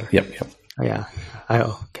 Yeah. Okay. Yep. Oh yeah.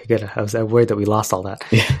 Okay, good. I was worried that we lost all that.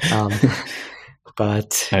 Yeah.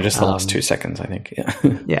 But no, just the last 2 seconds, I think. Yeah.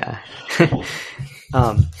 Yeah.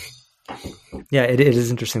 Yeah, it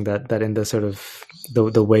is interesting that in the sort of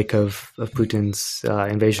the wake of Putin's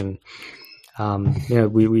invasion,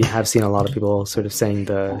 we have seen a lot of people sort of saying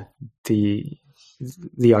the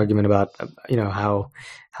argument about how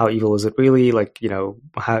evil is it really, like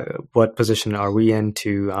what position are we in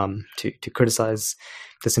to criticize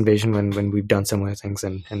this invasion when we've done similar things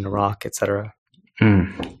in Iraq, etc.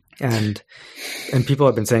 And people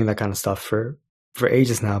have been saying that kind of stuff for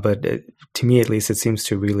ages now, but to me at least, it seems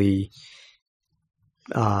to really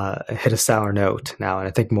hit a sour note now, and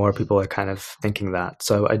I think more people are kind of thinking that.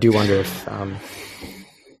 So I do wonder if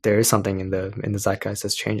there is something in the zeitgeist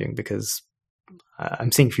that's changing, because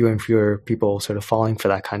I'm seeing fewer and fewer people sort of falling for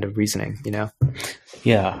that kind of reasoning.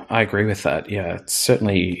 Yeah, I agree with that. Yeah,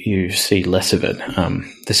 certainly you see less of it.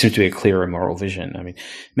 There seems to be a clearer moral vision. I mean,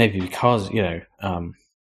 maybe because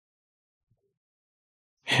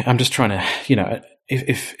I'm just trying to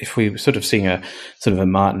if we sort of seeing a sort of a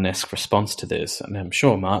Martin-esque response to this, and I'm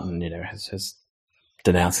sure Martin, has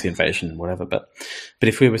denounced the invasion and whatever, but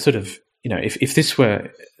if we were sort of, if this were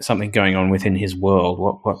something going on within his world,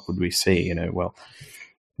 what would we see? Well,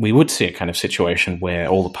 we would see a kind of situation where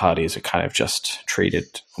all the parties are kind of just treated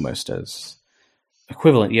almost as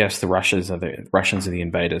equivalent. Yes, the Russians are the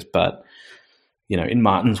invaders, but in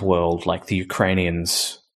Martin's world, like the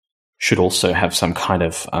Ukrainians should also have some kind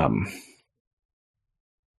of,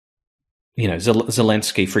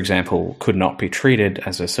 Zelensky, for example, could not be treated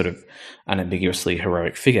as a sort of unambiguously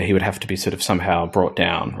heroic figure. He would have to be sort of somehow brought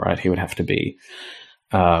down, right? He would have to be,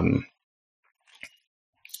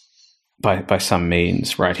 by some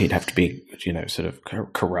means, right? He'd have to be, sort of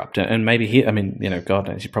corrupt, and maybe God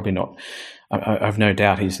knows, he's probably not. I've no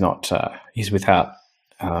doubt he's not. He's without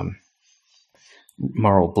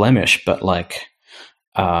moral blemish, but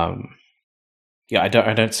I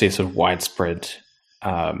don't see a sort of widespread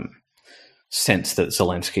sense that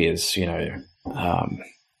Zelensky is, he's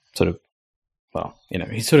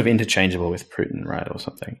sort of interchangeable with Putin, right, or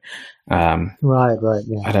something. Right,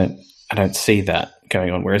 yeah. I don't see that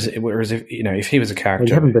going on. Whereas if he was a character,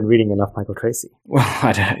 you haven't been reading enough Michael Tracy. Well,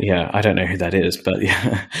 I don't know who that is, but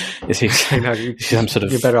yeah, is he some sort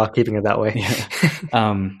of? You're better off keeping it that way.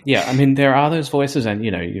 Yeah, I mean, there are those voices, and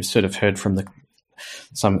you've sort of heard from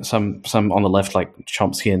some on the left, like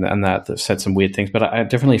Chomsky and that said some weird things, but I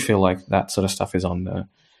definitely feel like that sort of stuff is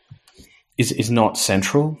is not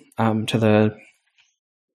central to the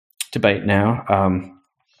debate now.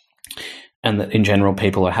 And that in general,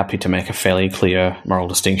 people are happy to make a fairly clear moral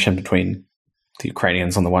distinction between the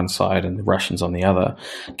Ukrainians on the one side and the Russians on the other,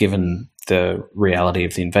 given the reality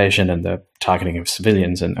of the invasion and the targeting of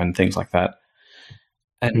civilians and things like that,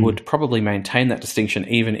 and would probably maintain that distinction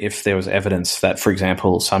even if there was evidence that, for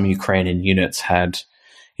example, some Ukrainian units had,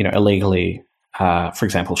 illegally, for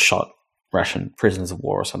example, shot Russian prisoners of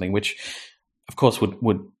war or something, which, of course,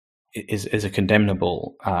 is a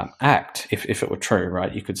condemnable act if it were true,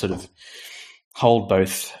 right? You could sort of hold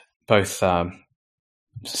both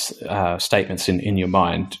statements in your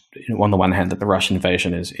mind. On the one hand, that the Russian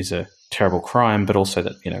invasion is a terrible crime, but also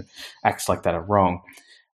that acts like that are wrong,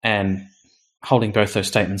 and holding both those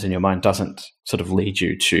statements in your mind doesn't sort of lead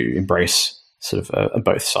you to embrace sort of a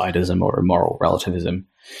both-sidism or a moral relativism,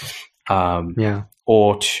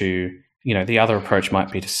 or to the other approach might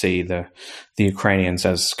be to see the Ukrainians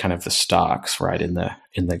as kind of the Starks, right, in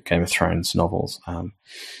the Game of Thrones novels,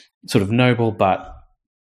 sort of noble, but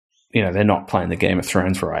they're not playing the Game of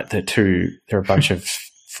Thrones right. They're a bunch of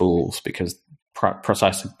fools because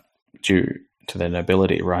precisely due to their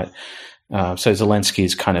nobility, right? So Zelensky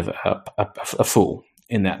is kind of a fool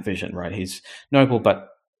in that vision, right? He's noble, but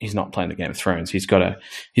he's not playing the Game of Thrones. He's got to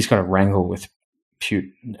wrangle with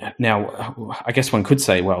Putin. Now, I guess one could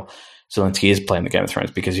say, well, Zelensky is playing the Game of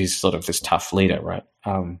Thrones because he's sort of this tough leader, right?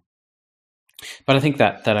 But I think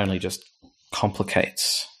that only just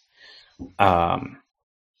complicates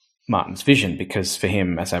Martin's vision, because for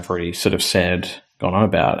him, as I've already sort of gone on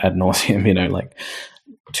about ad nauseum,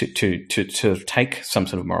 to take some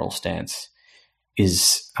sort of moral stance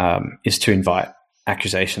is to invite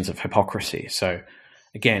accusations of hypocrisy. So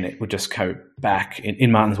again, it would just go back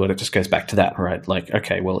in Martin's word. It just goes back to that, right? Like,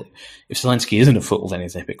 okay, well, if Zelensky isn't a fool, then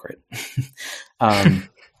he's a hypocrite.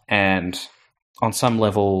 And on some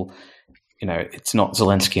level, it's not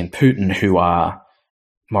Zelensky and Putin who are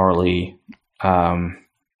morally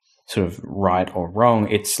sort of right or wrong.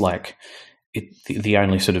 It's like the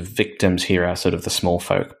only sort of victims here are sort of the small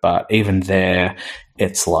folk. But even there,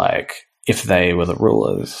 it's like if they were the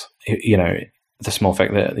rulers, the small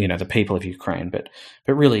folk, the people of Ukraine. But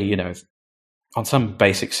really, on some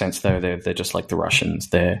basic sense, though, they're just like the Russians.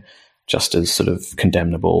 They're just as sort of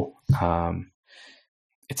condemnable.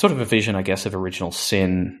 It's sort of a vision, I guess, of original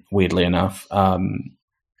sin, weirdly enough.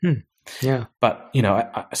 Yeah. But,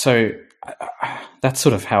 that's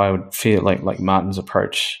sort of how I would feel like Martin's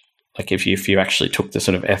approach. Like if you actually took the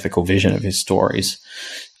sort of ethical vision of his stories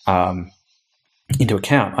into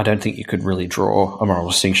account, I don't think you could really draw a moral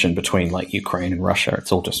distinction between like Ukraine and Russia.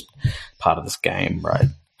 It's all just part of this game, right?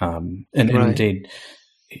 And indeed,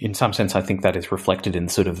 in some sense, I think that is reflected in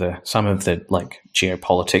sort of some of the like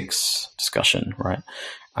geopolitics discussion, right?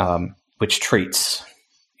 Which treats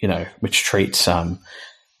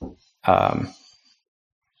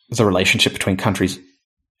the relationship between countries,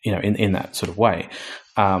 in that sort of way.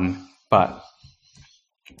 But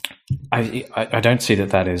I don't see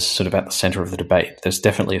that is sort of at the center of the debate. There's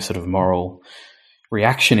definitely a sort of moral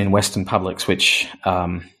reaction in Western publics which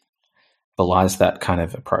belies that kind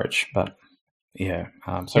of approach. But whether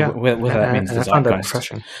that means the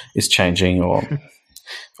zeitgeist is changing or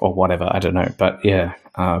whatever, I don't know. But yeah.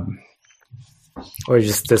 Or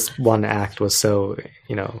just this one act was so,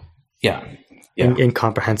 Yeah.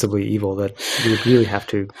 incomprehensibly evil that you would really have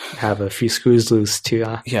to have a few screws loose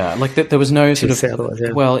to. Like there was no sort of.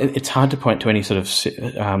 Yeah. Well, it's hard to point to any sort of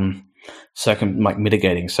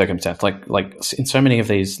mitigating circumstance. Like in so many of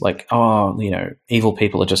these, like evil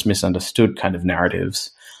people are just misunderstood kind of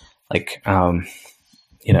narratives. Like like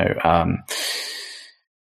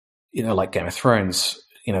Game of Thrones.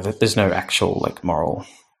 There's no actual like moral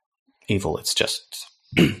evil. It's just.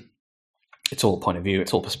 It's all point of view.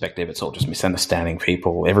 It's all perspective. It's all just misunderstanding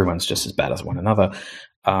people. Everyone's just as bad as one another.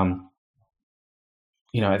 I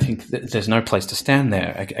think there's no place to stand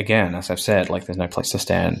there. Again, as I've said, like there's no place to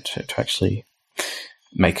stand to actually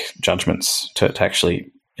make judgments, to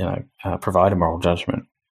actually provide a moral judgment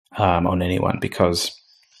on anyone, because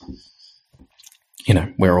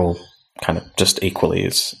we're all kind of just equally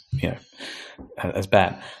as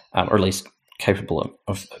bad, or at least capable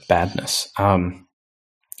of badness.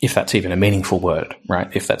 If that's even a meaningful word, right?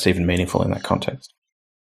 If that's even meaningful in that context.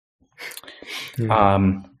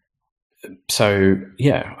 Mm. So,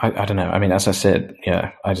 yeah, I don't know. I mean, as I said,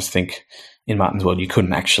 I just think in Martin's world, you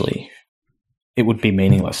couldn't actually, it would be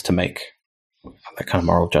meaningless to make that kind of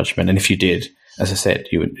moral judgment. And if you did, as I said,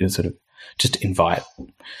 you would sort of just invite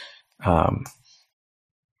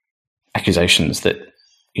accusations that,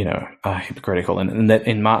 are hypocritical. And that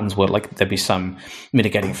in Martin's world, like there'd be some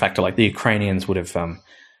mitigating factor, like the Ukrainians would have,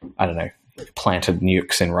 I don't know, planted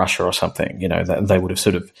nukes in Russia or something, they would have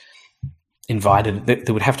sort of invited,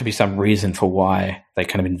 there would have to be some reason for why they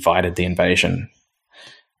kind of invited the invasion,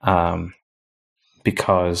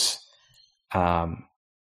 because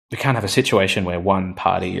we can't have a situation where one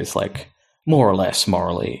party is like more or less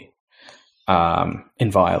morally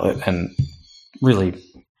inviolate, and really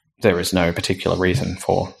there is no particular reason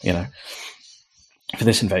for, for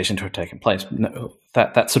this invasion to have taken place. No,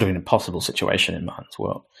 that's sort of an impossible situation in Martin's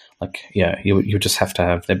world. Like, you just have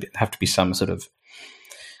to there'd have to be some sort of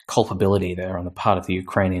culpability there on the part of the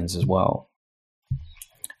Ukrainians as well.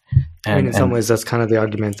 And in some ways, that's kind of the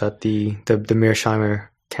argument that the Mearsheimer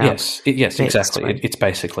camp. Yes, exactly. Right? It's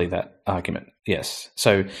basically that argument. Yes.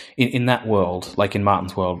 So in that world, like in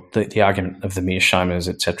Martin's world, the argument of the Mearsheimers,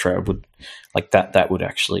 etc., would like that would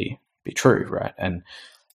actually be true, right? And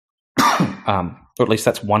or at least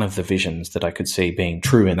that's one of the visions that I could see being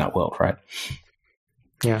true in that world, right?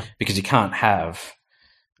 Yeah. Because you can't have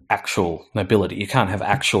actual nobility. You can't have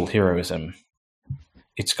actual heroism.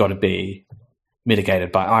 It's got to be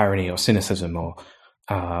mitigated by irony or cynicism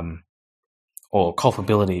or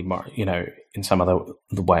culpability, in some other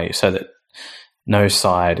way, so that no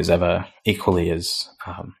side is ever equally as.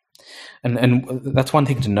 And that's one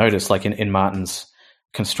thing to notice, like in Martin's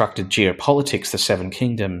constructed geopolitics, the Seven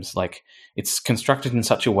Kingdoms, like it's constructed in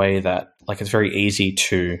such a way that like it's very easy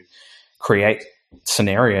to create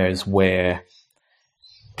scenarios where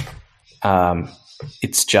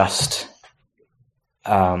it's just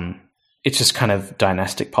kind of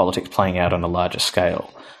dynastic politics playing out on a larger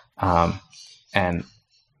scale, and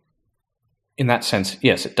in that sense,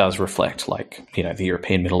 yes, it does reflect like the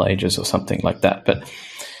European Middle Ages or something like that. But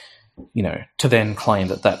to then claim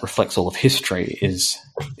that reflects all of history is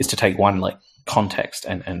to take one like context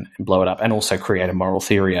and blow it up, and also create a moral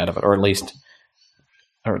theory out of it, or at least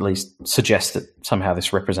suggest that somehow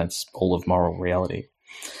this represents all of moral reality.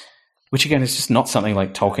 Which again is just not something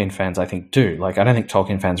like Tolkien fans, I think, do. Like, I don't think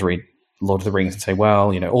Tolkien fans read Lord of the Rings and say,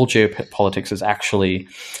 well, all geopolitics is actually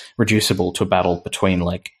reducible to a battle between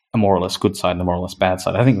like a more or less good side and a more or less bad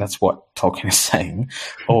side. I think that's what Tolkien is saying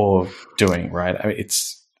or doing, right? I mean,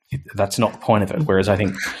 that's not the point of it. Whereas I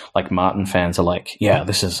think like Martin fans are like, yeah,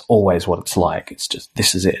 this is always what it's like. It's just,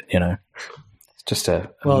 this is it, It's just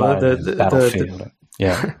a battlefield.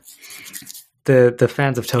 Yeah. The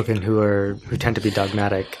fans of Tolkien who tend to be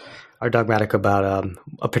dogmatic are dogmatic about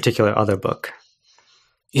a particular other book.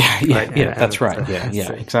 Yeah, that's right.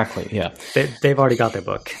 Exactly. Yeah, they've already got their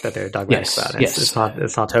book that they're dogmatic about. It's not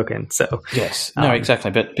Tolkien. So yes, no, exactly.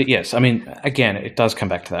 But yes, I mean, again, it does come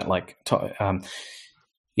back to that. Like, and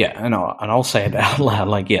I'll say it out loud.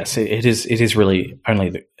 Like, yes, it is really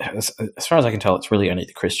only as far as I can tell, it's really only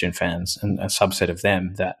the Christian fans and a subset of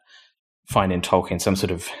them that find in Tolkien some sort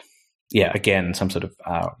of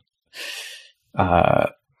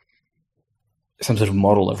some sort of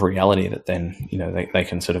model of reality that then they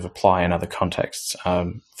can sort of apply in other contexts.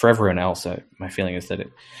 For everyone else, my feeling is that it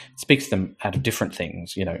speaks to them out of different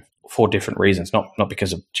things, for different reasons, not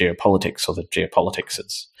because of geopolitics or the geopolitics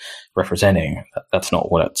it's representing. That's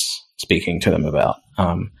not what it's speaking to them about.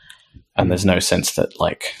 And there's no sense that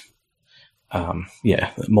like,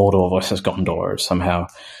 Mordor versus Gondor is somehow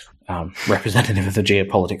representative of the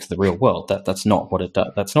geopolitics of the real world. That's not what it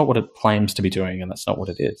does. That's not what it claims to be doing, and that's not what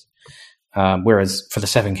it is. Whereas for the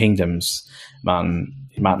Seven Kingdoms,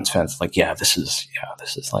 Martin's fans like, this is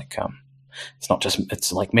like it's not just,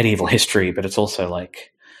 it's like medieval history, but it's also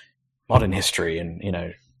like modern history and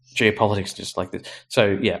geopolitics, just like this.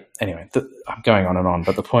 So anyway, I'm going on and on,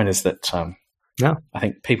 but the point is that I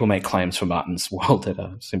think people make claims for Martin's world that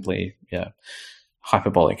are simply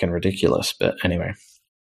hyperbolic and ridiculous. But anyway,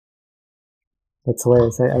 that's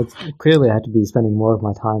hilarious. I clearly had to be spending more of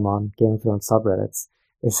my time on Game of Thrones subreddits.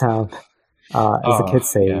 They sound, as the kids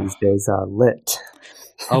say these days, lit.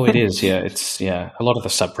 Oh, it is. Yeah, it's a lot of the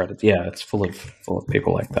subreddit. Yeah, it's full of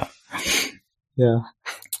people like that. Yeah,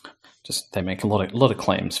 just they make a lot of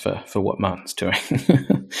claims for what Martin's doing.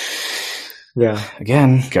 Yeah.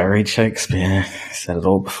 Again, go read Shakespeare. Said it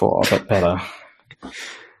all before, but better.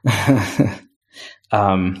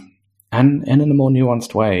 And in a more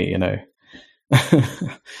nuanced way,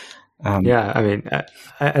 Yeah, I mean,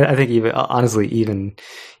 I think even honestly, even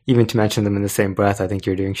to mention them in the same breath, I think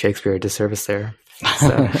you're doing Shakespeare a disservice there.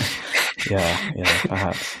 So. yeah,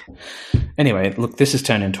 perhaps. Anyway, look, this has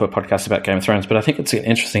turned into a podcast about Game of Thrones, but I think it's an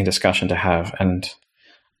interesting discussion to have, and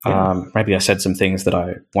maybe I said some things that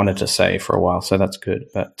I wanted to say for a while, so that's good.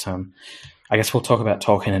 But I guess we'll talk about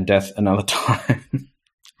Tolkien and death another time.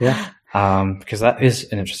 Yeah. Because that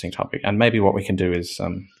is an interesting topic, and maybe what we can do is,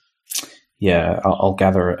 I'll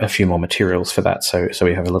gather a few more materials for that, so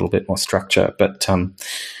we have a little bit more structure. But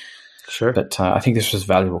sure. But I think this was a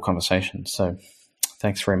valuable conversation. So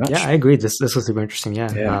thanks very much. Yeah, I agree. This was super interesting. Yeah.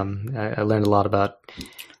 I learned a lot about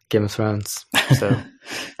Game of Thrones. So,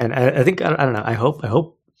 and I think I don't know. I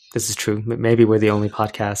hope this is true. Maybe we're the only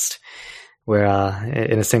podcast where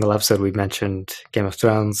in a single episode we've mentioned Game of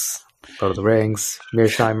Thrones, Lord of the Rings,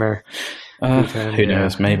 Mearsheimer. Who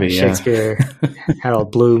knows? Maybe Shakespeare,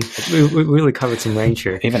 Harold Bloom. We really covered some range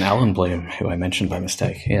here. Even Alan Bloom, who I mentioned by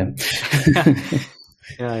mistake. Yeah.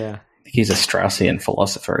 Yeah. I think he's a Straussian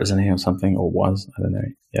philosopher, isn't he, or something, or was? I don't know.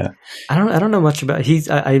 Yeah. I don't know much about.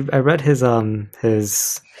 I read his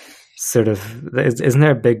sort of. Isn't there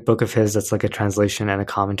a big book of his that's like a translation and a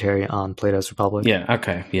commentary on Plato's Republic? Yeah.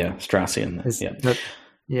 Okay. Yeah. Straussian.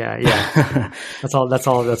 Yeah. That's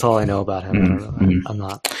all I know about him. I don't know. I'm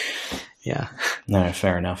not. Yeah. No,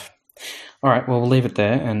 fair enough. All right, well, we'll leave it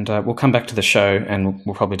there, and we'll come back to the show, and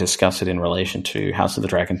we'll probably discuss it in relation to House of the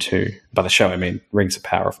Dragon 2. By the show, I mean Rings of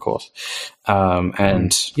Power, of course. So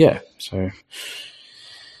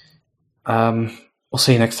we'll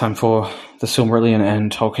see you next time for the Silmarillion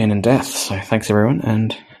and Tolkien and Death. So thanks, everyone,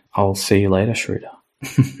 and I'll see you later, Shrita.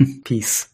 Peace.